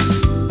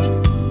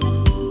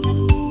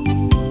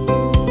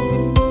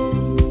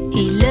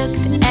 He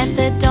looked at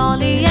the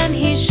dolly and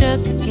he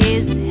shook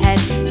his head,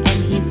 and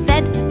he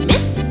said,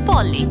 Miss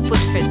Polly, put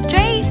her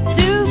straight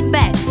to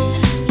bed.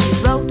 He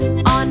wrote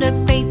on a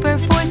paper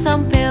for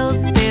some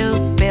pills,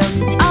 pills,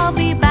 pills. I'll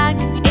be back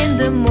in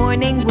the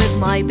morning with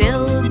my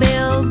bill,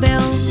 bill,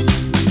 bill.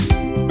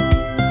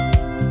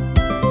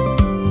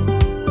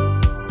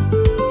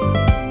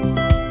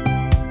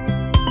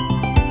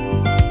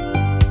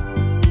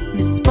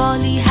 Miss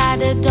Polly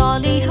had a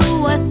dolly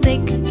who was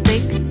sick,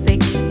 sick,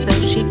 sick. So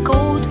she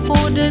called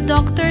for the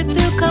doctor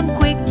to come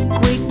quick,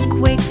 quick,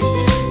 quick.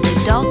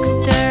 The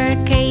doctor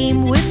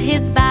came with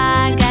his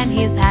bag and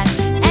his hat,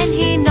 and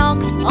he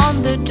knocked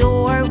on the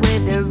door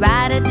with a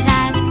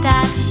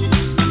rat-a-tat-tat.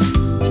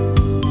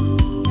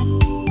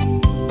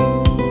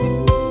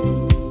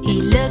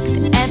 He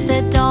looked at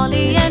the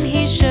dolly and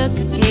he shook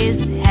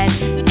his head,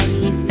 and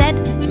he said,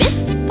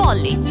 Miss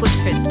Polly, put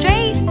her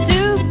straight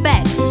to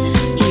bed.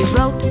 He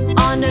wrote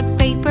on a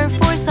paper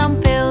for some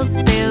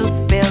pills,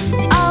 pills, pills.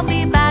 I'll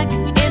be back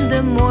in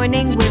the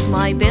morning with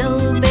my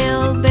bill,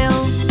 bill,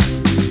 bill.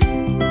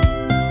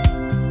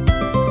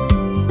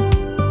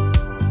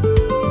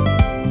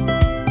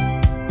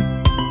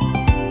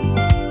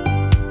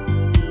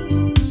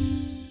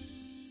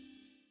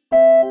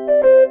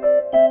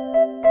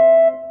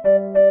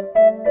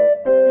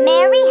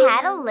 Mary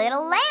had a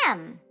little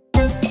lamb.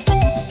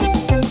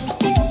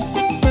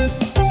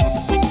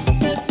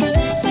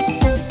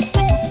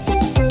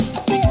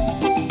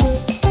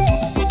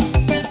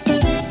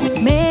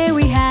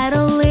 Mary had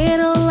a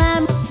little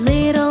lamb,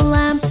 little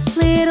lamb,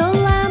 little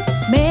lamb.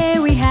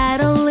 Mary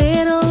had a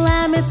little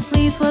lamb, its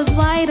fleece was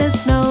white as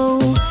snow.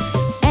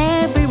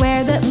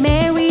 Everywhere that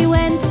Mary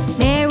went,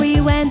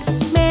 Mary went,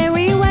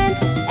 Mary went.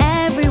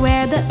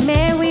 Everywhere that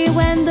Mary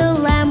went, the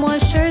lamb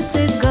was sure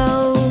to go.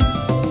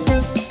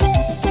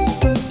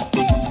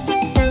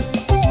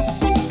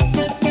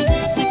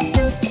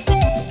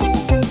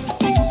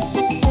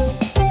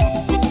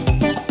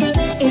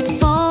 It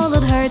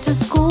followed her to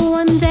school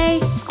one day,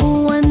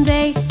 school one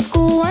day,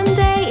 school one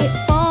day. It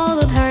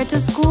followed her to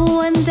school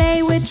one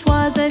day, which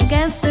was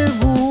against the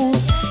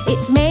rules.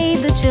 It made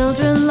the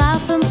children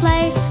laugh and play.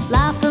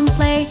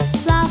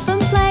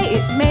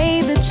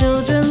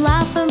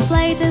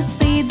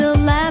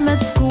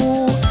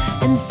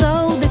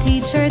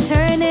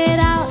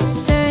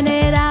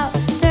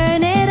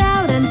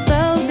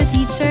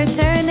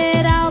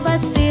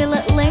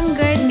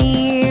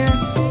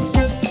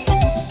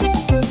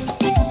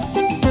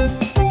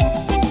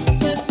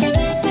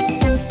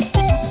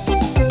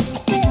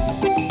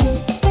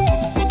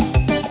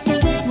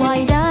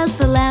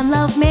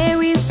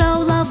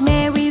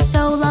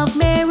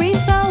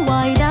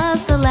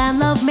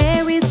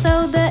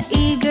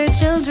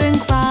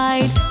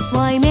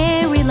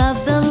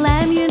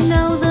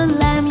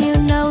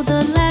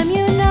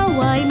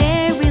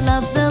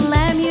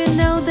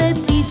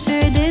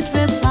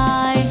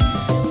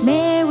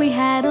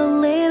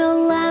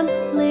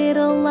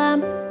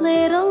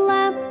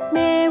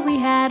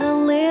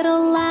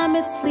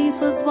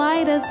 as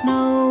white as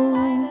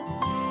snow.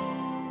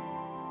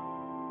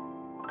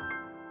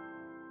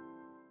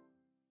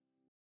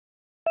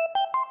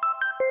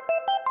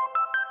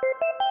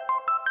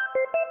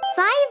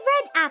 5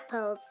 red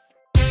apples.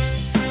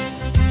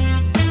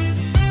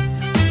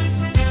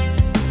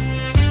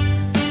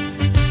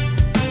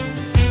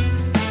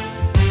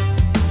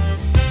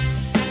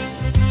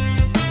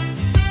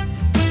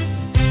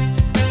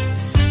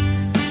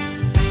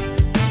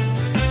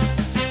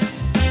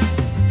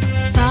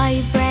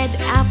 5 red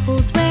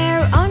apples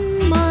were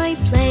on my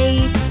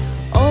plate,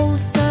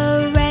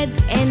 also red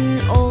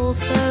and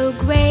also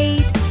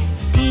great.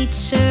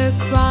 Teacher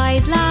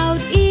cried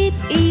loud, eat,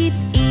 eat,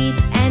 eat,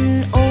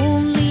 and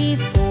only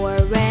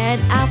 4 red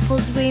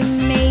apples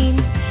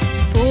remained.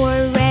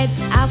 4 red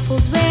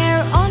apples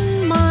were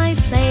on my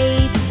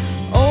plate,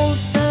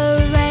 also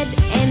red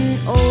and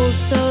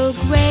also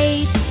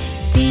great.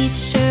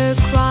 Teacher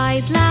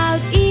cried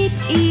loud, eat,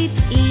 eat,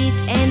 eat,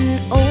 and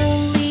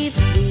only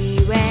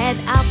 3 red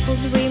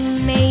apples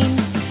remained.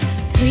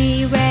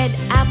 3 red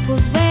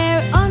apples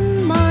were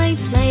on my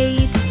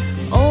plate,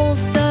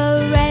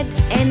 also red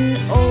and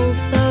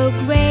also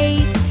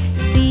great.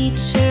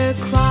 Teacher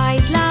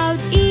cried loud,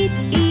 eat,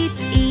 eat,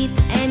 eat,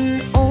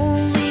 and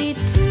only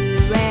 2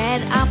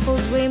 red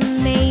apples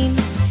remained.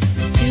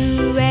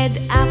 2 red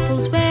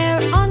apples were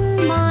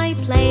on my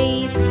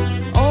plate,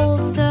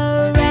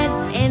 also red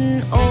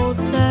and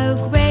also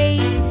great.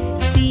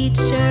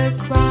 Teacher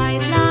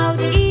cried loud,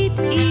 eat,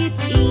 eat,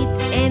 eat,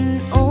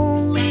 and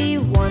only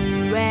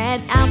 1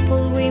 red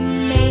apple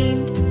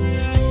remained.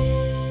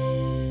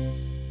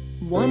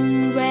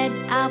 1 red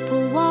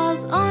apple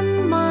was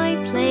on my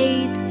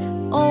plate,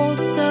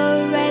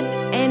 also red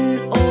and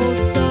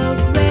also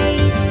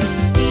great.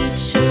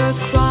 Teacher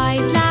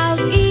cried loud,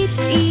 eat,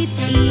 eat,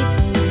 eat,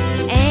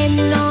 and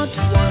not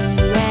 1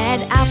 red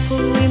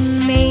apple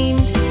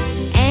remained.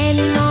 And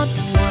not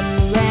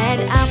 1 red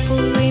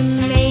apple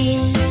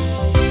remained.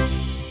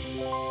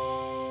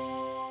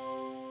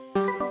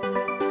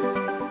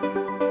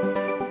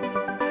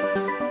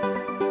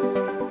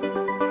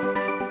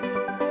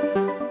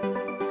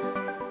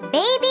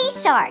 Baby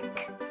shark.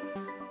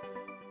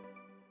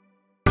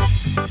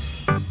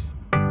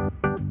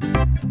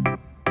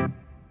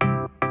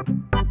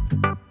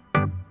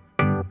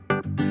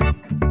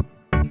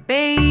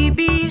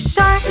 Baby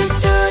shark,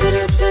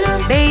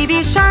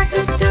 baby shark,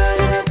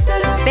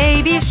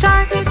 baby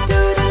shark,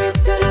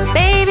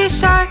 baby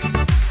shark,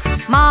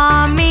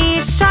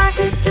 mommy shark,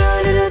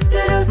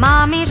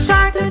 mommy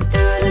shark,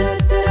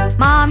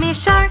 mommy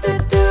shark,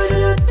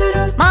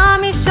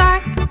 mommy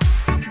shark,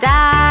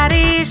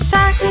 daddy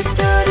shark,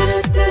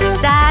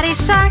 daddy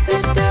shark,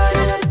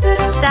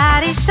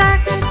 daddy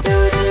shark,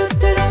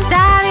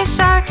 daddy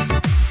shark,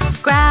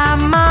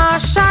 grandma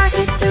shark,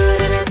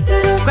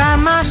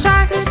 grandma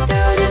shark,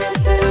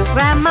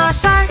 grandma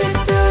shark,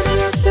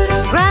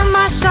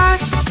 grandma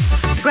shark,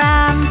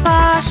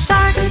 grandpa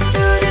shark,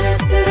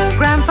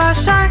 grandpa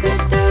shark,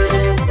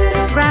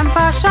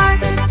 grandpa shark,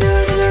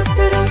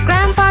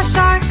 grandpa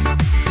shark.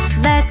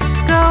 Let's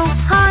go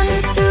hunt,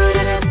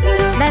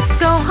 let's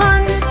go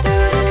hunt,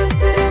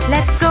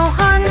 let's go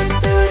hunt,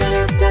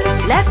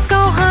 let's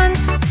go hunt.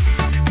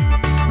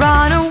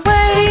 Run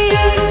away,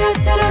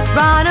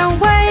 run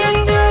away,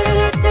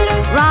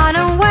 run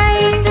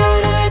away,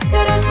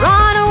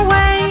 run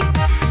away.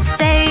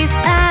 Safe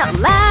at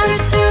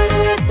last,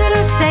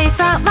 safe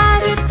at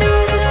last,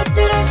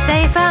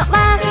 safe at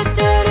last,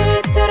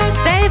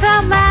 safe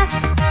at last.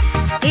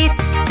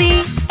 It's the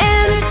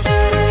end,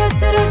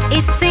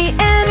 it's the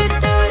end,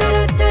 it's the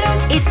end,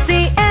 it's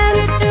the end,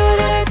 it's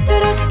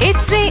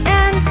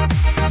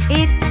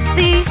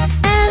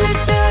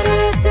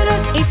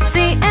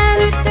the end,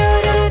 it's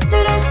the end,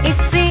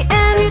 it's the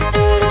end,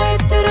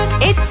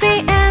 it's the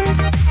end.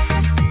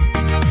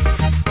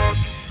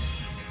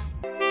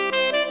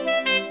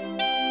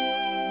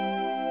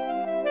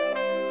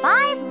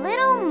 Five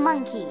little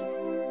monkeys.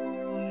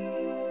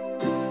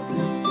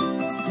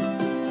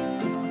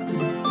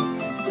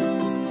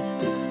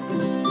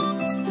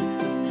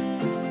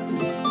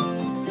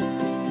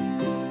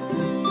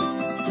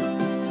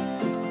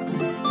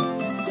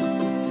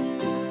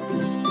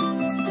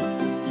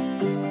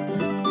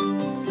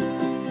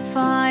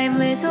 Five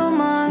little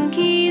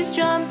monkeys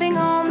jumping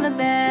on the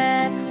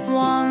bed.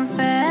 One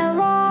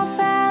fell off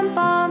and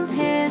bumped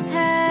his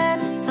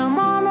head. So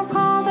Mama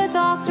called the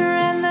doctor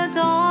and the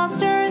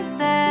doctor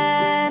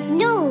said,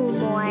 No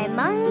more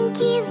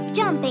monkeys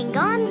jumping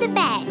on the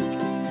bed.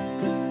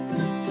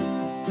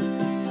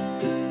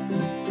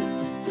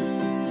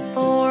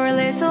 4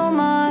 little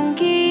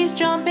monkeys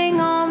jumping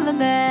on the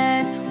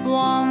bed.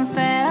 One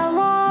fell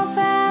off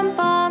and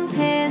bumped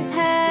his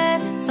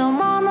head. So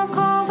Mama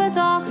called the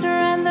doctor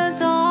and the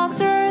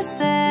doctor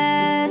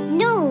said,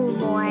 No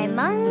more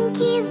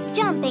monkeys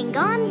jumping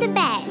on the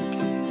bed.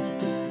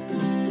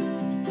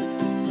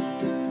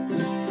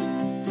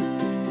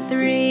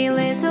 3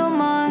 little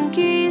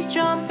monkeys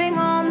jumping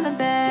on the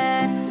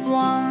bed.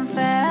 One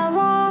fell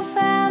off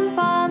and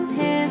bumped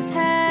his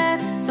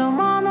head. So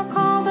Mama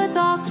called the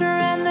doctor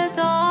and the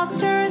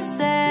doctor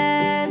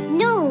said,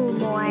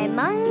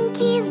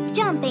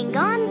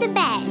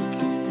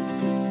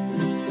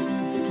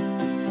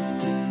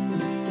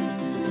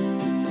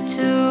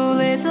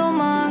 little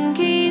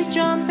monkeys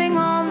jumping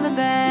on the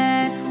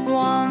bed.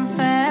 One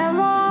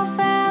fell off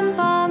and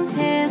bumped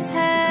his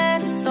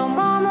head. So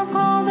Mama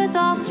called the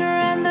doctor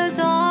and the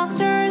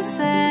doctor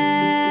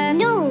said,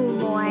 "No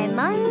more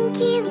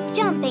monkeys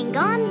jumping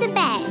on the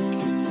bed."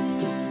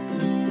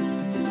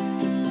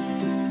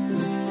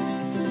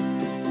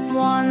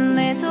 One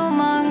little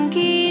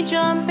monkey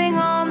jumping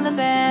on the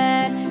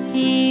bed.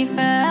 He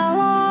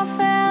fell off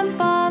and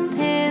bumped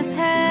his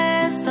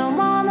head. So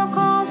Mama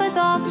called the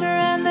doctor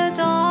and the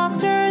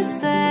doctor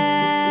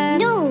said,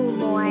 "No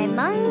more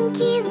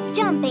monkeys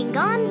jumping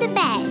on the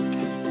bed."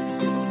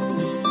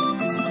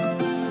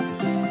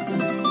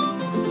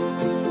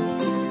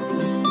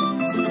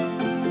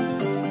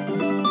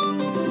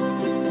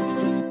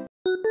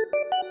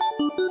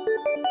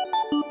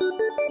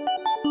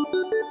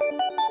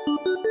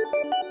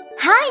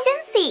 Hide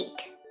and seek.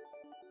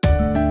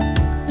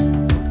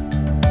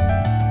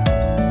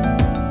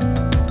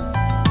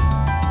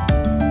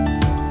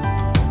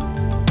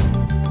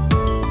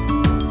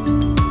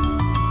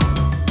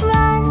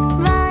 Run,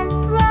 run,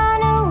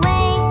 run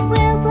away.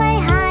 We'll play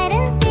hide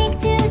and seek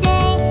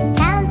today.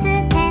 Count to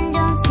 10,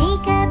 don't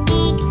sneak a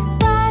peek.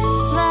 Run,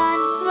 run,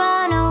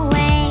 run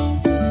away.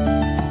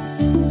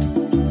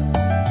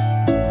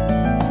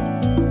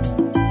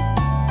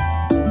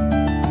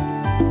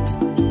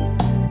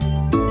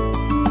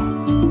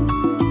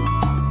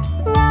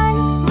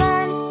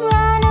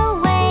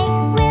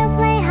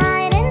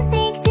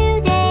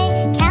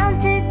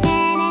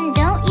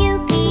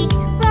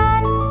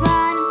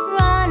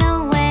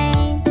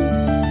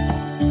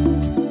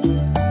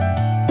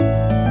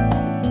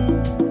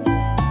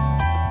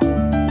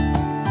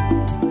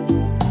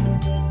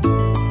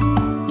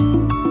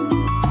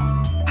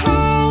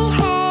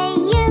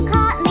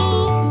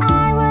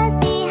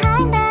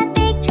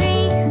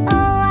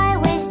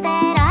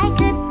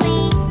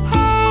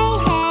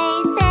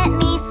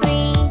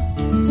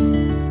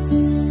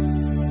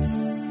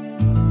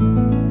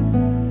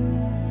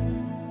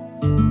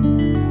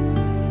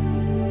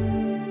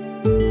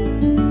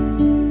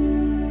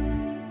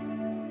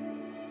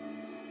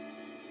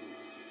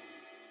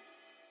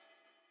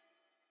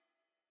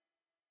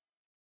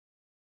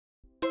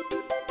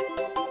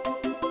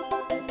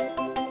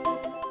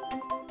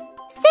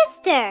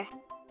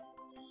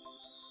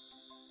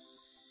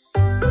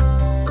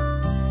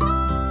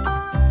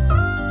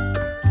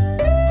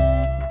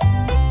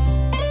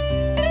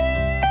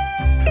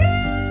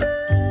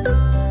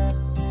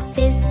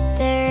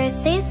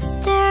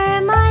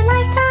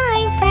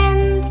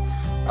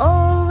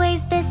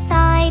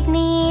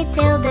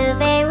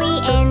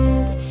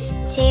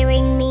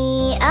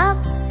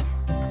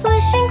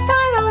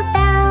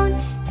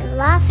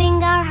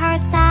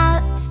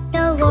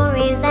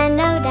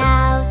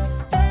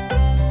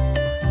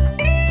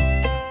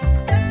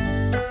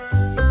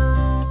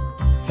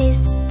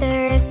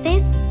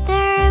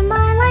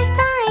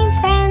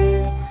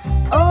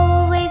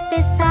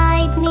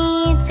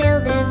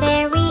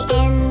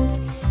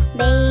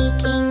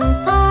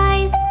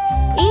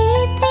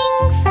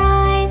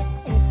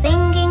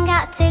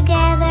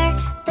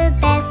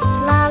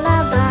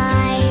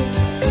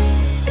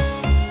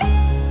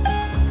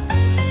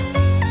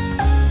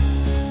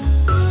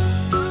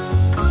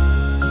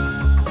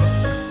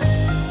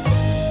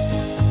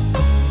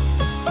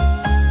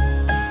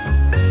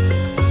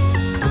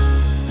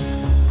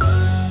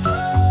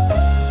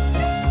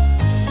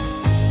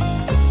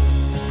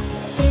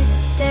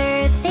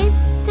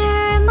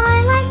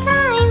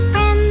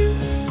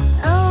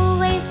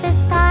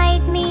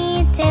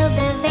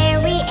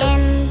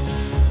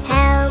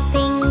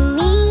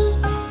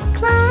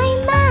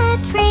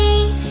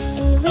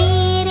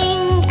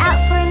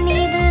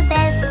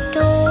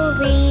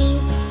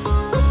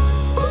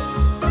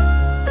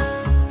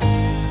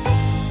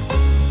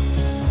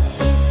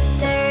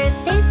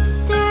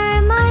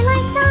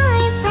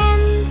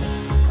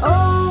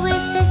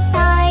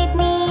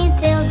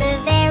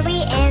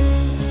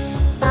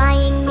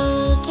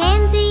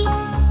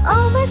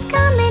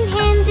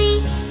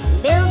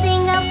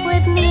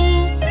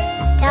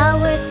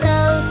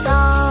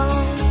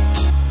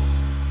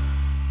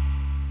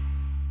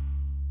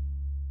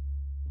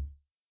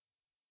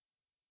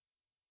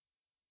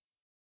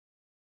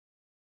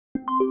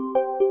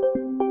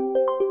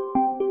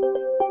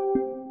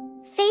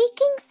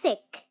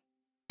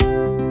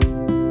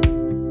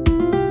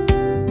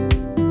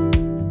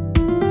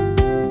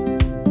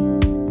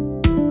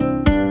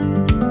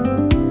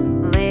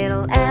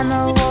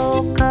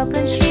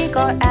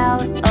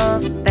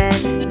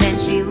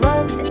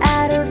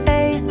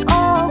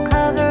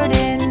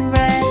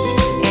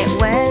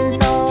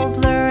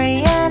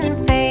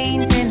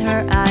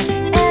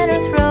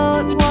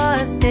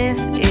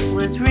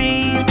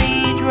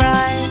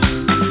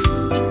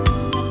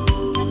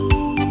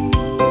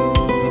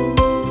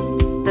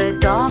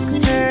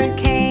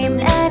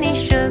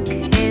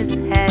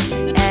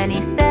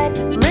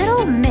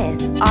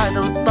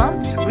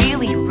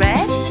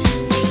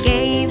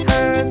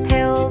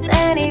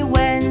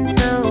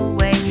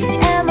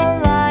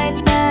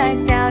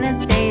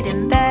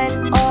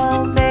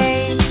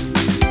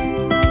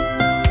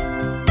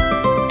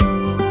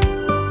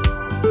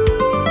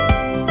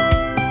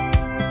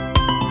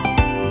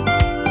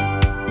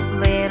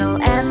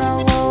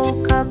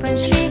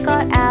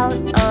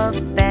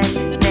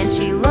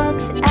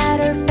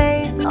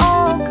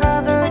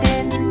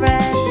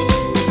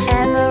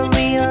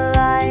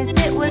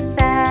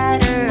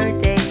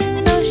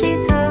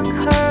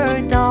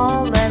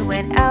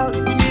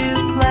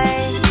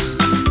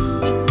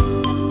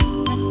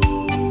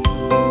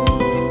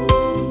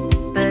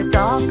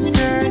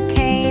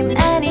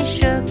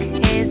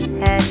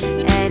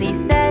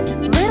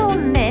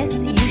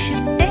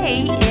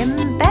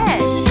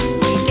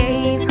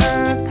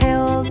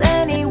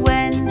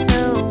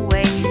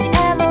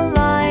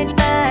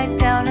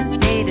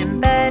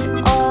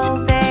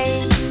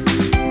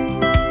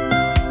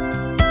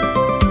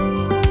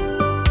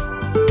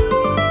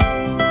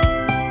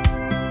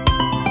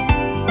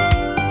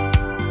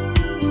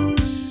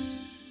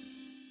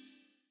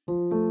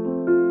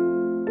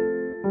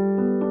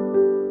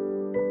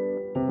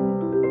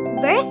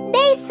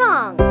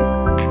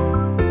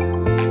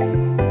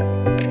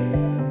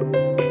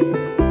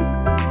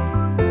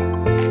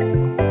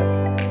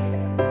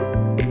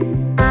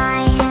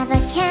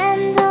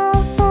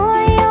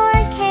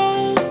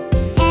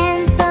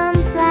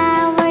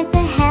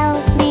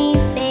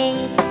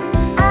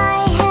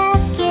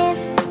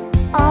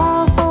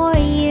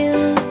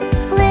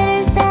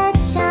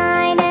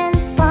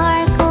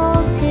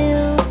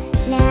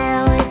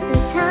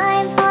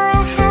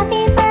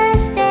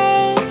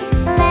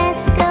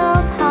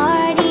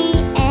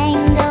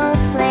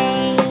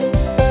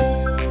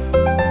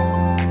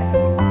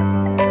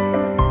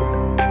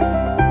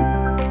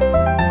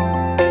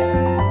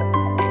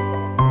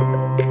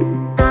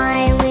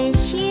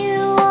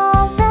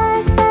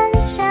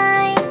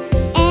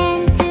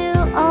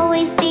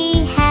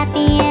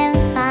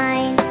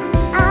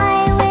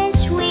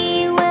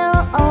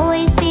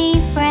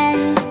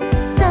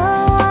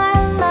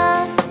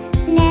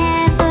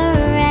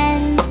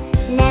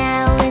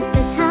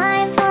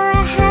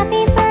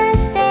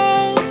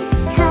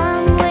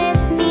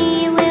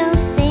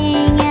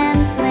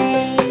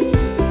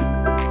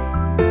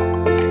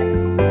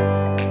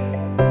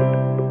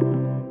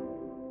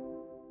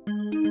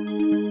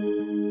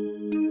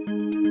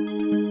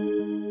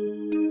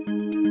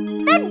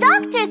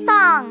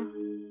 song.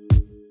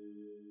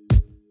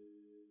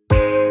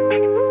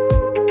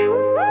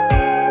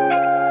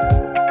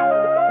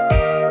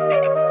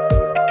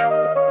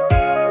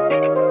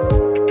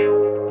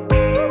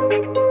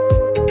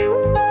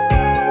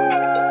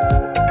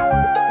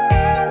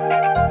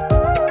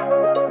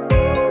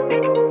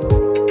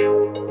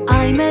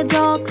 I'm a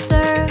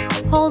doctor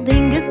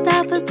holding a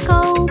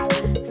stethoscope,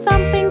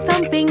 thumping,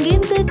 thumping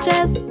in the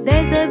chest,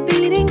 there's a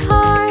beating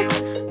heart.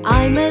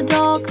 I'm a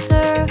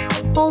doctor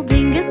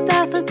holding a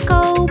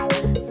stethoscope,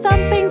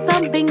 thumping,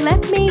 thumping,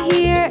 let me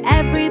hear,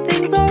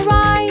 everything's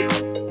alright.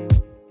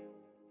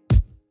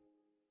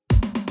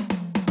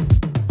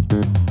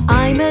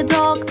 I'm a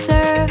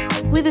doctor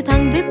with a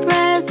tongue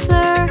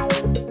depressor,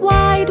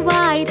 wide,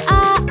 wide,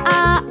 ah,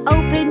 ah,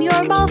 open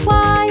your mouth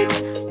wide.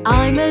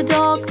 I'm a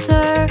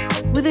doctor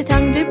with a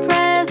tongue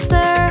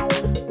depressor,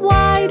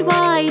 wide,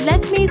 wide,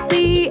 let me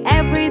see,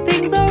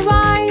 everything's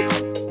alright.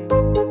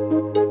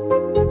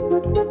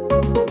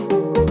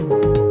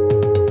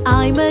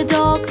 I'm a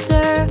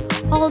doctor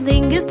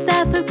holding a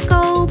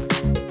stethoscope,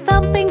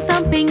 thumping,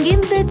 thumping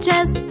in the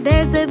chest,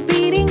 there's a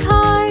beating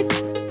heart.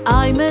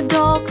 I'm a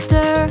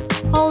doctor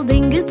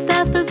holding a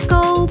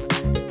stethoscope,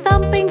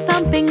 thumping,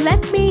 thumping,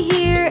 let me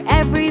hear,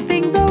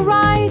 everything's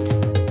alright.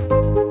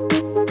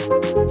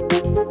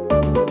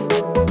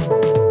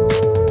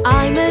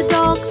 I'm a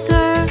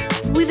doctor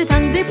with a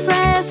tongue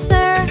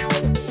depressor,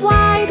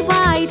 wide,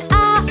 wide,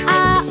 ah,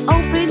 ah,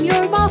 open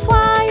your mouth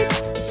wide.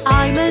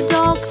 I'm a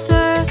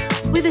doctor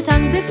with a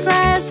tongue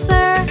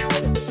depressor,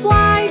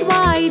 wide,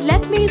 wide,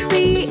 let me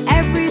see,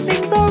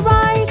 everything's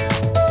alright.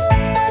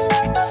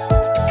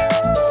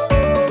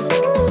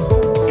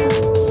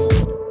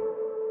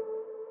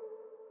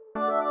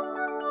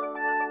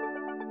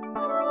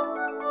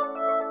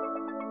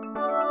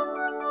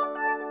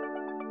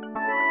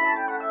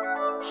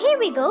 Here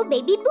we go,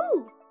 Baby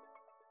Boo.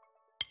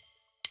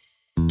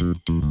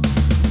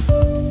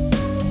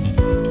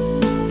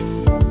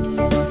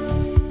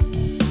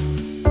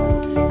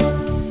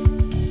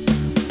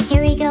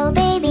 Here we go,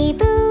 Baby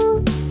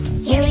Boo.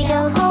 Here we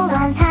go, hold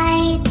on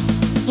tight.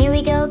 Here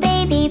we go,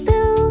 Baby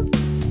Boo.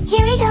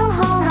 Here we go,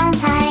 hold on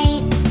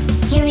tight.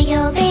 Here we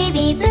go,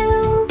 Baby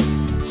Boo.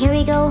 Here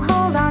we go,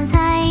 hold on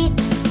tight.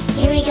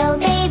 Here we go,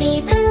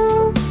 Baby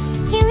Boo.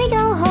 Here we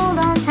go, hold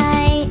on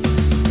tight.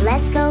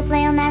 Let's go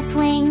play on that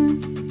swing.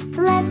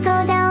 Let's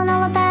go down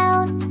all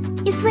about.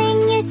 You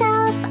swing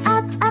yourself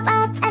up, up,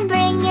 up, and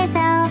bring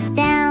yourself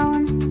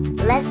down.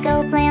 Let's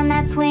go play on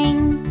that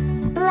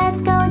swing.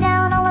 Let's go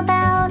down all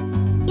about.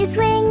 You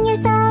swing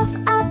yourself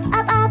up,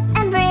 up, up,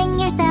 and bring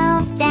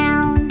yourself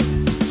down.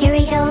 Here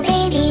we go,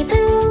 Baby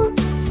Boo.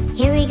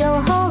 Here we go,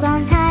 hold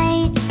on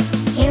tight.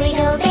 Here we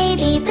go,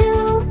 Baby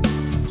Boo.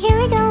 Here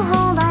we go,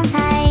 hold on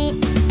tight.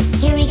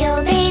 Here we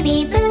go,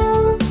 Baby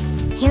Boo.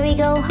 Here we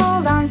go,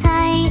 hold on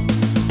tight.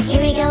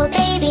 Here we go,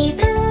 Baby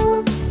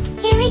Boo.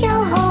 Here we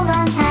go, hold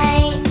on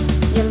tight.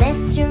 You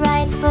lift your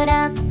right foot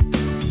up.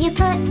 You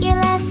put your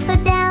left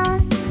foot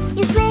down.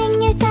 You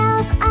swing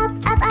yourself up,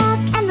 up, up,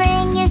 and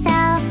bring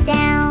yourself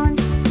down.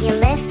 You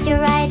lift your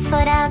right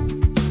foot up.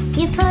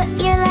 You put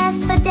your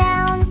left foot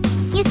down.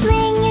 You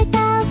swing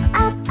yourself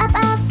up, up,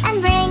 up,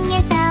 and bring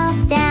yourself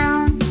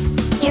down.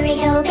 Here we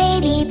go,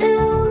 Baby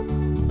Boo.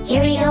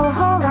 Here we go,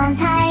 hold on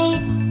tight.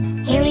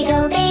 Here we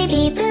go,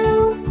 Baby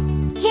Boo.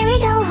 Here we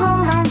go,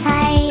 hold on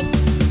tight.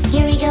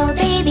 Here we go,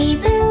 Baby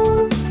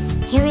Boo.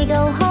 Here we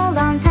go, hold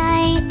on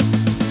tight.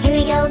 Here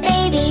we go,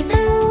 Baby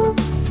Boo.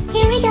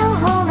 Here we go,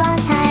 hold on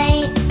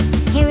tight.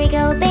 Here we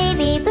go,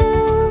 Baby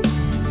Boo.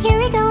 Here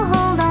we go,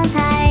 hold on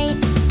tight.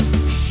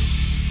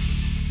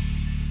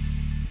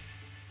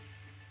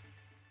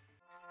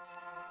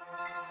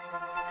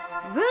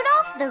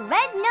 Rudolph the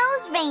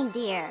Red-Nosed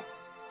Reindeer.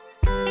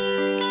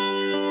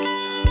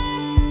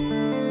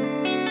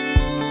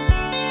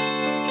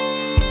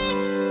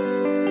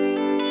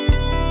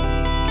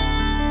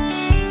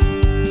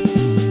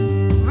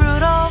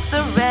 Rudolph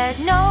the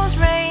red-nosed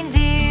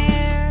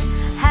reindeer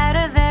had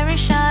a very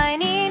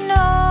shiny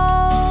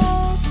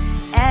nose,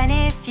 and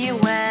if you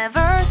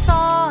ever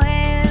saw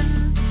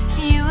him,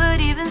 you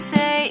would even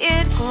say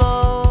it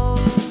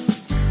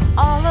glows.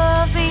 All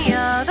of the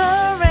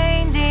other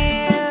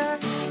reindeer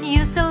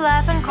used to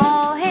laugh and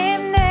call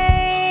him names.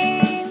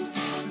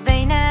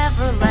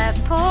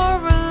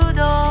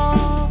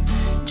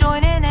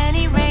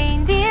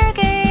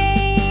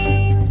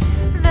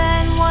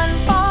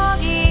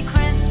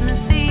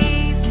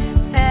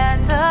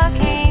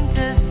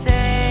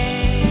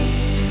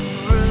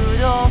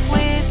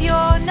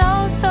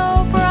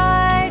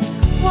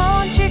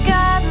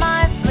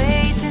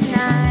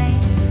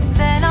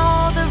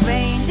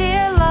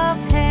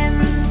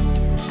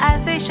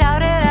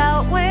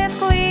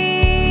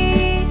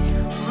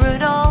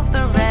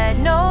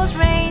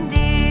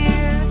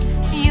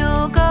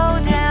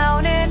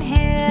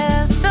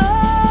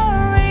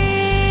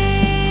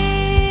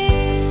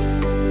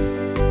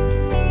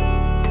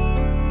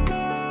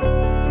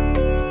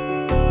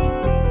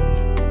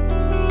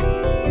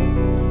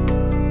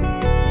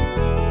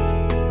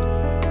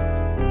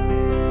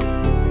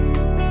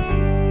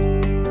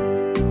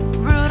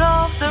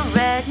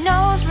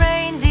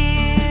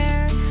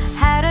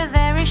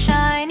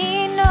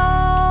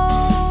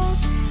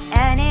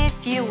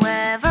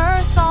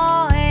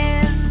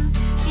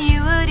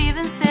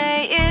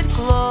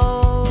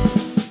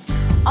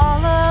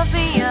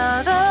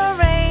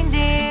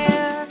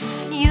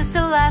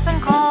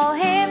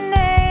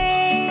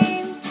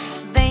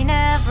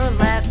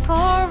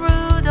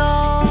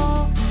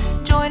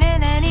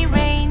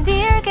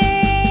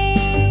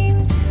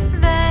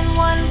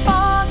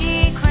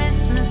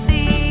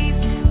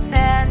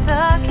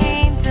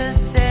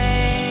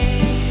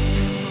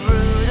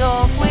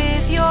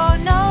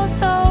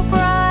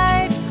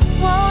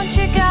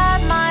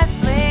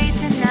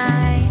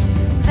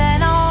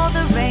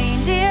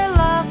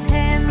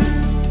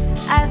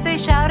 they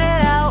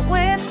shouted out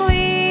with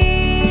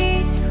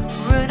glee.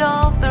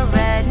 Rudolph the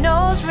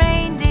red-nosed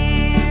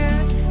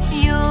reindeer,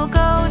 you'll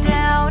go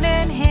down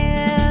in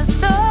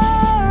history.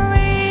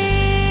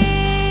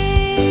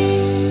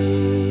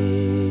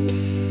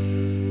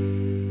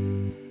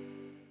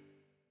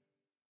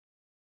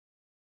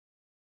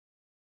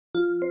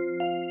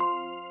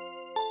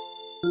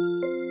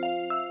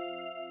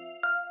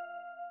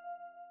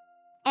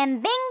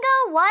 And Bingo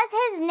was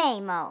his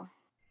name-o.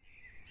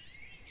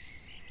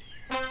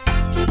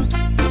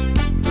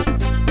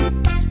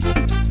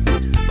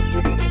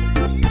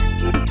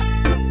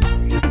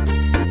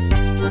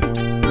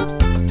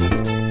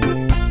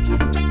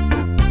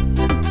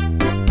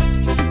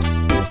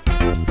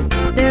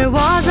 There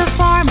was a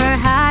farmer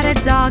had a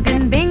dog,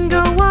 and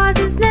Bingo was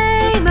his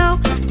name-o.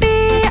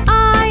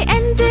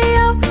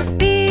 B-I-N-G-O,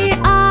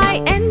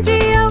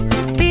 B-I-N-G-O,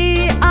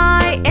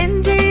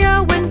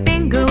 B-I-N-G-O, and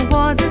Bingo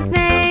was his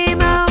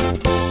name-o.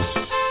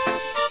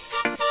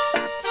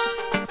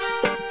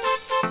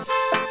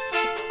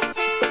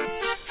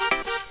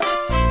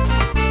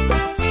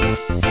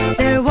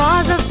 There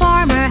was a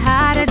farmer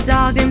had a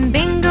dog, and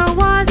Bingo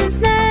was his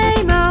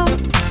name-o.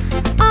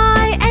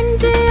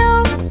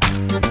 I-N-G-O,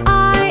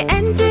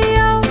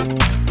 I-N-G-O,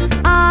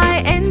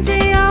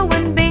 I-N-G-O,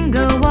 and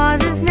Bingo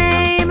was his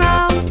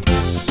name-o.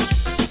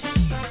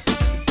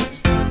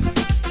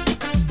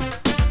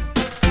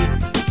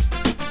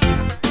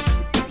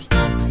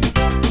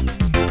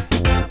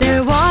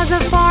 There was a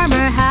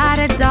farmer had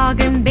a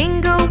dog, and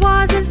Bingo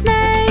was his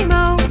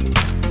name-o.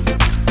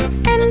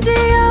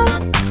 N-G-O,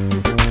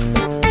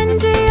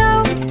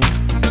 N-G-O,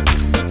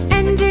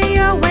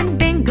 N-G-O, and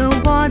Bingo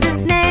was his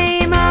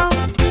name-o.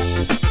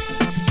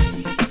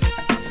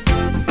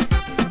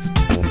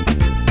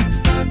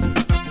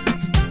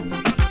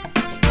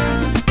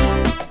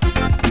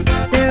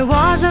 There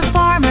was a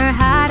farmer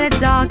had a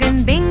dog,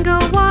 and Bingo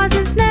was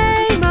his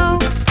name-o.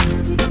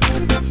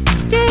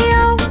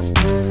 G-O,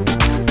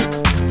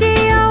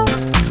 G-O,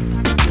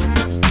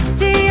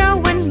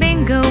 G-O, and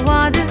Bingo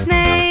was his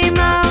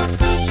name-o.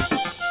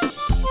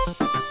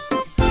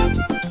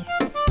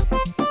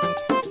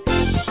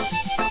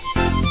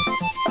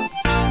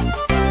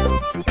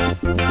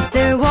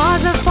 There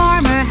was a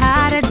farmer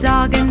had a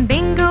dog, and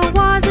Bingo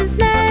was his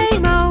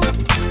name-o.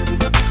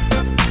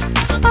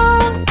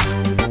 Oh,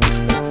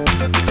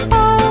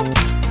 oh,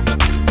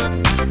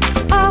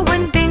 oh,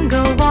 and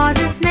Bingo was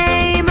his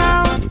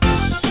name-o.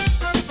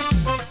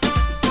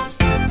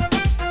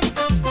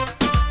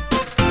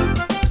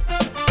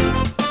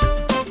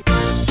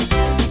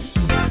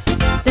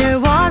 There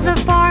was a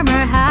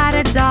farmer had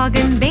a dog,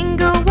 and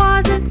Bingo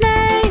was his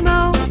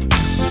name-o.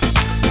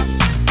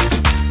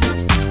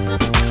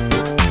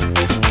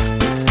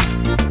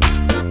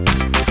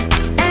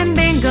 And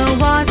Bingo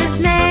was his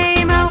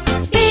name-o.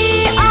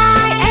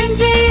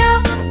 B-I-N-G-O,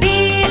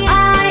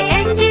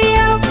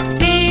 B-I-N-G-O,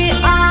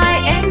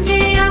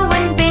 B-I-N-G-O,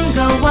 and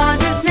Bingo was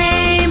his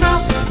name-o.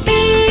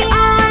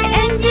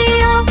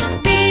 B-I-N-G-O,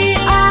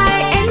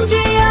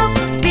 B-I-N-G-O,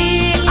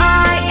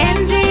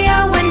 B-I-N-G-O,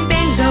 and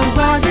Bingo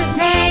was his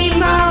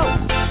name-o.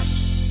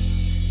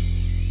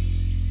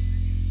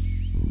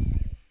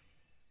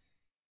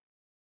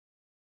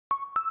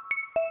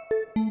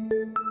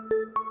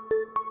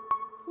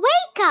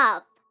 Wake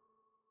up!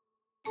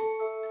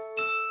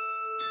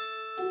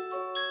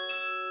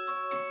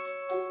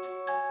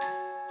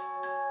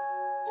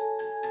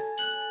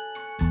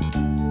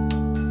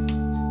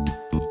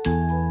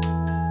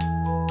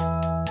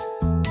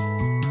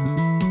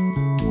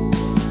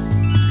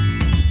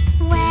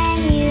 When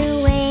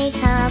you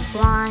wake up,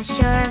 wash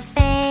your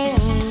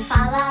face.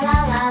 La la la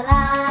la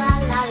la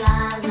la la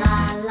la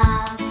la.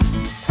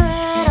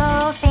 Put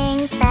all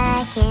things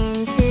back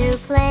into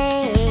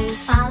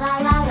place. La la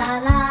la la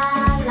la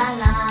la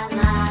la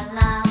la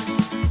la.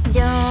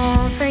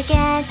 Don't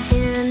forget to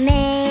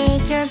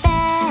make your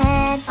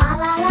bed. La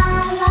la la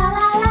la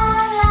la la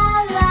la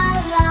la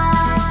la.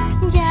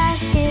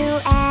 Just do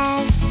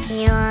as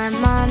your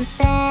mom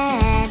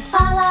said.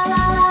 La la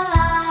la la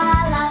la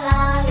la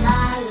la la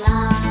la.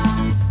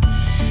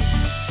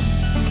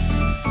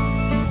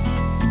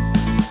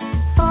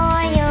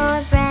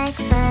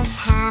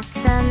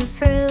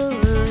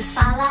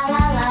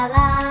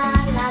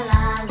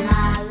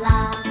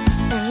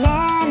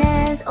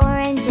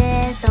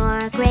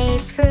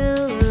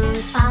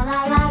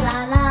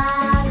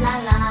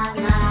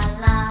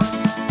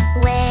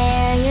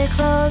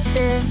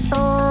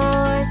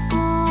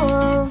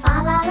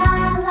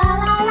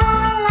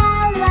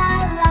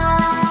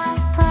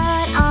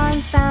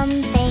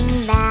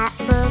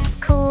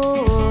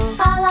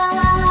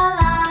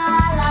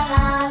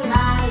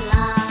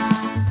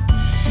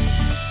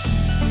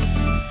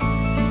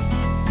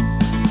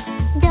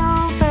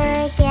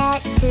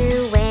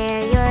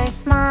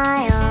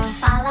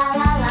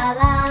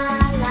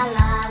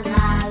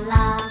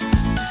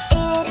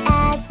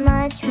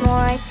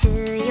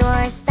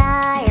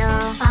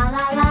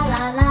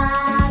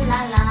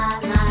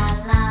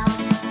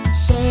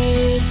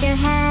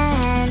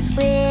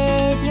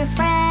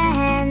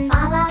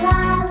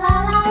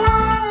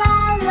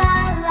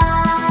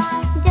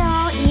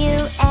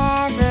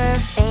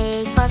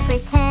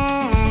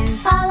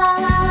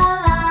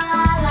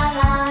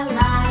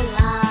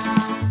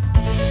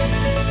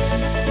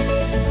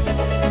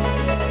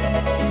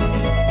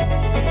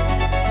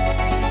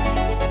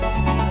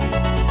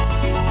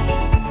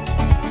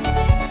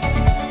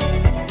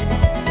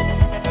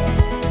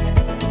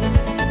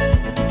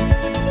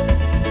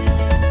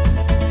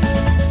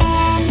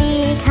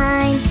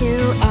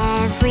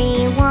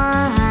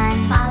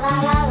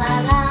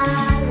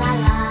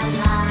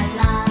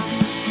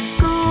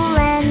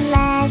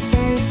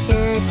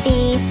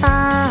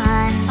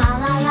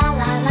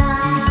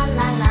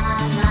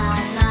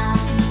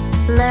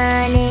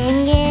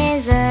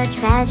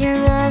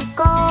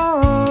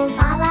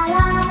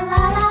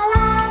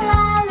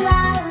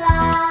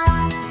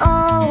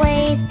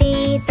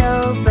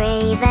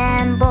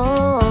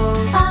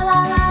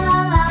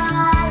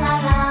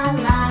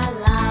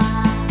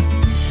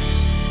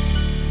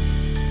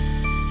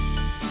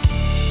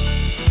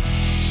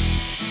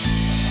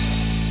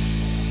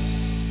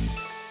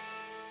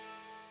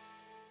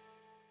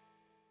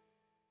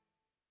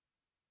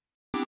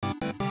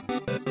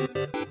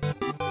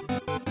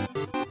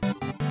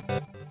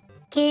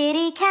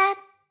 Kitty cat.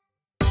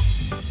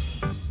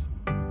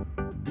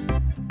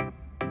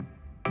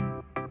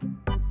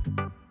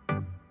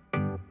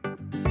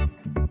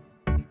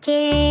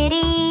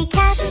 Kitty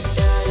cat.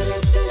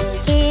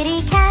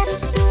 Kitty cat.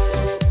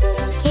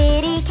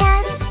 Kitty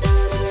cat.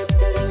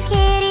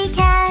 Kitty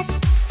cat.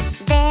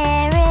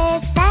 There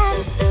it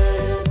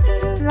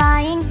sat,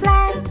 lying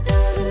flat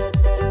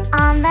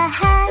on the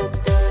hat.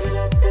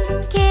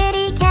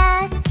 Kitty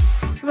cat.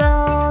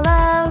 Roll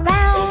around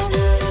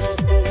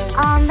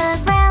on the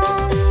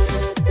ground.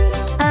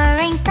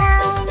 Purring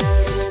sound.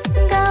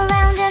 Go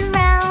round and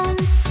round.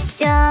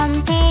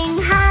 Jumping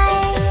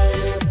high.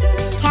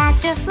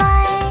 Catch a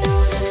fly.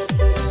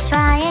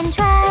 Try and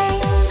try.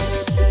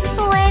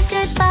 Wave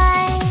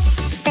goodbye.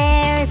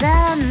 There's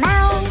a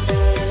mouse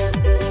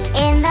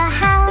in the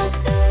house.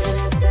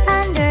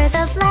 Under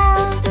the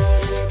blouse.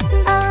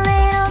 A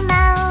little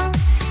mouse.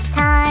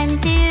 Time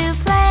to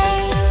play.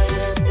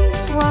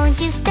 Won't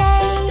you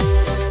stay?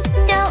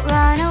 Don't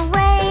run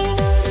away.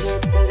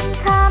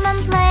 Come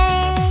and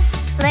play.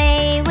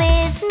 Play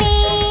with me.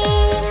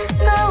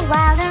 Go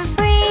wild and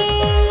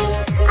free.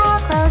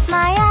 I'll close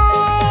my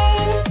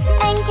eyes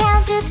and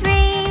count to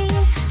 3.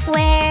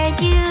 Where'd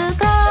you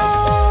go?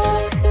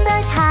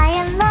 Such high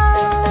and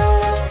low.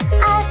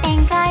 I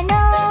think I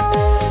know.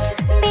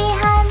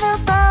 Behind the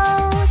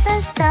bow, the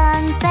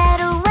sun set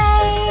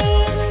away.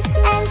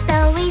 And so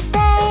we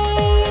say,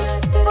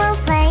 we'll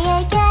play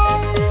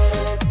again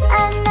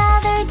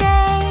another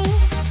day.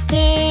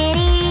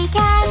 Kitty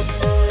cat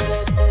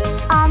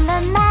on the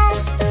mat.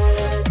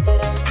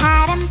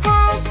 Pat and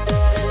pat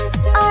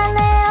our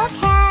little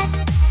cat.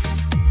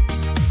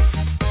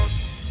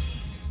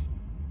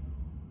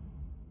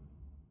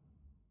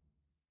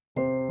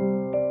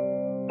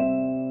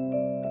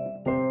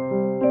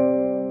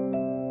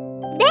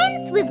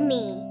 Dance with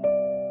me.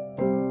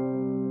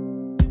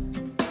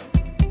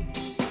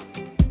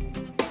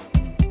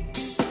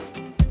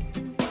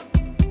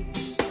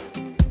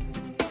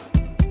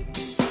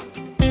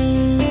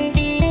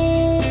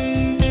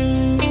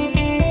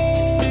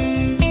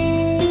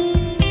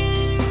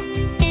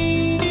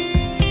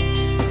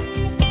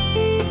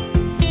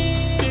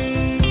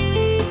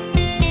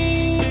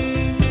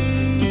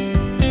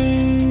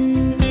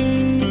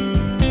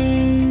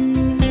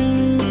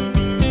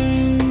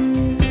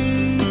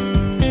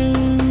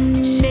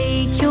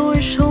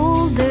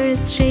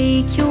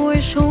 Shake your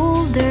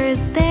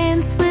shoulders,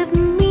 dance with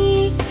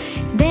me,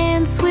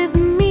 dance with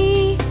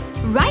me.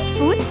 Right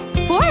foot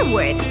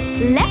forward,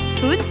 left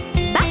foot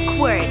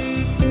backward.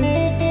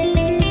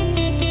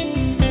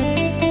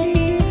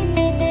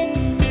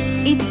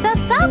 It's a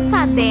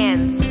salsa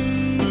dance.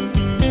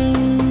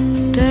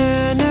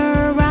 Turn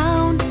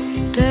around,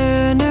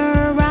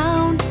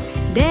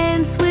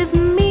 dance with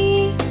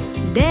me,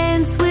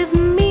 dance with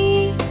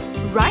me.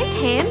 Right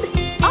hand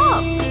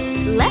up,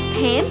 left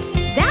hand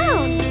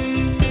down.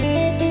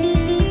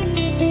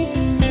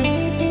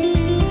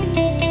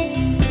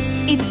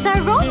 It's a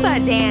rumba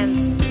dance.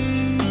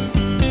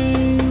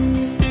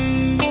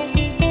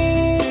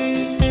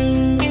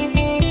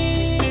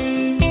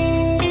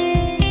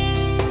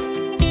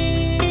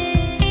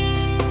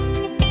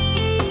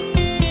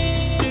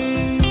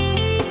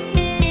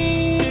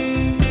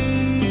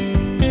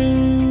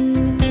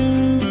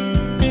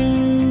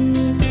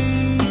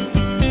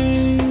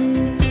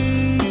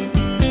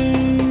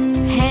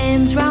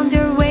 Hands round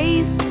your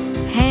waist,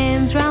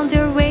 hands round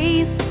your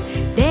waist.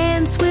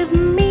 Dance with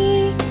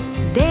me,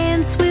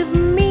 dance with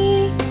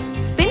me.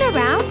 Spin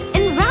around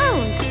and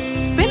round,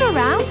 spin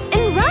around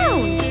and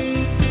round.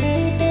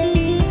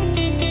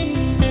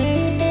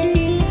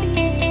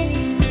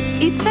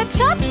 It's a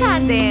cha-cha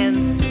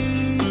dance.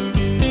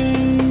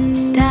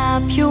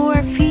 Tap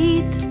your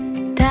feet,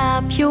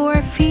 tap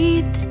your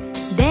feet.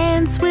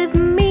 Dance with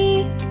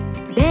me,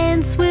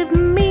 dance with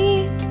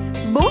me.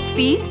 Both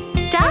feet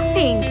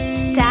tapping,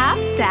 tap,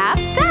 tap,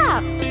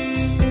 tap.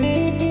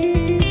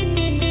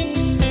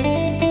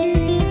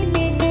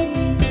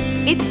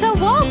 It's a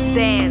waltz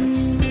dance.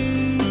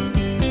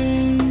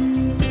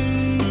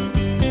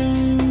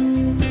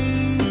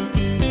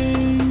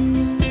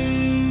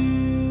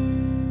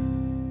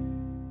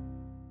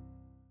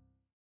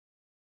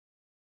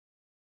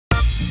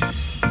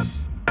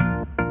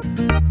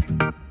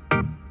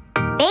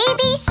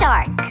 Baby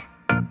shark.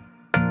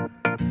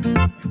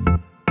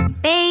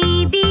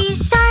 Baby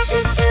shark.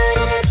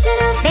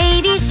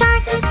 Baby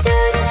shark.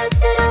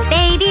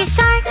 Baby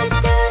shark.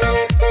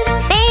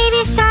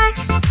 Baby shark.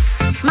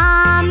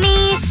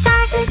 Mommy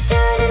shark.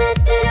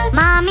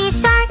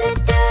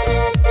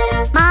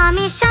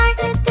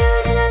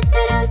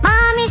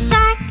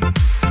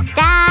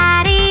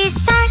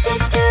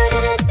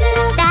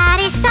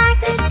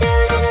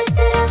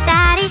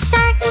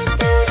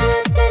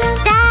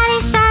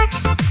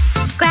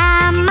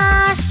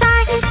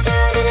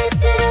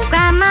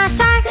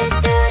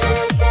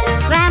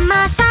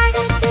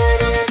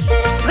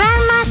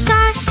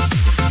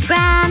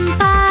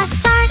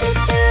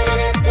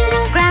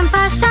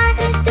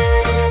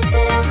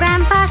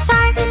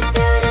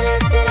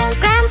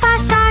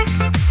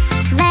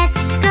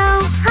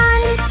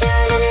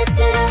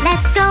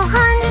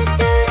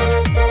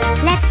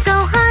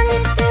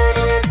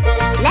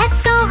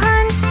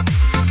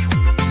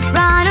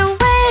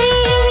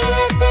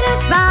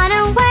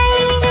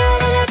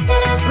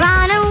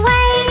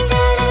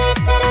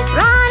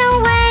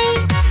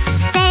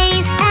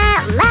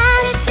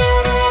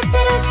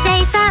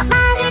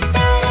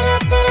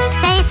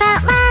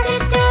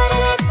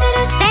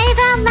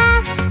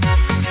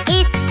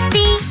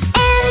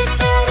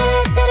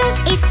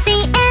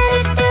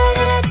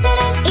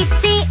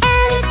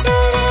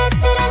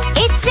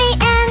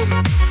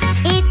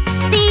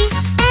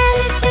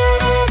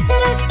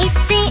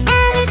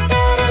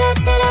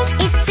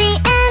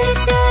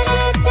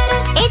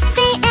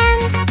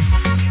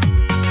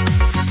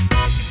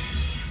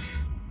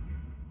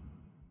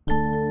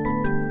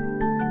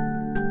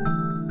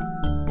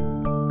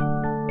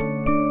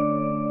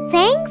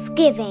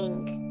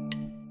 Thanksgiving.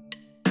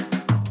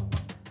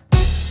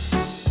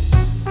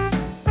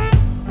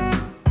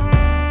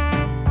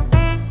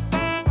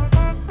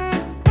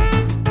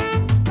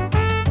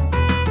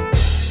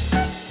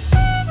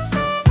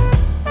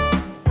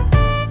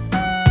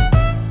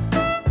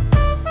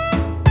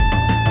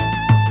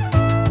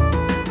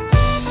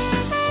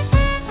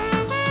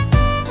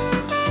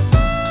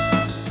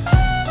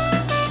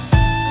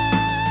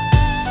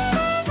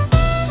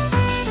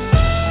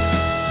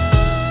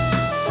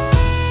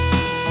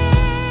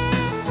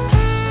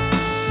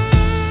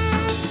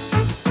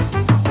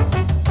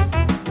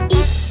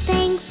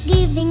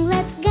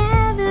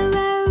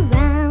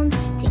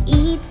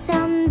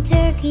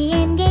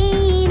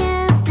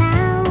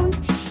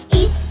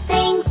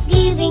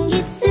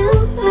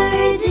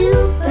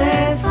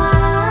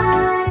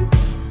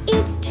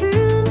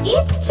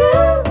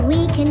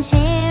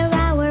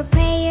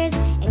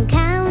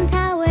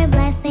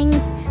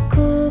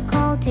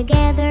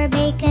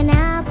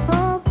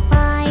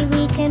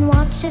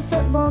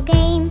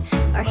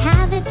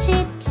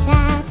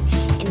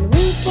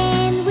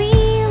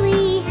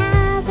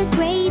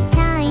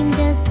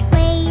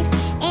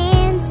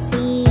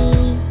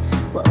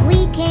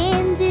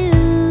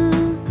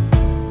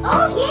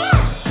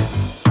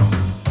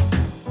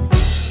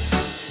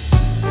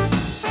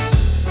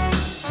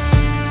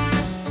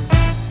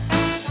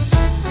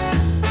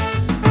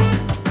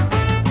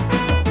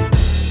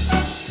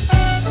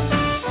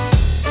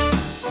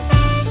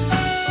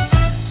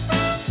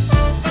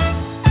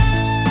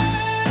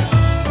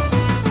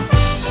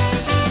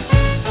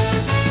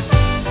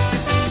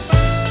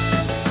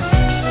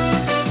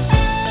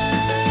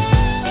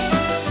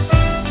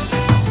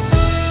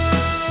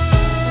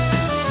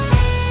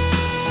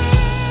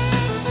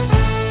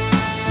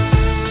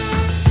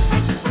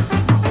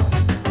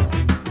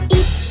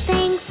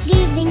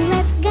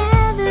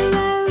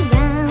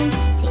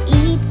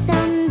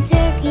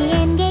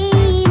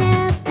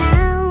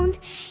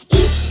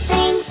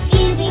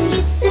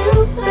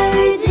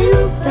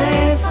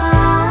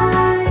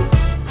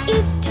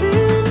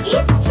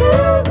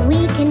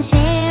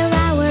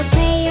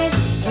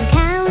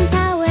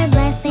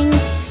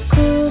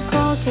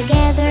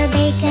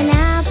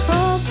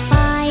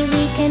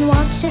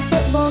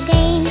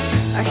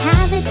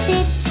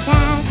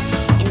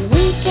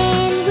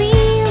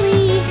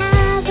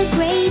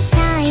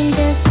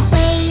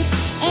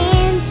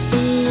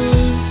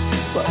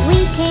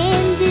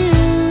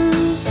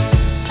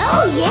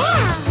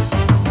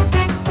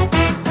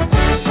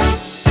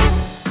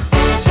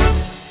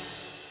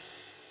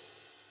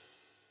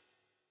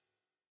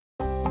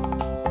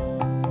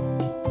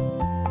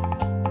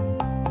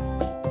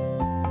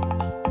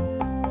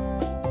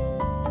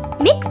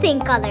 Mixing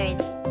colors.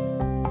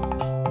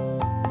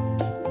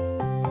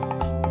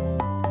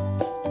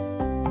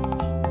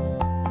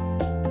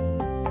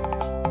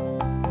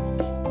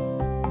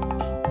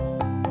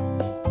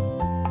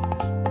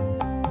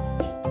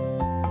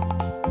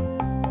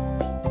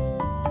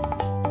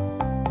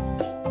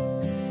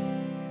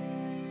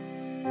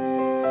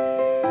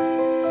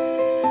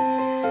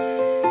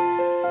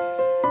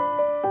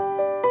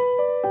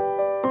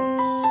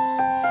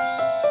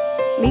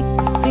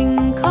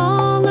 Mixing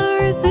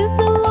colors is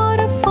a lot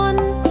of fun.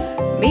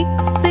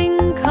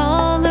 Mixing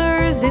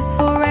colors is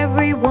for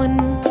everyone.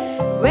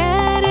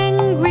 Red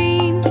and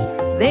green,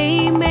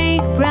 they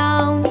make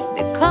brown,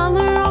 the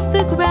color of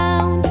the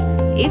ground.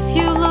 If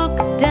you look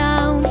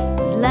down,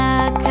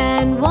 black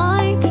and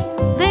white,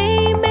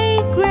 they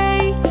make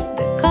gray,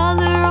 the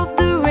color of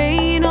the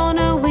rain on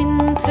a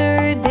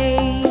winter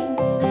day.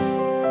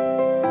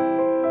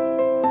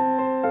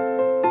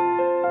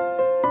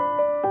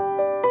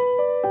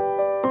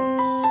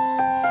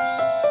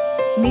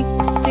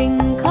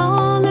 Mixing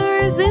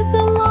colors is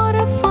a lot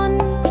of fun.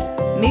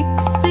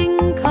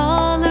 Mixing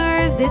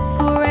colors is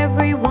for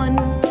everyone.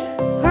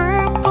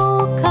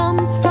 Purple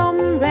comes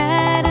from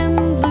red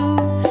and blue.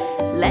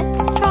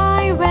 Let's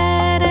try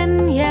red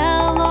and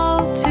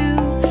yellow too.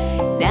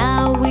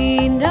 Now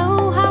we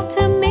know how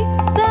to mix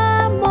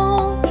them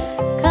all.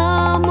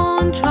 Come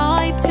on,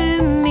 try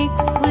to mix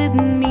with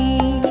me.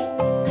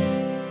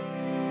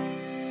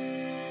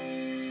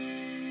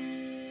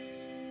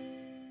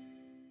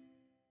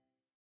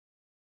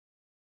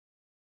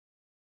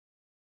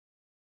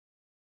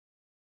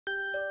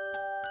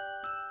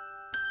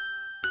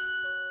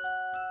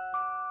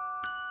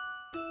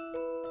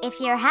 If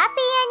you're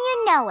happy and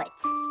you know it.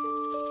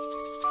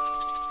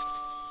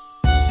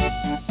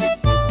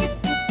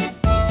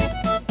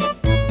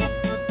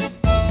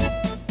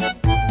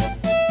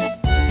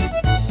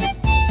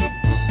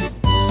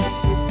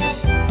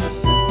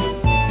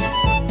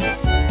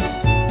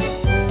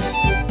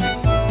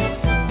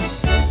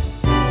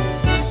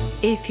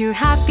 If you're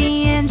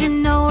happy and you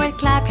know it,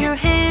 clap your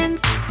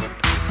hands.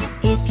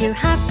 If you're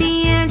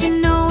happy and you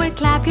know it,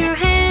 clap your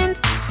hands.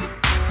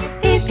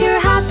 If you're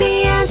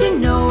happy and you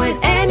know it,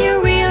 and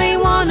you really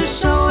want to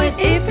show it.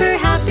 If you're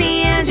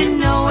happy and you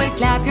know it,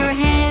 clap your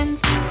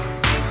hands.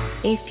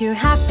 If you're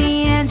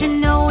happy and you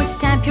know it,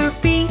 stamp your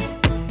feet.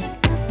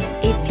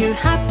 If you're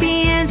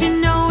happy and you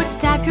know it,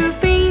 stamp your feet.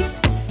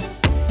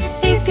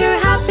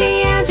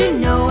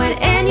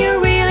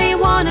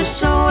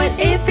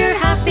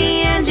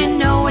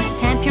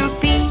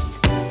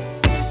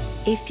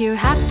 If you're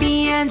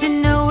happy and you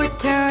know it,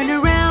 turn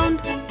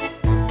around.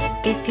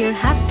 If you're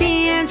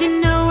happy and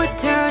you know it,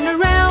 turn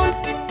around.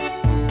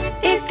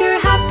 If you're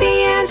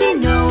happy and you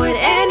know it,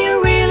 and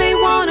you really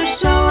wanna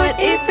show it.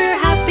 If you're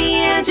happy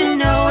and you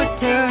know it,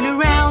 turn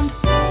around.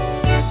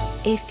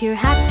 If you're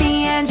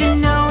happy and you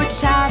know it,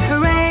 shout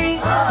hooray!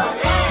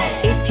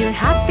 Hooray! If you're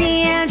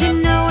happy and you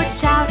know it,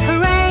 shout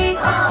hooray!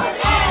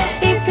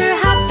 Hooray! If you're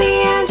happy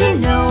and you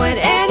know it,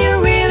 and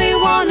you really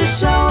wanna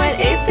show it.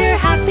 If you're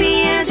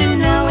happy and you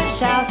know it,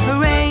 shout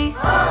hooray!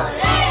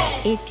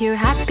 Hooray! If you're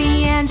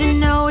happy and you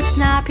know it,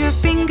 snap your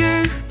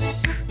fingers.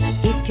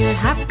 If you're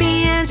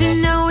happy and you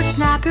know it,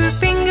 snap your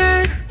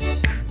fingers.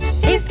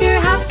 If you're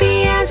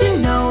happy and you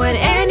know it,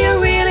 and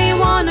you really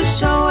wanna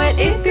show it.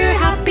 If you're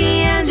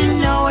happy and you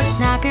know it,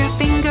 snap your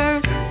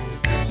fingers.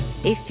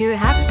 If you're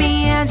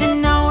happy and you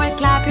know it,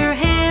 clap your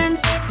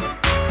hands.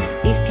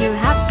 If you're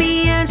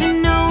happy and you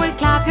know it,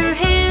 clap your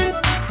hands.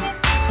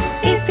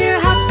 If you're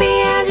happy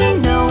and you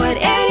know it,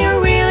 and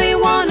you really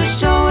wanna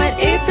show it.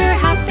 If you're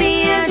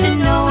happy and you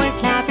know it,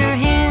 clap your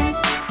hands.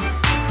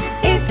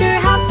 If you're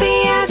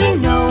happy and you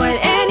know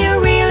it, and you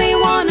really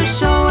wanna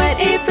show it.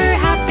 If you're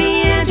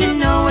happy and you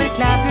know it,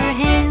 clap your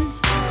hands.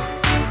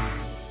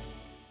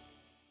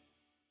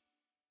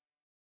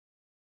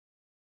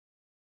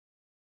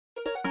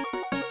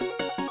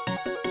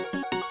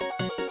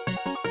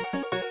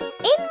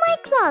 In my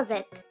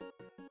closet.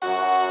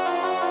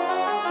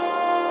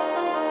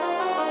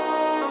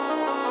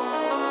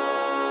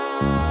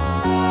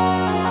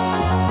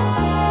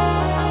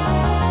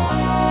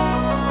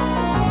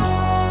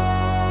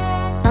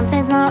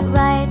 Something's not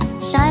right,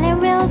 shining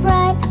real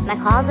bright. My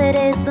closet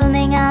is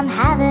booming, I'm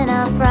having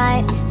a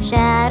fright.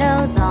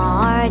 Shadows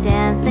are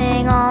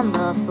dancing on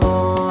the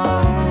floor.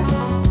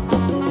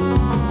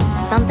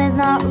 Something's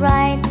not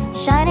right,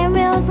 shining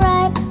real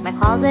bright. My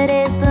closet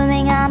is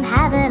booming, I'm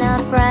having a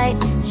fright.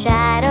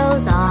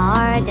 Shadows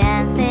are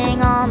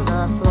dancing on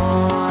the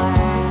floor.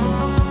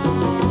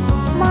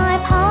 My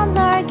palms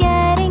are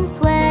getting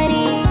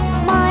sweaty.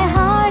 My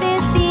heart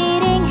is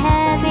beating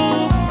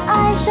heavy.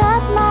 I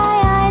shut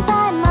my eyes,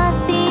 I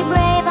must be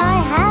brave. I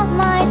have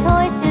my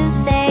toys to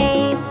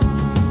save.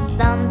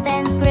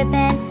 Something's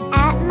gripping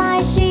at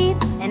my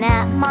sheets, and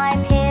at my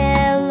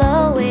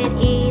pillow it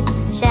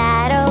eats.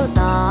 Shadows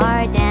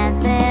are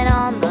dancing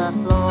on the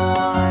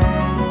floor.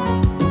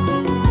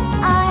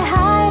 I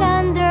hide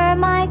under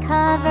my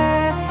cover.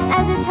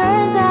 As it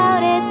turns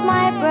out, it's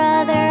my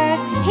brother.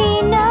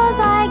 He knows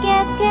I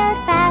get scared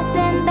fast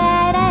in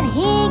bed, and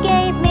he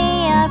gave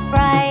me a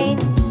fright.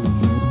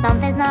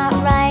 Something's not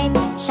right,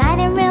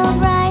 shining real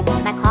bright.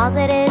 My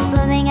closet is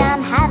booming,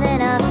 I'm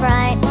having a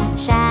fright.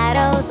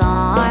 Shadows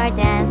are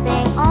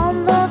dancing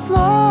on the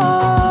floor.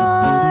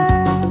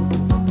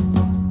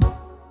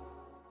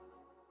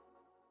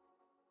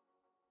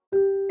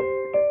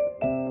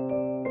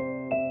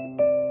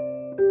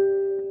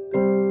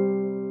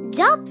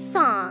 Job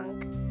song.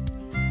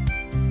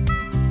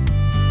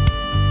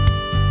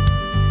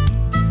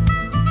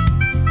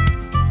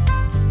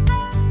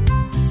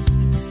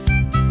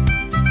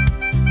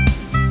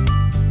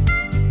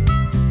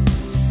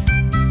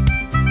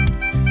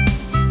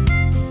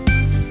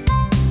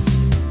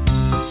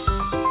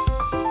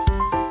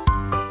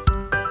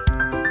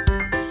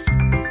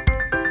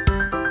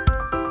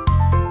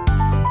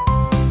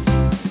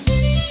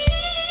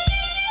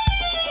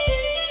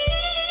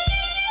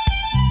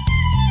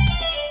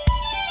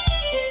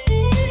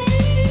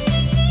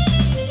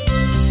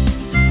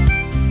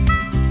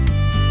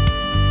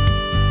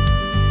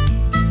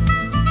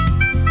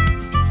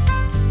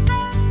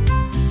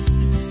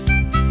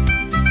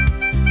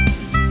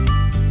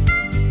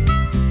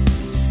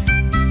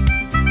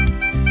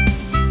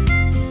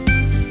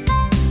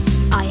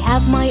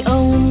 Have my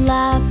own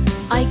lab,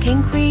 I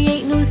can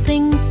create new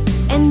things.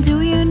 And do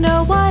you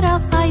know what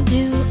else I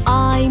do?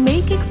 I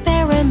make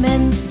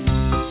experiments.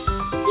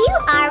 You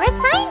are a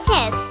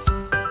scientist.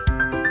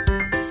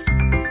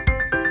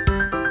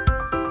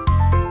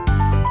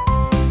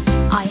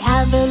 I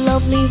have a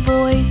lovely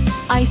voice,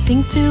 I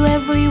sing to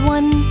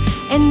everyone.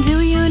 And do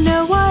you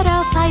know what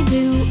else I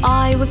do?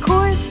 I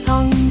record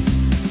songs.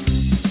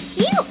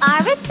 You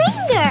are a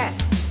singer.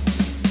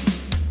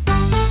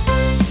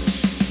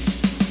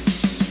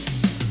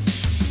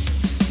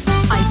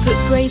 Put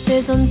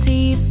braces on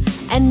teeth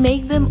and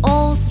make them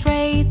all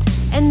straight.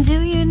 And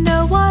do you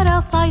know what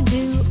else I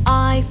do?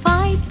 I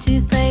fight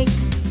toothache.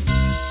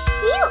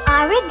 You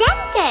are a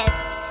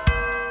dentist.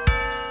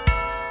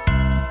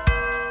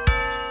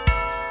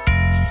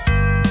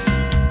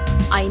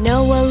 I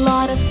know a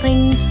lot of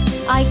things,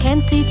 I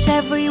can't teach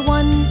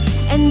everyone.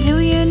 And do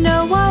you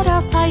know what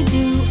else I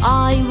do?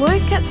 I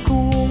work at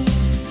school.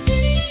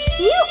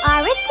 You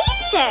are a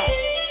teacher.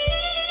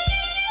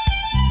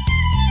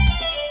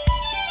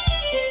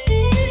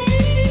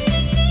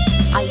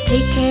 I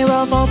take care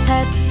of all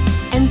pets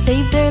and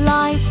save their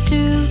lives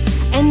too.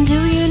 And do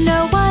you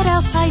know what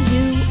else I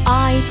do?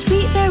 I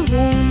treat their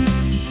wounds.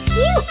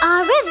 You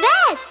are a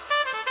vet.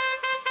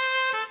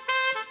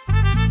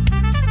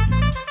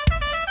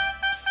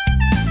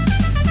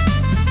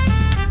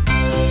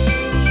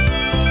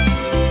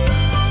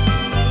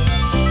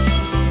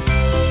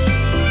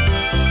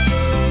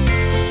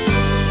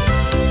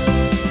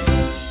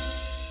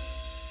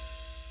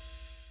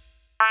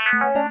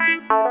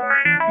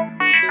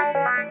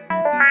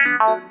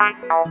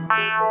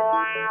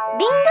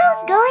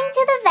 Bingo's going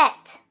to the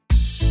vet.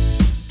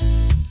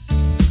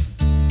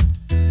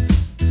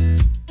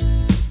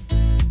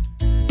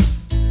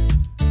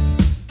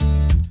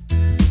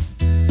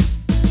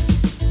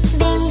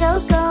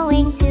 Bingo's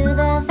going to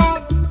the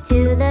vet,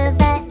 to the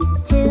vet,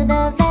 to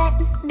the vet.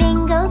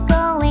 Bingo's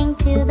going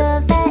to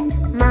the vet,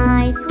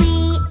 my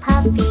sweet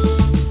puppy.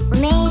 We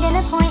made an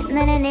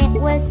appointment and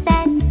it was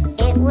set,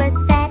 it was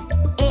set,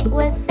 it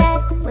was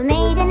set. We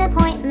made an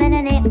appointment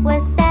and it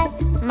was set,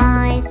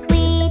 my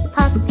sweet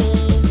puppy.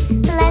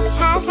 Let's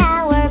pack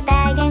our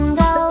bag and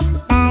go,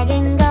 bag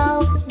and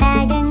go,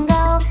 bag and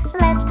go.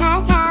 Let's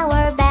pack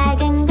our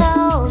bag and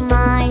go,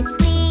 my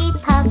sweet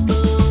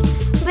puppy.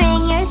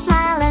 Bring your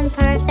smile and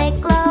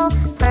perfect glow,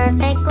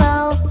 perfect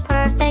glow,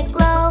 perfect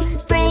glow.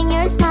 Bring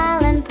your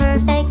smile and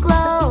perfect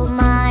glow,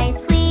 my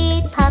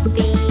sweet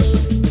puppy.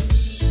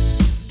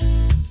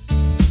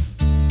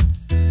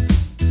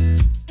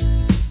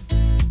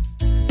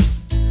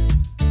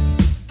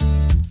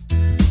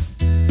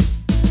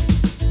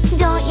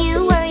 Don't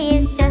you worry,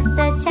 it's just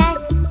a check,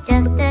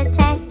 just a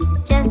check,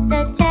 just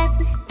a check.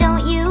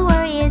 Don't you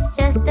worry, it's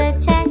just a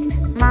check,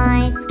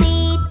 my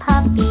sweet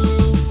puppy.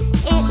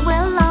 It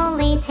will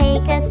only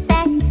take a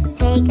sec,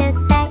 take a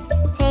sec,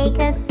 take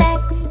a sec.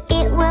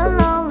 It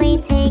will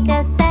only take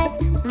a sec,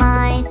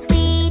 my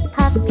sweet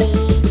puppy.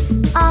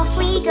 Off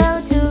we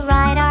go to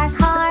ride our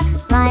car,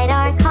 ride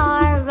our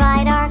car,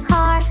 ride our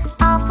car.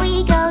 Off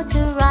we go to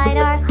ride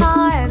our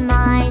car,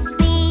 my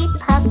sweet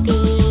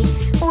puppy.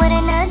 What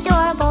an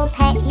adorable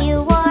pet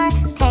you are,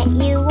 pet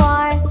you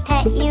are,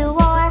 pet you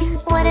are.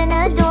 What an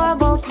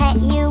adorable pet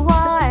you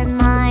are,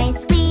 my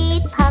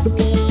sweet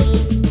puppy.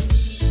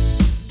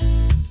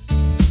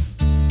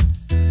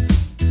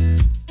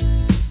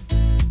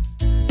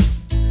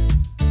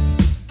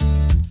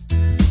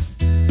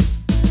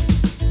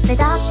 The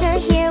doctor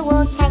here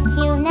will check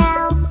you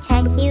now,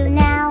 check you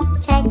now,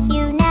 check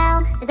you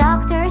now. The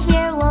doctor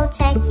here will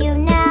check you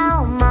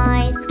now,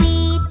 my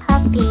sweet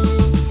puppy.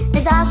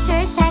 The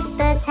doctor checked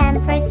the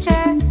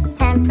temperature,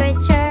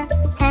 temperature,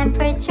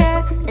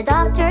 temperature. The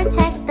doctor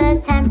checked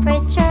the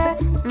temperature,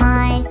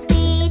 my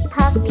sweet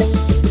puppy.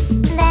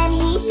 Then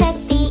he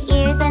checked the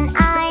ears and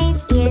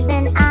eyes, ears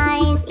and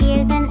eyes,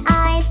 ears and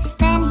eyes.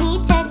 Then he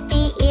checked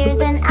the ears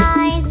and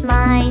eyes,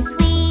 my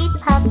sweet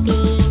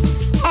puppy.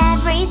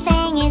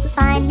 Everything is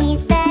fine, he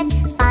said,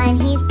 fine,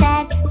 he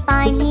said,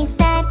 fine, he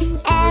said.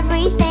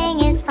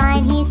 Everything is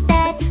fine, he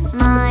said,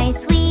 my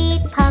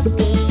sweet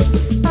puppy.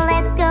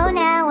 Let's go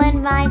now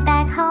and ride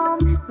back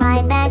home,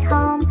 ride back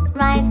home,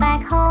 ride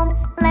back home.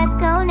 Let's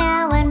go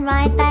now and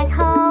ride back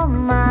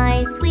home, my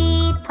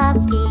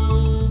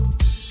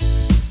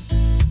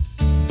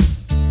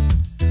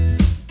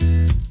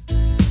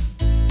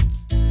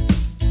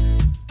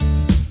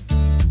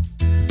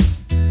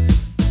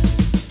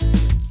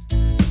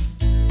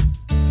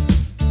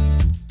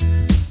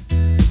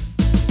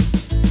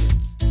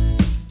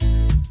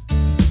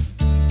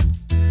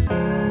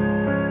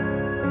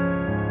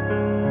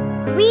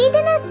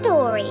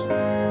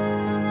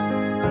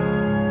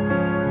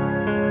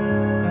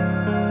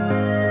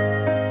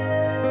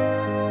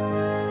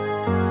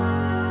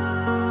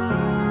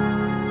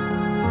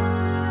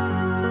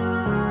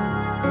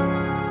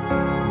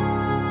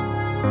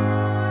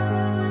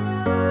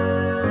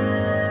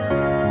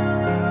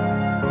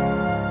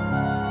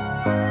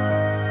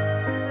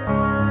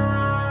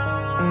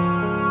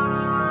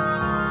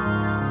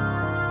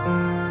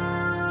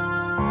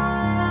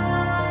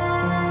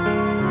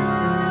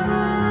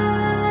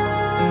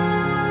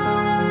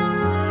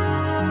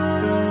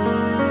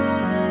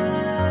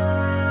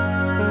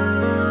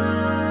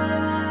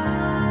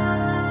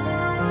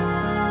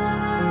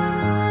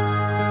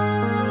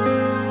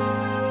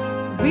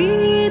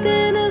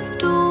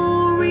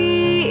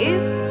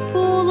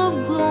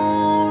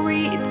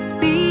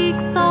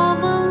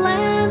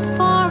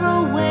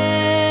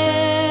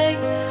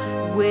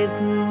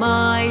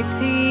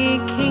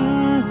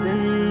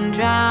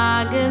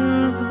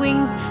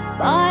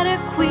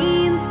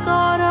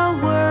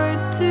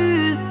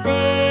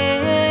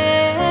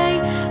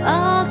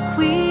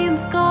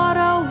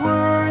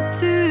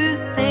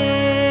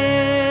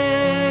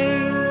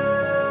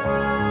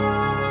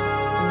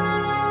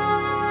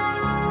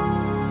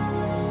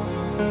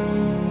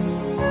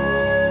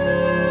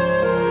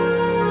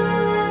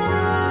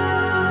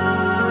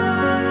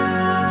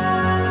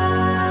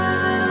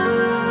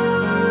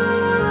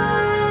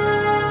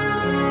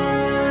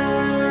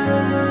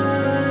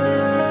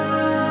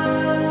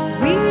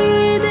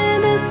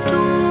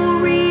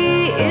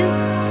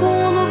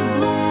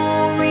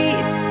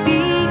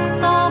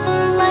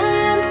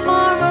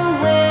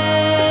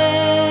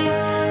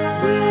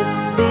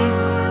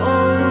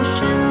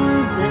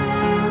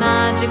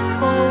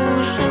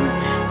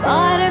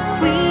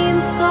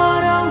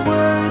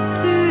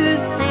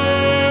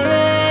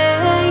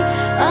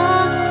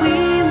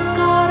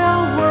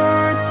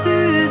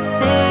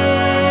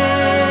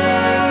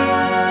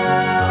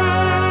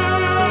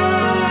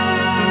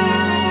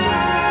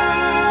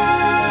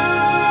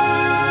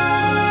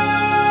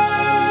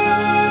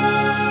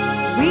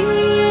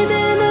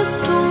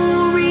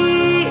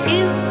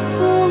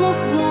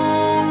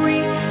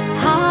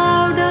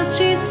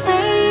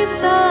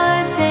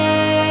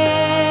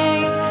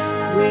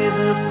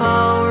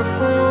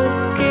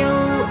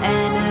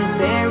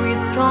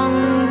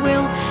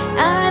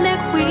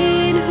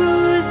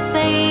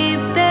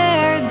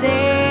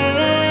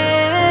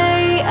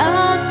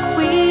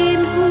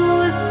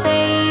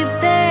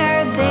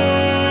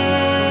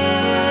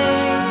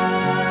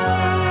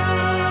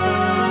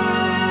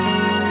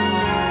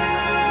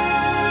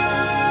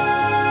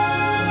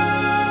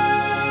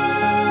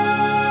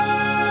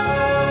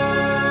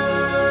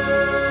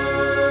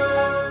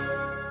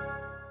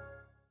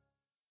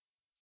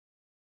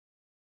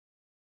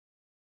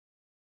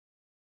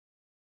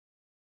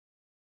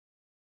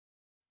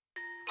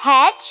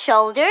Head,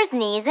 shoulders,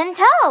 knees, and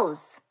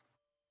toes.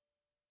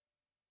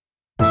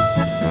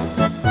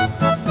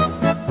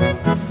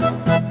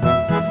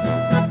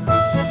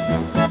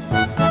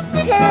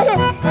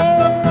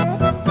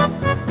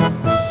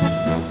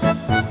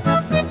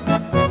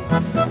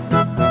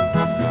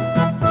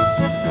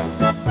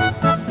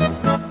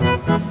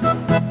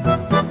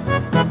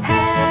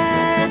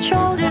 Head,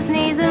 shoulders,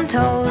 knees and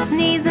toes,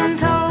 knees and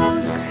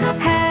toes.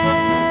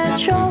 Head,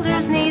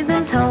 shoulders, knees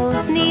and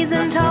toes, knees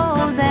and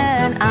toes.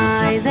 And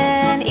eyes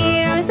and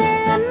ears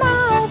and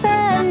mouth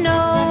and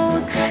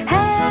nose.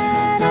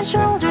 Head and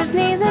shoulders,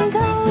 knees and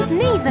toes,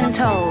 knees and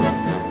toes.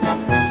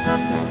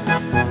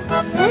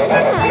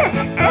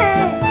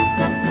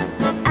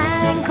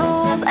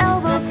 Ankles,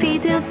 elbows,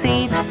 feet and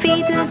seat,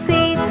 feet and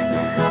seat.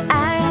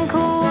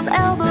 Ankles,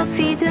 elbows,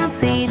 feet and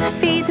seat,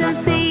 feet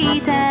and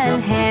seat.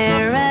 And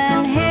hair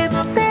and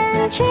hips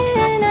and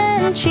chin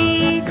and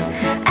cheeks.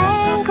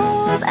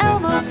 Ankles,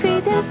 elbows,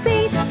 feet and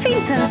seat,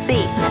 feet and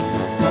seat.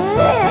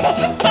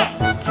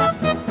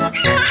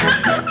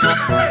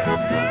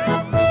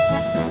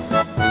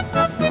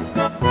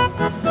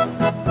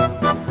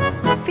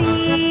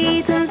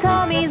 Feet and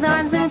tummies,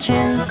 arms and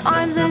chins,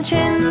 arms and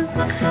chins.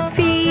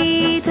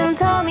 Feet and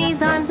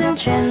tummies, arms and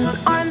chins,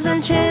 arms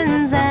and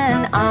chins.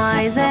 And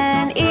eyes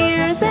and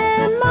ears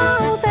and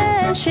mouth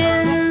and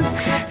shins.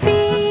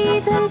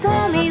 Feet and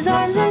tummies,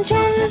 arms and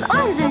chins,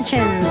 arms and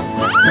chins.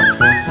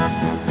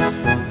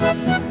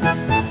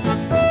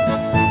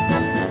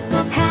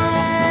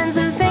 Hands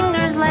and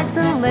fingers, legs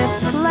and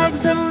lips,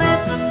 legs and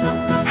lips.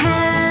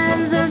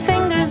 Hands and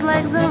fingers,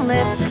 legs and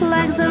lips,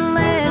 legs and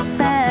lips.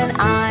 And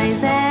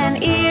eyes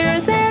and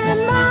ears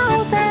and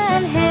mouth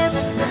and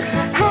hips.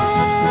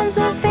 Hands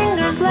and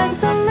fingers,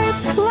 legs and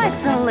lips,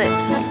 legs and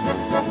lips.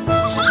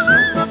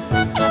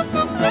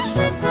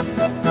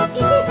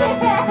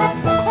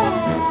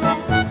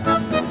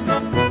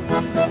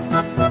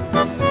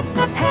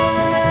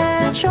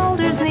 Head,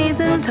 shoulders, knees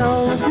and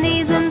toes,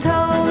 knees and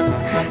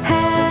toes.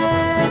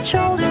 Head,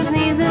 shoulders,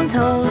 knees and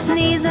toes,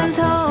 knees and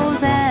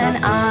toes.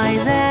 And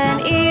eyes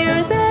and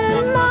ears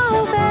and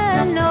mouth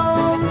and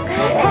nose.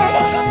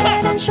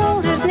 Head and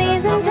shoulders,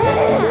 knees and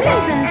toes,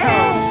 knees and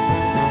toes.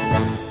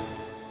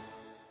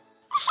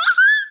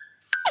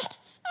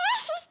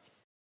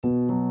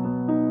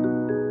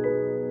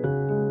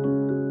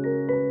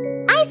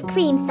 Ice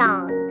cream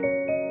song.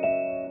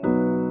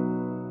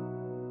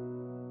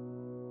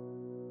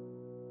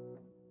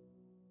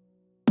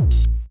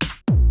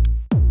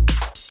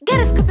 Get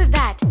a scoop of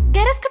that.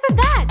 Get a scoop of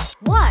that.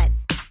 What?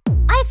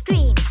 Ice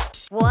cream.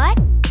 What?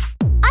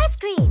 Ice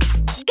cream.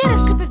 Get a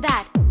scoop of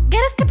that.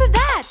 Get a scoop of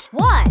that.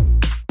 What?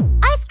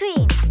 Ice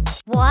cream.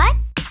 What?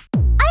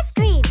 Ice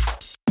cream.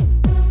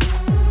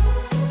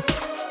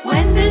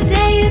 When the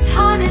day is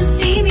hot and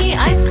steamy,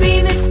 ice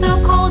cream is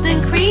so cold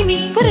and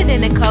creamy. Put it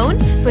in a cone.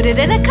 Put it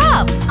in a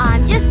cup.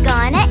 I'm just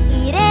gonna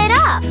eat it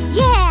up.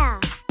 Yeah!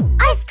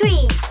 Ice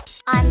cream.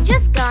 I'm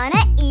just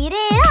gonna eat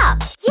it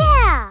up.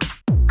 Yeah!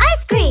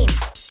 Ice cream.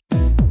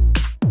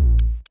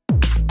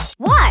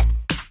 What?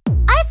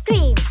 Ice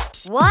cream.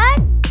 What?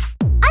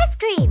 Ice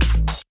cream.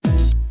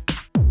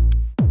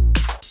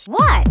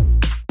 What?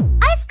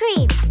 Ice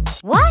cream.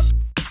 What?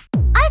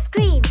 Ice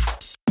cream.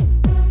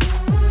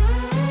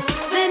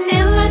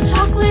 Vanilla,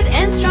 chocolate,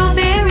 and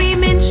strawberry,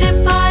 mint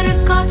chip,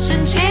 butterscotch,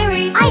 and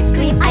cherry. Ice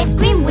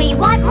cream, we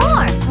want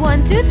more.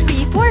 1, 2,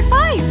 3, 4,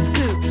 5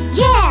 scoops.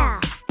 Yeah!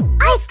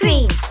 Ice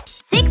cream.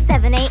 6,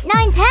 7, 8,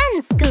 9,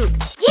 10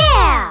 scoops.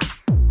 Yeah!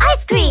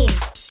 Ice cream.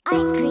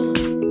 Ice cream.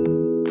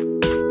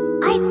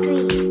 Ice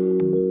cream.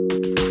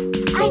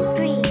 Ice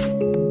cream.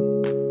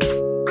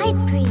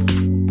 Ice cream.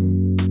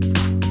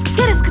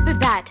 Get a scoop of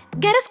that.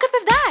 Get a scoop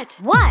of that.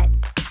 What?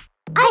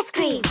 Ice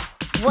cream.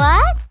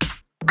 What?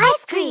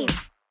 Ice cream.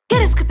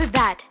 Get a scoop of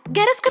that.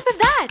 Get a scoop of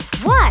that.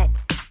 What?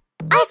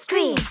 Ice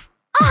cream.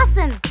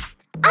 Awesome!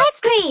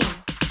 Ice cream.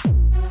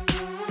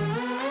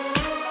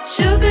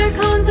 Sugar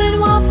cones and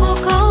waffle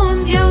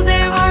cones. Yo,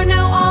 there are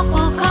no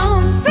awful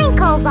cones.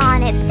 Sprinkles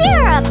on it,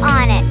 syrup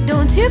on it.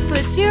 Don't you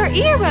put your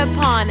ear up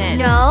on it.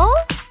 No?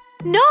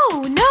 No,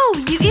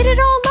 you eat it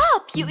all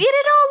up. You eat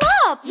it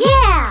all up.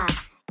 Yeah!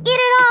 Eat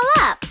it all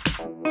up.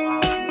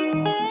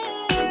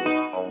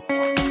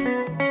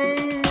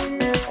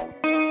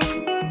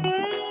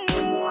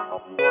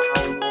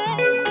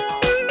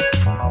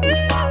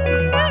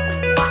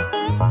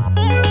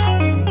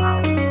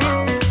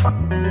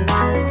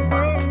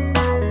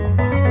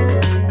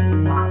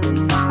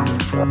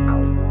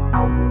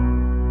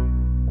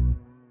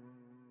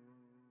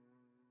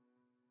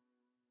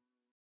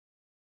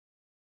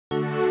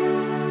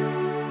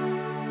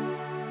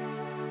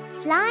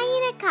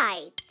 Flying a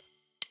kite.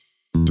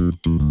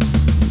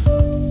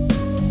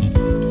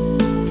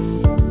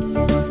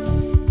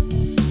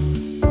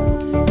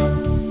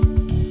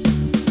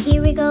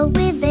 Here we go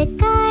with the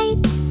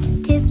kite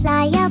to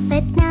fly up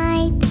at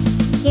night.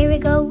 Here we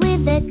go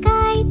with the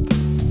kite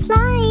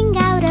flying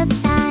out of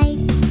sight.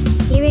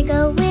 Here we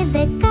go with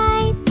the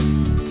kite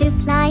to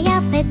fly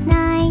up at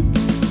night.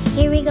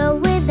 Here we go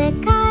with the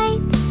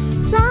kite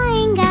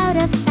flying out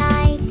of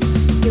sight.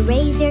 Here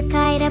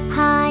kite up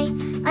high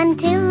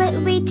until it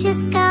reaches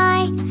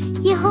sky.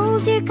 You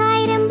hold your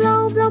kite and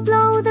blow, blow,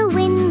 blow, the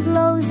wind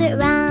blows it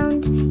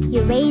round.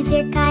 You raise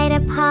your kite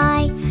up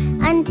high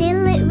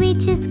until it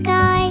reaches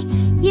sky.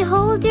 You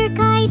hold your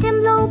kite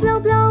and blow,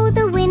 blow, blow,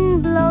 the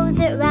wind blows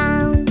it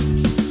round.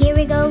 Here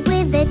we go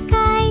with the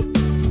kite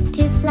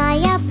to fly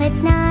up at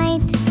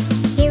night.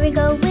 Here we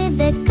go with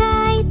the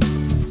kite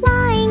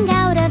flying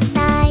out of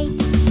sight.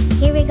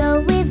 Here we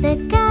go with the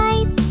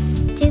kite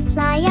to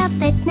fly up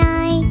at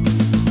night.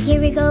 Here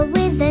we go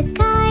with the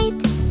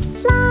kite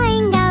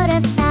flying out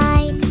of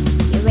sight.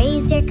 You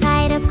raise your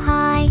kite up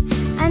high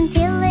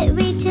until it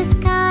reaches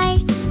sky.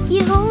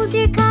 You hold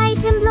your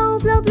kite and blow,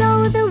 blow,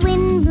 blow, the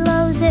wind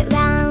blows it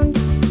round.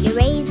 You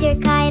raise your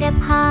kite up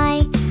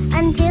high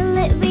until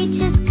it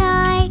reaches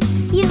sky.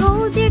 You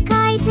hold your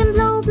kite and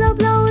blow, blow,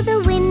 blow,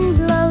 the wind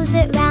blows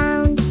it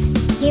round.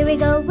 Here we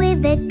go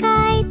with the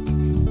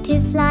kite to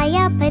fly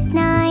up at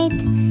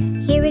night.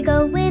 Here we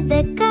go with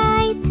the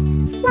kite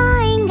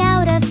flying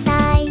out of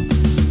sight.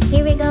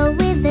 Here we go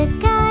with the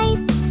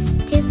kite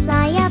to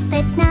fly up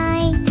at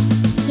night.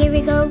 Here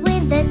we go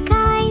with the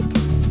kite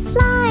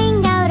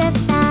flying out of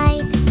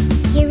sight.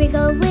 Here we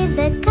go with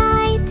the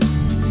kite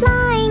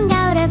flying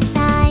out of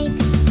sight.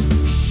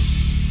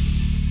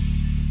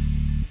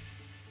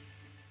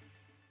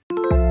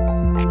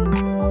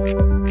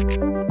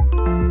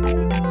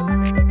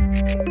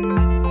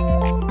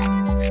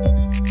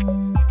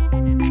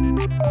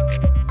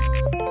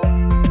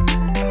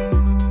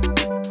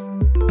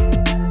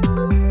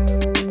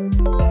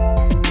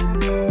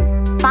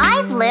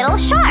 Five little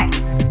sharks.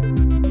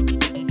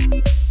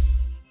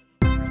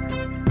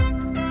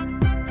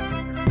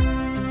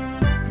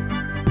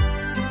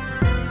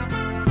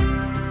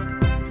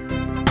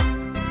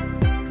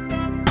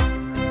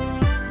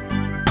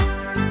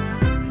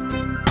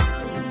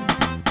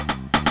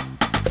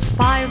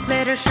 Five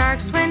little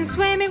sharks went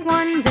swimming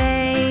one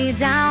day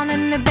down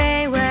in the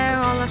bay where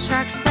all the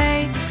sharks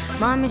play.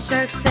 Mommy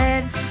shark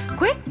said,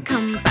 "Quick,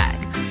 come back."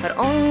 But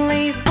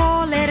only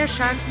four little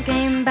sharks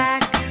came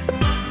back.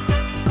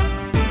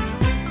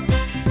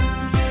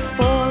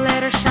 Four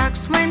little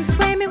sharks went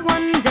swimming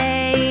one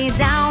day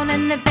down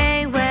in the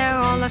bay where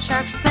all the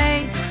sharks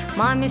play.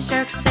 Mommy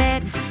shark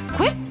said,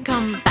 "Quick,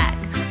 come back."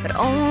 But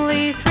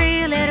only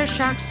three little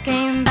sharks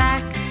came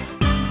back.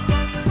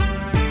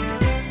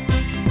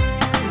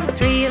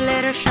 Three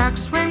little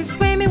sharks went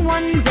swimming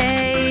one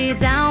day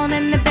down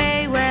in the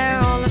bay where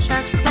all the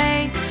sharks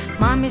play.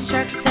 Mommy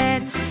shark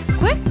said,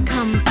 "Quick,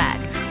 come back."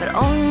 But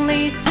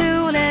only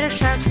two little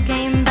sharks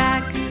came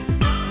back.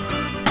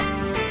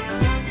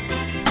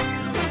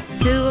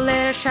 Two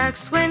little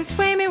sharks went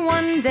swimming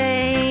one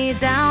day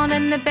down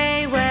in the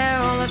bay where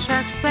all the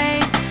sharks play.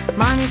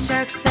 Mommy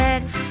shark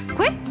said,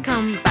 "Quick,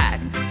 come back."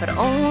 But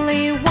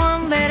only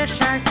one little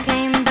shark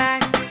came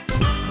back.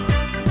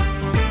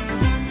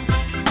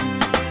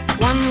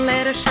 One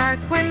little shark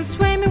went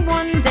swimming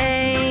one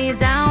day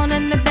down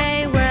in the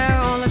bay where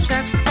all the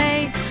sharks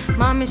play.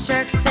 Mommy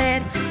shark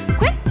said,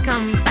 "Quick,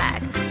 come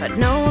back." But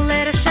no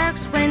little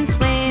sharks went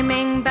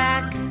swimming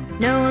back.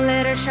 No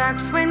little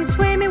sharks went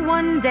swimming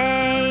one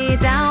day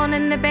down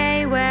in the bay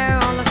where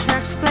all the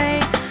sharks play.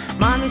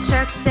 Mommy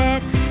shark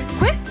said,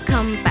 "Quick,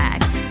 come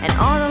back." And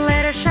all the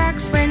little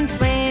sharks went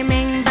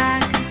swimming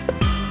back.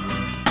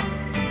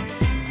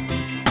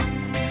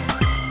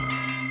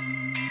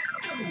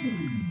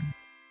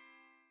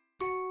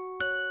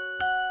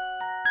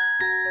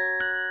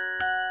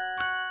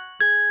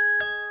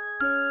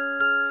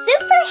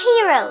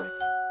 Superheroes.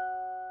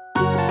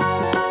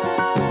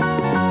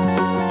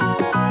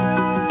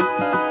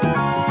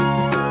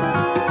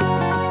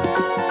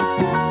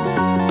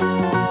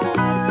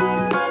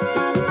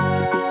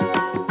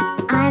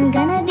 I'm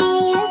gonna be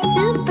a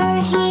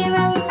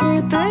superhero,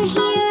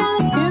 superhero,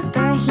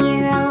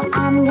 superhero.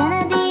 I'm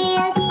gonna be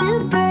a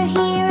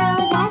superhero,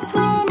 that's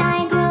when I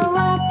grow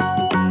up.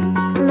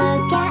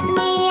 Look at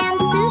me, I'm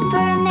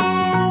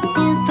Superman,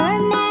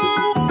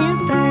 Superman,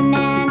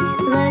 Superman.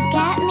 Look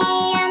at me,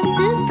 I'm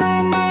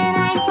Superman,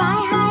 I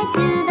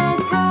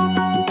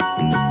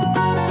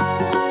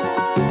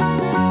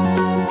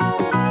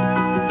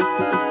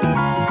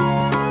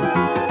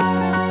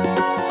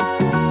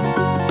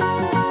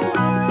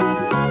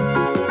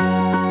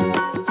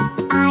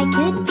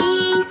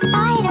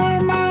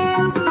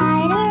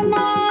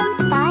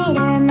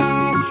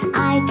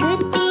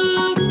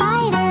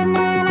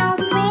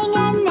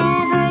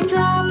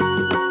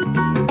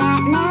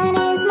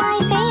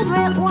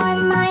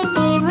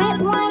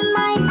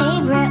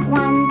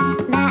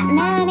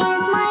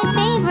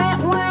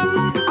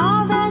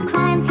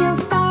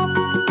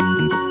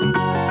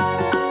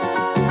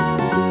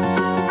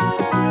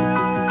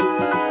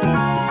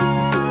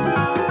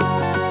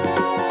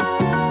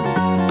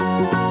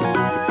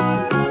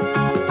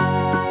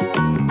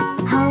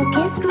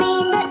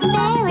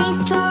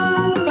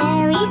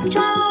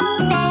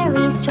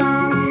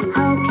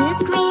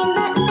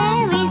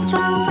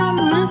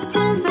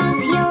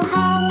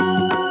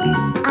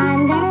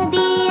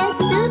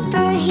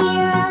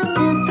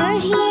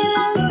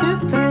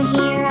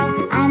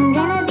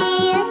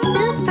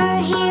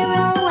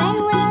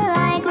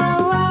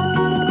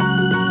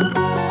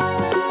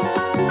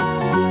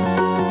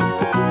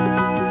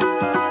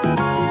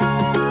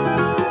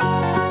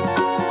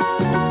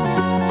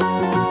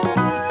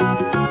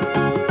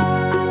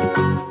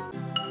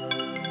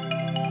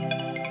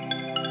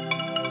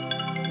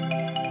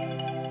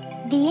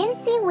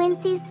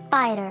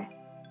spider.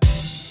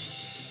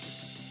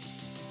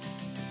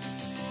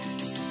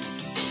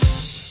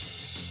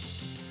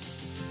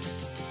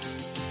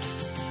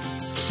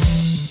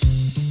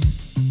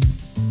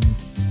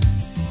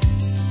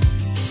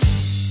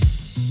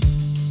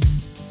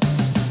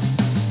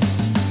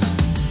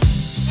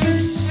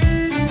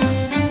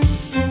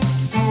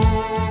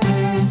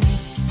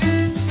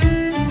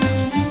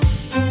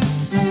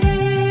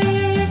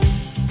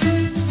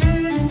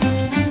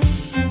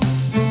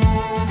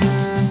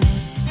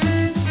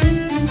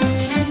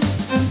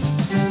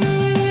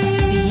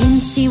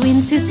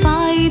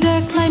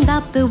 Spider climbed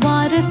up the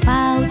water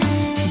spout.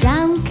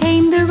 Down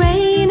came the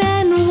rain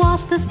and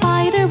washed the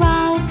spider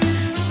out.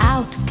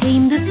 Out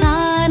came the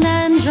sun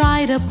and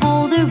dried up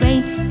all the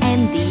rain.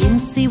 And the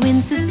incy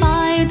wincy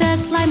spider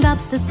climbed up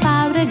the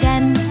spout again.